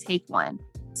 you're going to take one.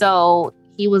 So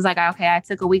he was like, okay, I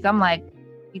took a week. I'm like,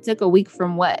 you took a week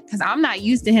from what? Because I'm not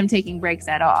used to him taking breaks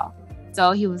at all.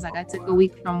 So he was like, I took a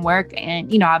week from work.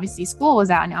 And, obviously school was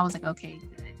out. And I was like, okay,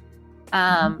 good.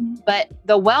 But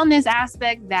the wellness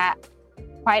aspect that,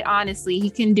 quite honestly, he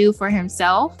can do for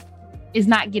himself is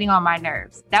not getting on my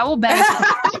nerves. That will benefit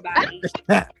everybody.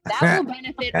 That will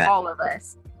benefit all of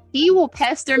us. He will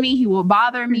pester me. He will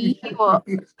bother me. He will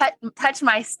touch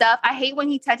my stuff. I hate when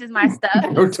he touches my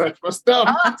stuff. Don't touch my stuff.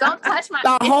 Oh, don't touch my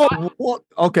stuff.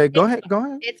 Okay, go ahead.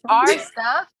 It's our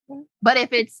stuff. But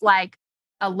if it's like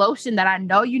a lotion that I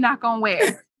know you're not going to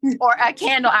wear, or a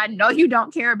candle I know you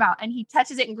don't care about, and he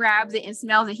touches it and grabs it and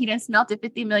smells it. He done smelled it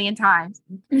 50 million times.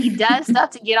 He does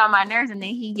stuff to get on my nerves, and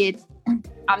then he gets,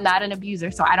 I'm not an abuser,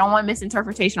 so I don't want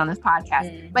misinterpretation on this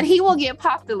podcast, but he will get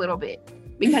popped a little bit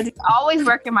because it's always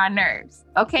working my nerves.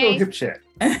 Okay. Hip check.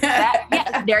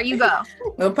 Yes, there you go.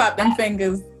 We'll pop them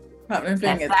fingers. Pop them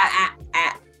fingers.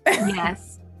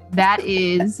 Yes, that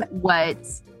is what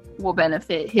will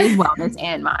benefit his wellness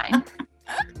and mine.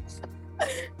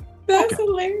 That's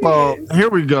hilarious. Well, here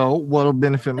we go. What'll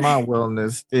benefit my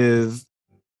wellness is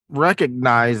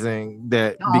recognizing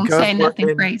that don't say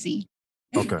nothing crazy.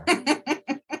 Okay.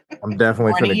 I'm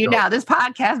definitely warning you now. This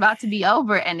podcast about to be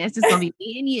over, and it's just gonna be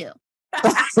me and you.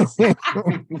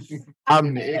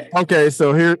 Okay.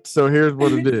 So here's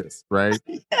what it is, right?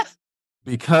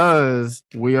 Because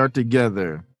we are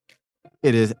together,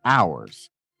 it is ours.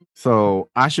 So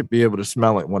I should be able to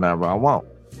smell it whenever I want.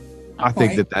 I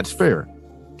think that's fair.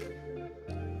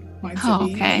 Oh,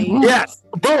 okay. Yes.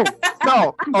 Boom.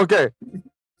 No. Okay.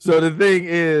 So the thing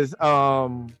is,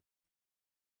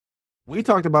 we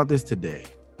talked about this today.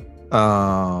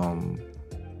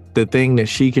 The thing that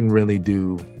she can really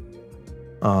do,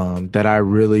 that I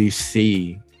really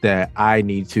see that I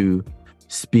need to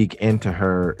speak into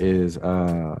her is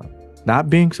not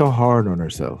being so hard on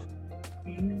herself.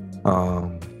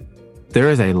 There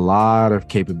is a lot of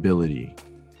capability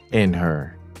in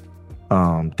her.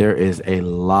 There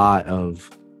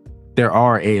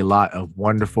are a lot of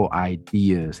wonderful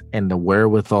ideas and the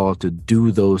wherewithal to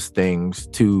do those things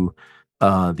to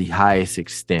the highest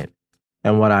extent.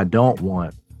 And what I don't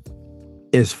want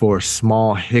is for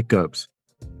small hiccups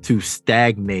to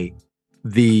stagnate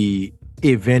the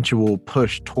eventual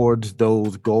push towards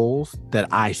those goals that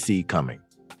I see coming.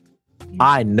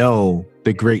 I know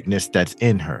the greatness that's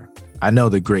in her. I know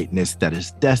the greatness that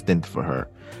is destined for her.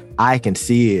 I can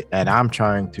see it, and I'm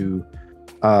trying to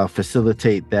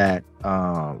facilitate that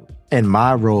in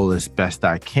my role as best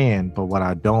I can. But what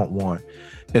I don't want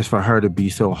is for her to be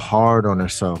so hard on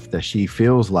herself that she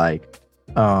feels like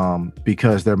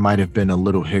because there might have been a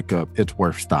little hiccup, it's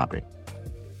worth stopping.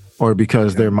 Or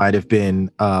because there might have been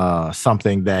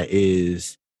something that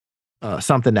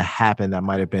happened that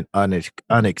might have been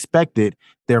unexpected,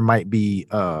 there might be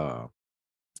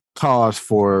cause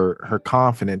for her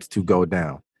confidence to go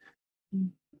down.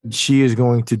 She is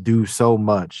going to do so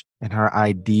much, and her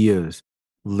ideas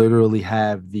literally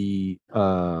have the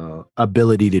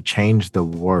ability to change the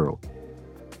world.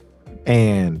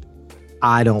 And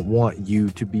I don't want you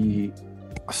to be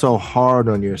so hard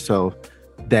on yourself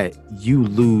that you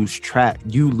lose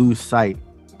sight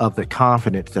of the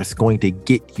confidence that's going to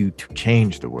get you to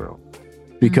change the world.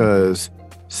 Because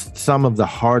some of the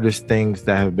hardest things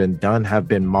that have been done have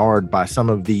been marred by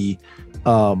some of the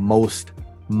most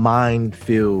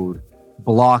mind-filled,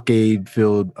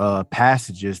 blockade-filled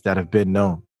passages that have been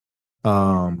known.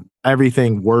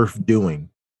 Everything worth doing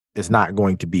is not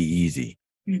going to be easy.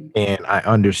 And I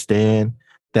understand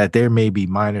that there may be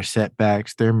minor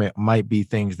setbacks. There might be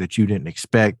things that you didn't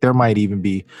expect. There might even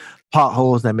be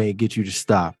potholes that may get you to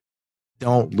stop.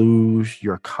 Don't lose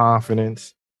your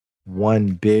confidence one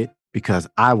bit, because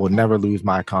I will never lose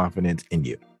my confidence in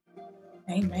you.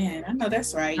 Amen. I know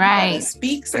that's right. Right. You gotta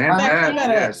speak.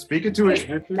 Speak it to it.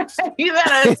 You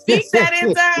gotta speak that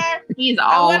into her.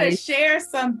 I want to share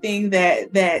something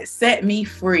that set me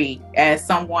free as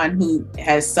someone who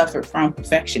has suffered from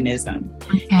perfectionism,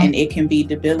 and it can be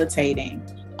debilitating.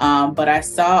 But I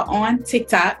saw on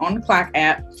TikTok, on the Clock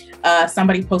app,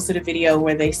 somebody posted a video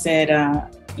where they said,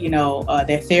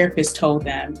 their therapist told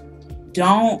them,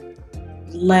 don't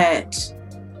let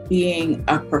being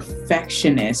a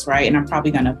perfectionist, right? And I'm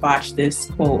probably going to botch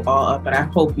this quote all up, but I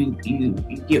hope you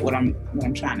get what I'm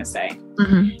trying to say.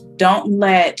 Mm-hmm. Don't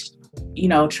let,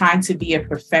 trying to be a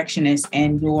perfectionist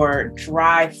and your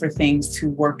drive for things to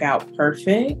work out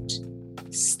perfect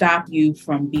stop you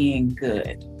from being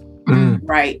good,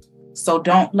 right? So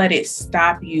don't let it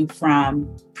stop you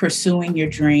from pursuing your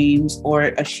dreams or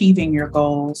achieving your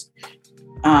goals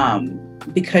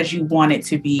because you want it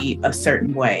to be a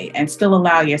certain way, and still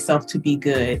allow yourself to be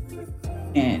good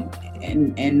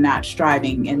and not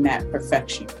striving in that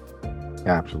perfection.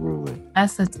 Absolutely.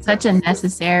 That's such a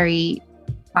necessary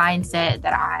mindset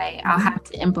that I'll have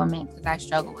to implement because I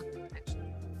struggle with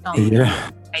perfection.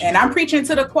 Yeah. And I'm preaching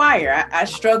to the choir. I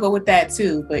struggle with that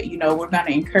too, but we're going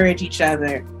to encourage each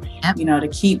other, to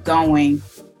keep going.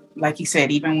 Like you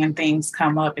said, even when things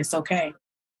come up, it's okay.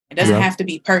 It doesn't have to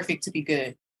be perfect to be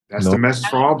good. That's the message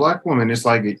for all Black women. It's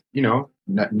like, not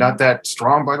that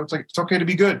strong, but it's like, it's okay to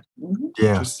be good.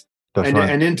 Yeah.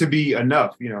 And then to be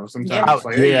enough, sometimes it's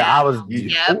like, you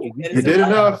did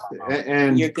enough,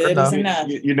 and you're good is enough.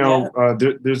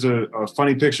 There's a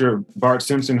funny picture of Bart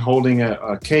Simpson holding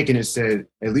a cake, and it said,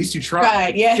 "At least you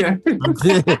tried." Yeah.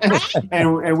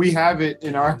 and we have it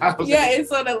in our house. Yeah,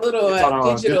 it's on a little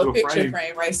digital picture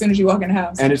frame, right? As soon as you walk in the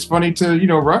house. And it's funny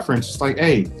to reference. It's like,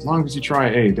 hey, as long as you try,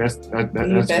 hey, that's good.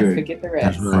 Forget the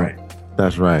rest.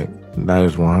 That's right. That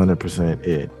is 100%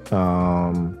 it.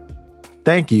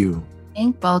 Thank you.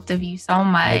 Thank both of you so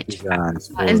much. Thank you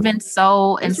guys. It's been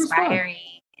so inspiring.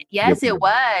 Yes, it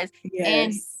was. Yes.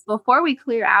 And before we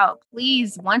clear out,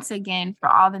 please, once again, for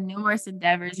all the numerous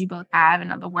endeavors you both have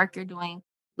and all the work you're doing,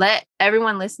 let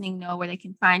everyone listening know where they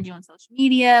can find you on social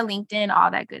media, LinkedIn,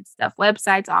 all that good stuff,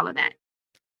 websites, all of that.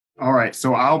 All right.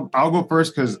 So I'll go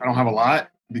first because I don't have a lot,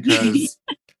 because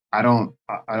I don't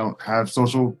have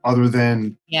social other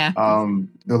than the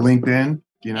LinkedIn,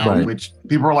 which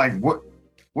people are like,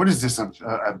 what is this,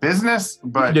 a business?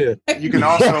 But you can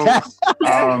also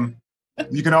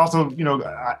you can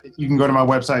go to my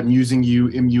website, Musing You,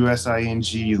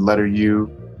 MUSING letter U.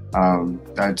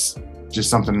 That's just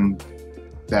something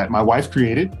that my wife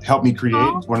helped me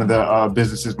create. It's one of the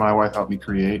businesses my wife helped me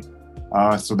create.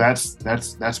 So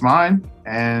that's mine.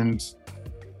 And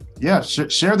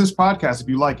share this podcast if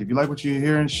you like. If you like what you're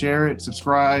hearing, share it,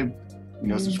 subscribe.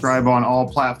 Subscribe on all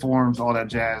platforms, all that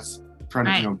jazz.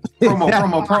 Trying to promo.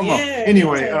 Yeah,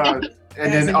 anyway,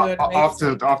 and then off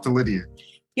to Lydia.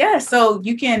 Yeah, so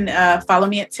you can follow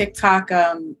me at TikTok.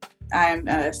 I'm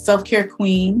Self-Care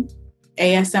Queen,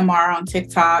 ASMR on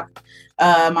TikTok.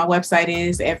 My website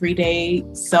is Everyday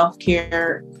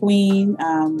Self-Care Queen.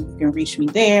 You can reach me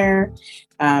there.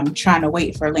 I'm trying to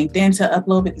wait for LinkedIn to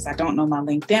upload because I don't know my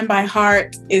LinkedIn by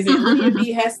heart. Is it Lydia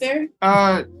B. Hester?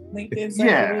 LinkedIn.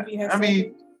 Yeah, B. Hester? I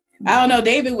mean, I don't know.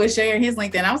 David was sharing his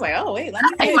LinkedIn. I was like, oh wait, let me.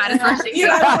 He might as well share.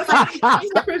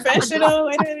 He's a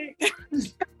professional.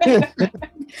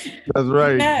 That's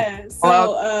right. Yeah.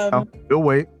 So we'll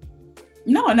wait.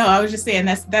 No. I was just saying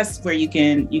that's where you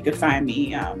can find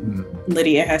me,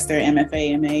 Lydia Hester,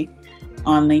 MFA, MA,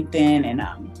 on LinkedIn, and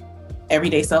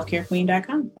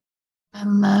everydayselfcarequeen.com. I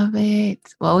love it.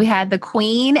 Well, we had the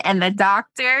Queen and the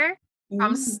Doctor.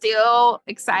 I'm still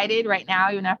excited right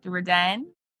now, even after we're done.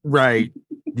 Right.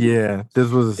 Yeah. This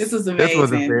was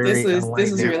amazing. This was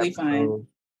really fun.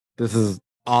 This is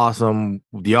awesome.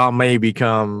 Y'all may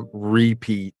become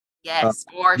repeat. Yes,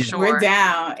 for sure. We're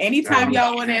down. Anytime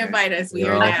y'all want to invite us, we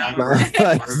are down.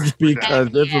 Because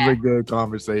this was a good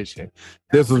conversation.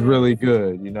 This was really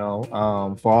good.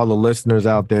 For all the listeners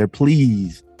out there,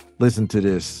 please listen to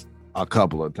this a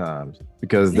couple of times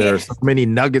because there's so many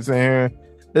nuggets in here.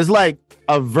 It's like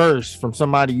a verse from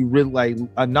somebody you really like,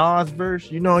 a Nas verse,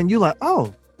 and you're like,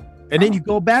 oh. And then you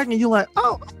go back and you're like,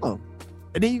 oh.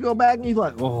 And then you go back and you're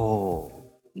like, oh.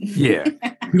 Yeah.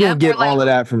 You're going to get all of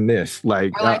that from this.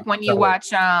 Like when you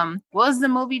watch, what was the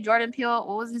movie, Jordan Peele?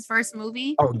 What was his first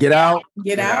movie? Oh, Get Out.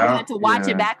 Get Out. I had to watch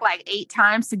it back like 8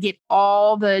 times to get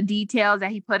all the details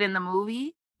that he put in the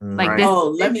movie. Like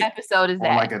this episode is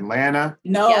that. Like Atlanta.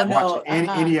 No.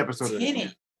 Any episode of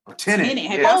Tenet. Tenet.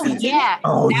 Yeah.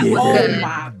 Oh,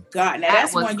 my God. Now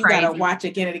that's one you crazy. gotta watch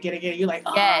again and again. You're like,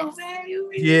 yes.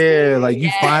 Like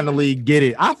you finally get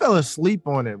it. I fell asleep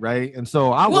on it, right? And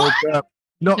so I woke up.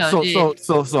 No, so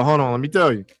hold on. Let me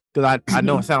tell you, because I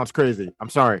know it sounds crazy. I'm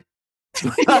sorry. You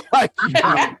can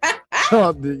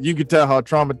tell how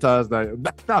traumatized I am.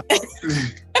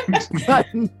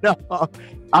 No,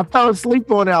 I fell asleep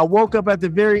on it. I woke up at the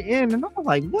very end, and I was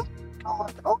like, "What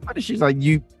going on? And she's like,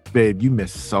 you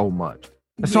missed so much.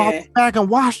 And so I went back and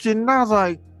watched it, and I was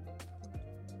like,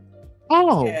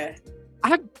 oh,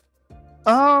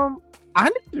 I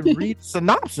need to read the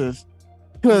synopsis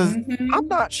because I'm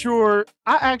not sure.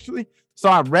 So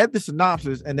I read the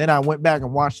synopsis and then I went back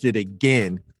and watched it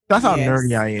again. That's how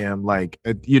nerdy I am. Like,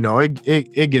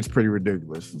 it gets pretty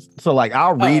ridiculous. So like,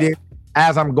 I'll read it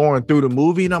as I'm going through the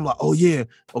movie, and I'm like, oh yeah,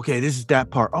 okay, this is that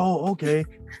part. Oh, okay.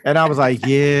 And I was like,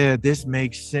 yeah, this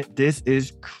makes sense. This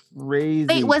is crazy.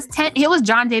 It was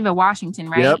John David Washington,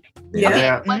 right? Yep.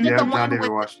 Yeah. John David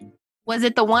Washington. Was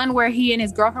it the one where he and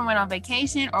his girlfriend went on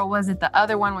vacation, or was it the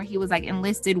other one where he was like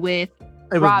enlisted with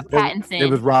Rob Pattinson? It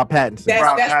was Rob Pattinson.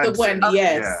 That's the one.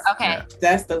 Yes. Yeah. Okay. Yeah.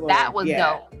 That's the one. That was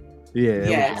dope. Yeah.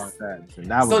 Yes. It was Rob Pattinson.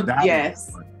 That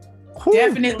was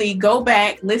Definitely go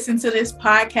back, listen to this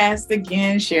podcast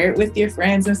again, share it with your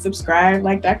friends, and subscribe.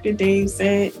 Like Dr. Dave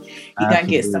said, you're gonna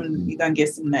get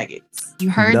some nuggets. You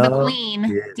heard the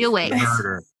queen. Do it.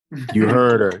 You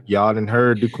heard her. Y'all done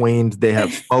heard the queens. They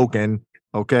have spoken.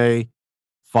 Okay.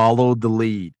 Follow the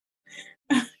lead.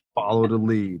 Follow the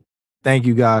lead. Thank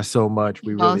you guys so much.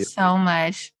 We really so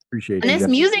much. Appreciate it. And this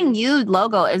Musing You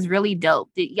logo is really dope.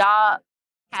 Did y'all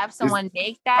have someone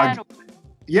make that?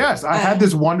 Yes, I had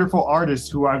this wonderful artist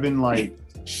who I've been like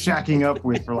shacking up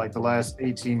with for like the last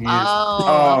 18 years.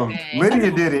 Okay.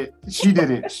 Lydia did it. She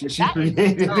did it. She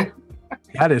created it.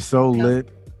 That is so lit.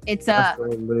 It's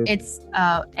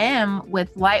M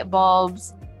with light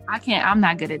bulbs. I'm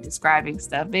not good at describing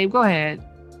stuff. Babe, go ahead.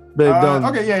 Babe,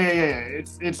 okay, yeah.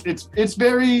 It's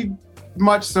very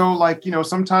much so like,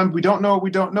 sometimes we don't know what we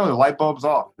don't know. The light bulb's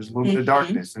off. There's a little bit of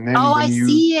darkness. And then I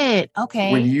see it.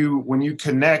 Okay. When you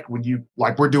connect,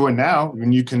 like we're doing now,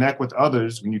 when you connect with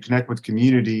others, when you connect with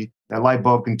community, that light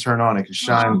bulb can turn on, it can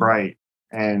shine bright.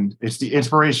 And it's the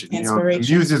inspiration. The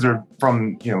muses are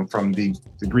from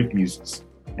the Greek muses.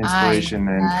 Inspiration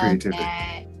and creativity.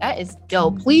 That is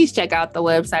dope. Please check out the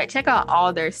website. Check out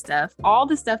all their stuff. All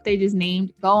the stuff they just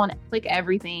named. Go on, click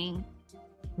everything.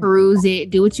 Peruse it.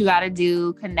 Do what you got to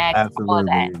do. Connect. Absolutely. All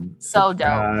that. So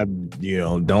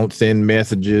dope. Don't send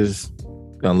messages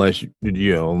unless you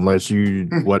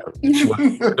whatever.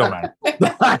 Don't matter.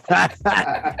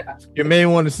 You may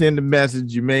want to send a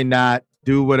message. You may not.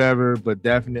 Do whatever, but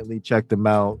definitely check them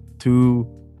out. 2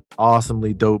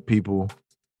 awesomely dope people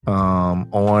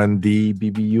on the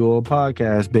BBUO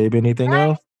podcast, babe. Anything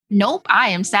else? Nope. I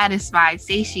am satisfied,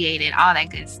 satiated, all that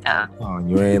good stuff. Oh,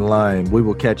 you ain't lying. We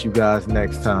will catch you guys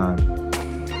next time.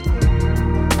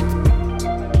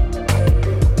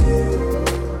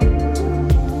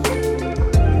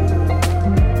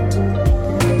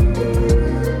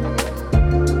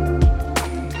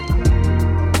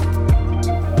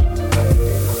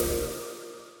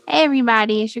 Hey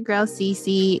everybody, it's your girl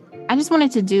Cece. I just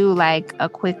wanted to do like a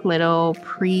quick little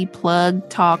plug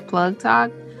talk.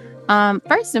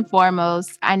 First and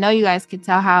foremost, I know you guys could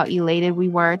tell how elated we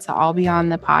were to all be on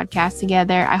the podcast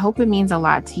together. I hope it means a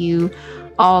lot to you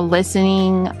all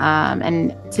listening,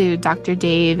 and to Dr.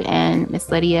 Dave and Miss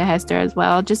Lydia Hester as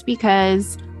well, just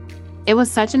because it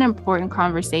was such an important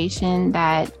conversation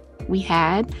that we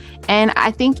had. And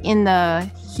I think in the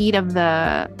heat of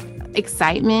the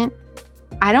excitement,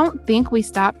 I don't think we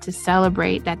stopped to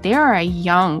celebrate that they are a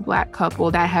young Black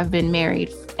couple that have been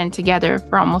married and together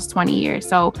for almost 20 years.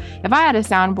 So if I had a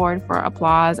soundboard for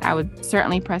applause, I would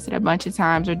certainly press it a bunch of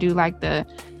times or do like the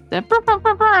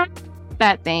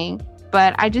that thing.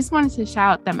 But I just wanted to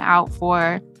shout them out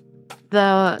for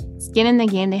the skin in the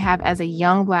game they have as a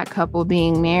young Black couple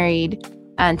being married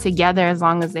and together as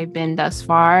long as they've been thus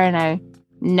far. And I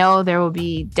know there will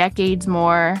be decades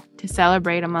more to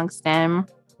celebrate amongst them.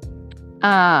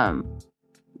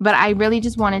 But I really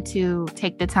just wanted to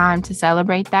take the time to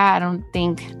celebrate that. I don't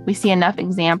think we see enough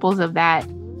examples of that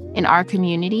in our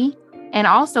community. And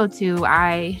also too,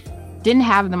 I didn't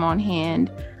have them on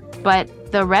hand,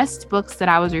 but the rest books that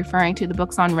I was referring to, the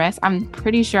books on rest, I'm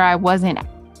pretty sure I wasn't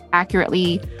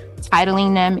accurately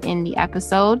titling them in the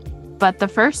episode. But the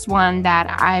first one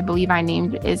that I believe I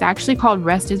named is actually called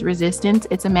Rest is Resistance.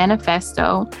 It's a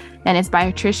manifesto, and it's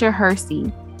by Tricia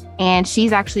Hersey. And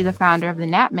she's actually the founder of the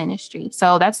NAP Ministry.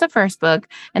 So that's the first book.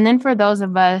 And then for those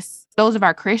of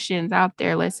our Christians out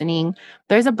there listening,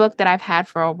 there's a book that I've had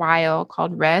for a while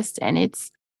called Rest, and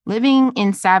it's Living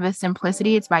in Sabbath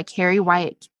Simplicity. It's by Carrie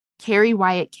Wyatt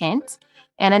Kent.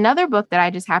 And another book that I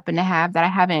just happen to have that I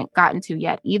haven't gotten to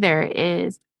yet either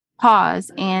is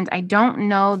Pause. And I don't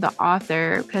know the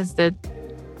author because the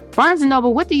Barnes &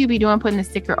 Noble, what do you be doing putting the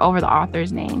sticker over the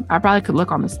author's name? I probably could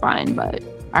look on the spine, but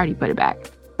I already put it back.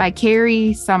 By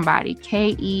Kerry somebody,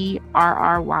 Kerry.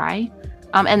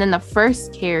 And then the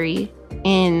first Kerry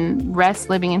in Rest,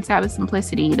 Living in Sabbath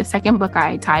Simplicity. The second book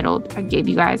I gave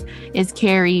you guys, is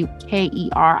Keri, Keri,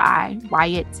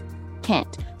 Wyatt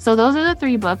Kent. So those are the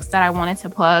 3 books that I wanted to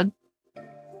plug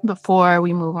before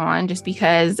we move on, just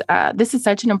because this is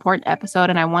such an important episode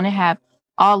and I want to have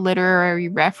all literary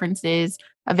references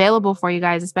available for you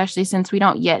guys, especially since we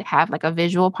don't yet have like a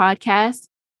visual podcast.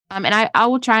 And I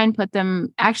will try and put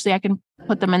them, actually I can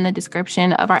put them in the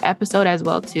description of our episode as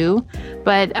well too.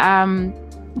 But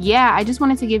yeah, I just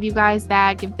wanted to give you guys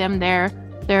that, give them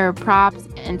their props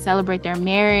and celebrate their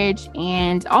marriage.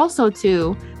 And also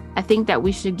too, I think that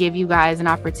we should give you guys an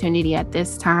opportunity at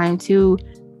this time to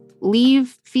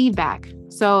leave feedback.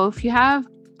 So if you have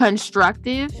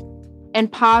constructive and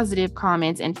positive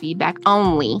comments and feedback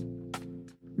only,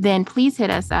 then please hit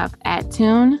us up at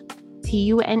TUNE,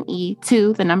 TUNE,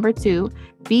 2, the number 2,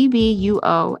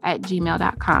 BBUO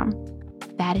 @gmail.com.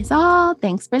 That is all.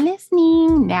 Thanks for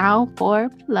listening. Now for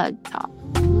Plug Talk.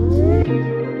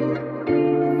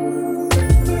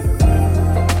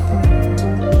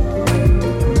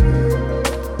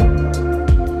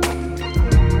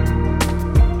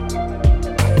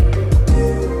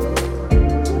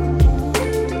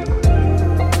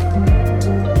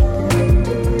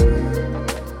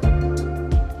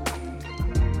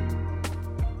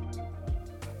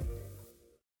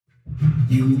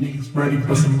 You niggas ready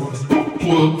for some more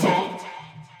Plug Talk?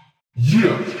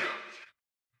 Yeah.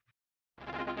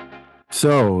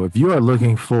 So, if you are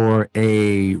looking for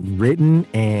a written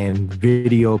and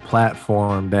video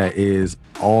platform that is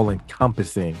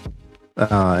all-encompassing, it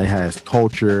has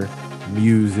culture,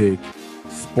 music,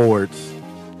 sports,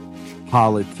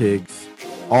 politics,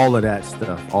 all of that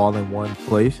stuff, all in one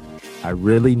place, I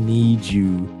really need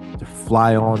you to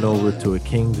fly on over to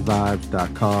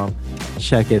akingsvibes.com,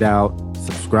 check it out,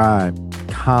 subscribe,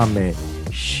 comment,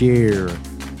 share,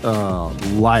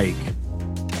 like,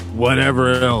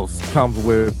 whatever else comes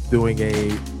with doing a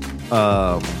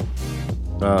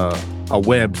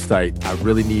website. I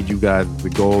really need you guys to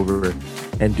go over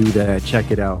and do that.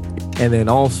 Check it out. And then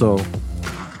also,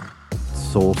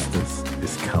 Solstice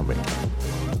is coming.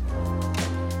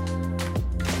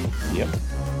 Yep.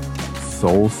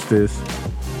 Solstice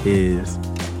is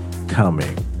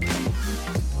coming.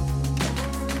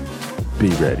 Be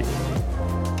ready.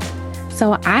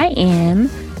 So I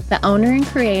am the owner and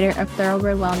creator of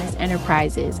Thoroughbred Wellness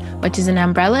Enterprises, which is an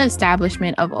umbrella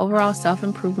establishment of overall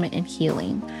self-improvement and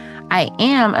healing. I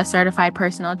am a certified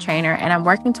personal trainer and I'm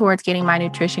working towards getting my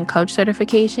nutrition coach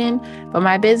certification, but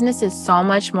my business is so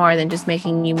much more than just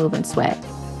making you move and sweat.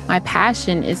 My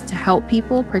passion is to help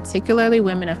people, particularly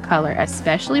women of color,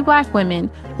 especially Black women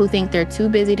who think they're too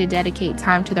busy to dedicate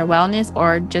time to their wellness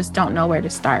or just don't know where to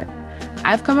start.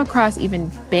 I've come across even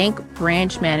bank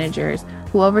branch managers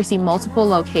who oversee multiple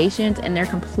locations and they're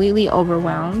completely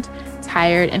overwhelmed,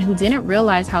 tired, and who didn't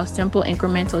realize how simple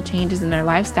incremental changes in their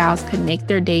lifestyles could make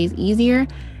their days easier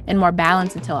and more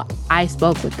balanced until I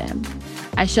spoke with them.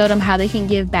 I showed them how they can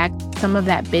give back some of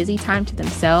that busy time to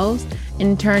themselves,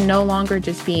 in turn no longer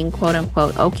just being quote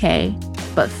unquote okay,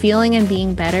 but feeling and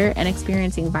being better and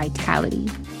experiencing vitality.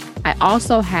 I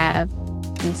also have,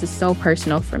 and this is so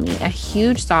personal for me, a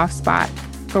huge soft spot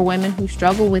for women who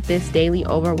struggle with this daily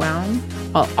overwhelm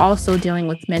while also dealing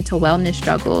with mental wellness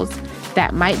struggles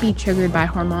that might be triggered by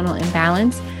hormonal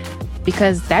imbalance,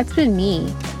 because that's been me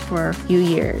for a few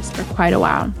years, for quite a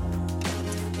while.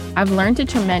 I've learned to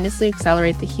tremendously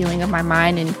accelerate the healing of my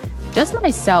mind and just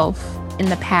myself in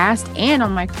the past and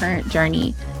on my current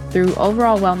journey through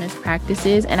overall wellness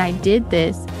practices, and I did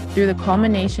this through the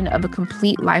culmination of a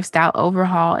complete lifestyle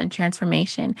overhaul and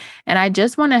transformation. And I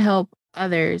just want to help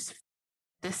others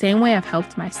the same way I've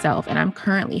helped myself, and I'm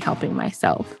currently helping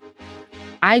myself.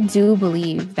 I do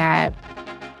believe that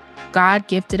God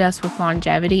gifted us with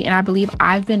longevity, and I believe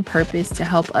I've been purposed to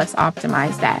help us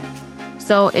optimize that.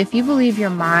 So if you believe your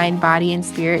mind, body, and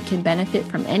spirit can benefit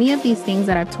from any of these things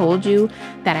that I've told you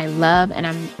that I love and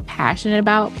I'm passionate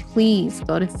about, please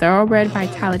go to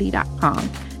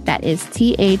thoroughbredvitality.com. That is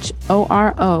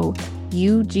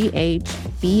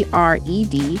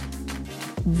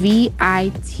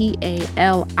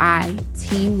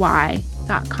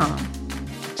THOROUGHBREDVITALITY.com.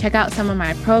 Check out some of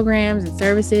my programs and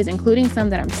services, including some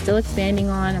that I'm still expanding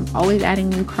on. I'm always adding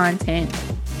new content,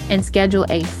 and schedule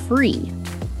a free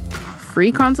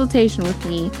consultation with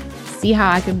me. See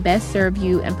how I can best serve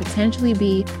you and potentially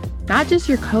be not just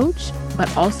your coach,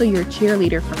 but also your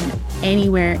cheerleader from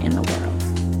anywhere in the world.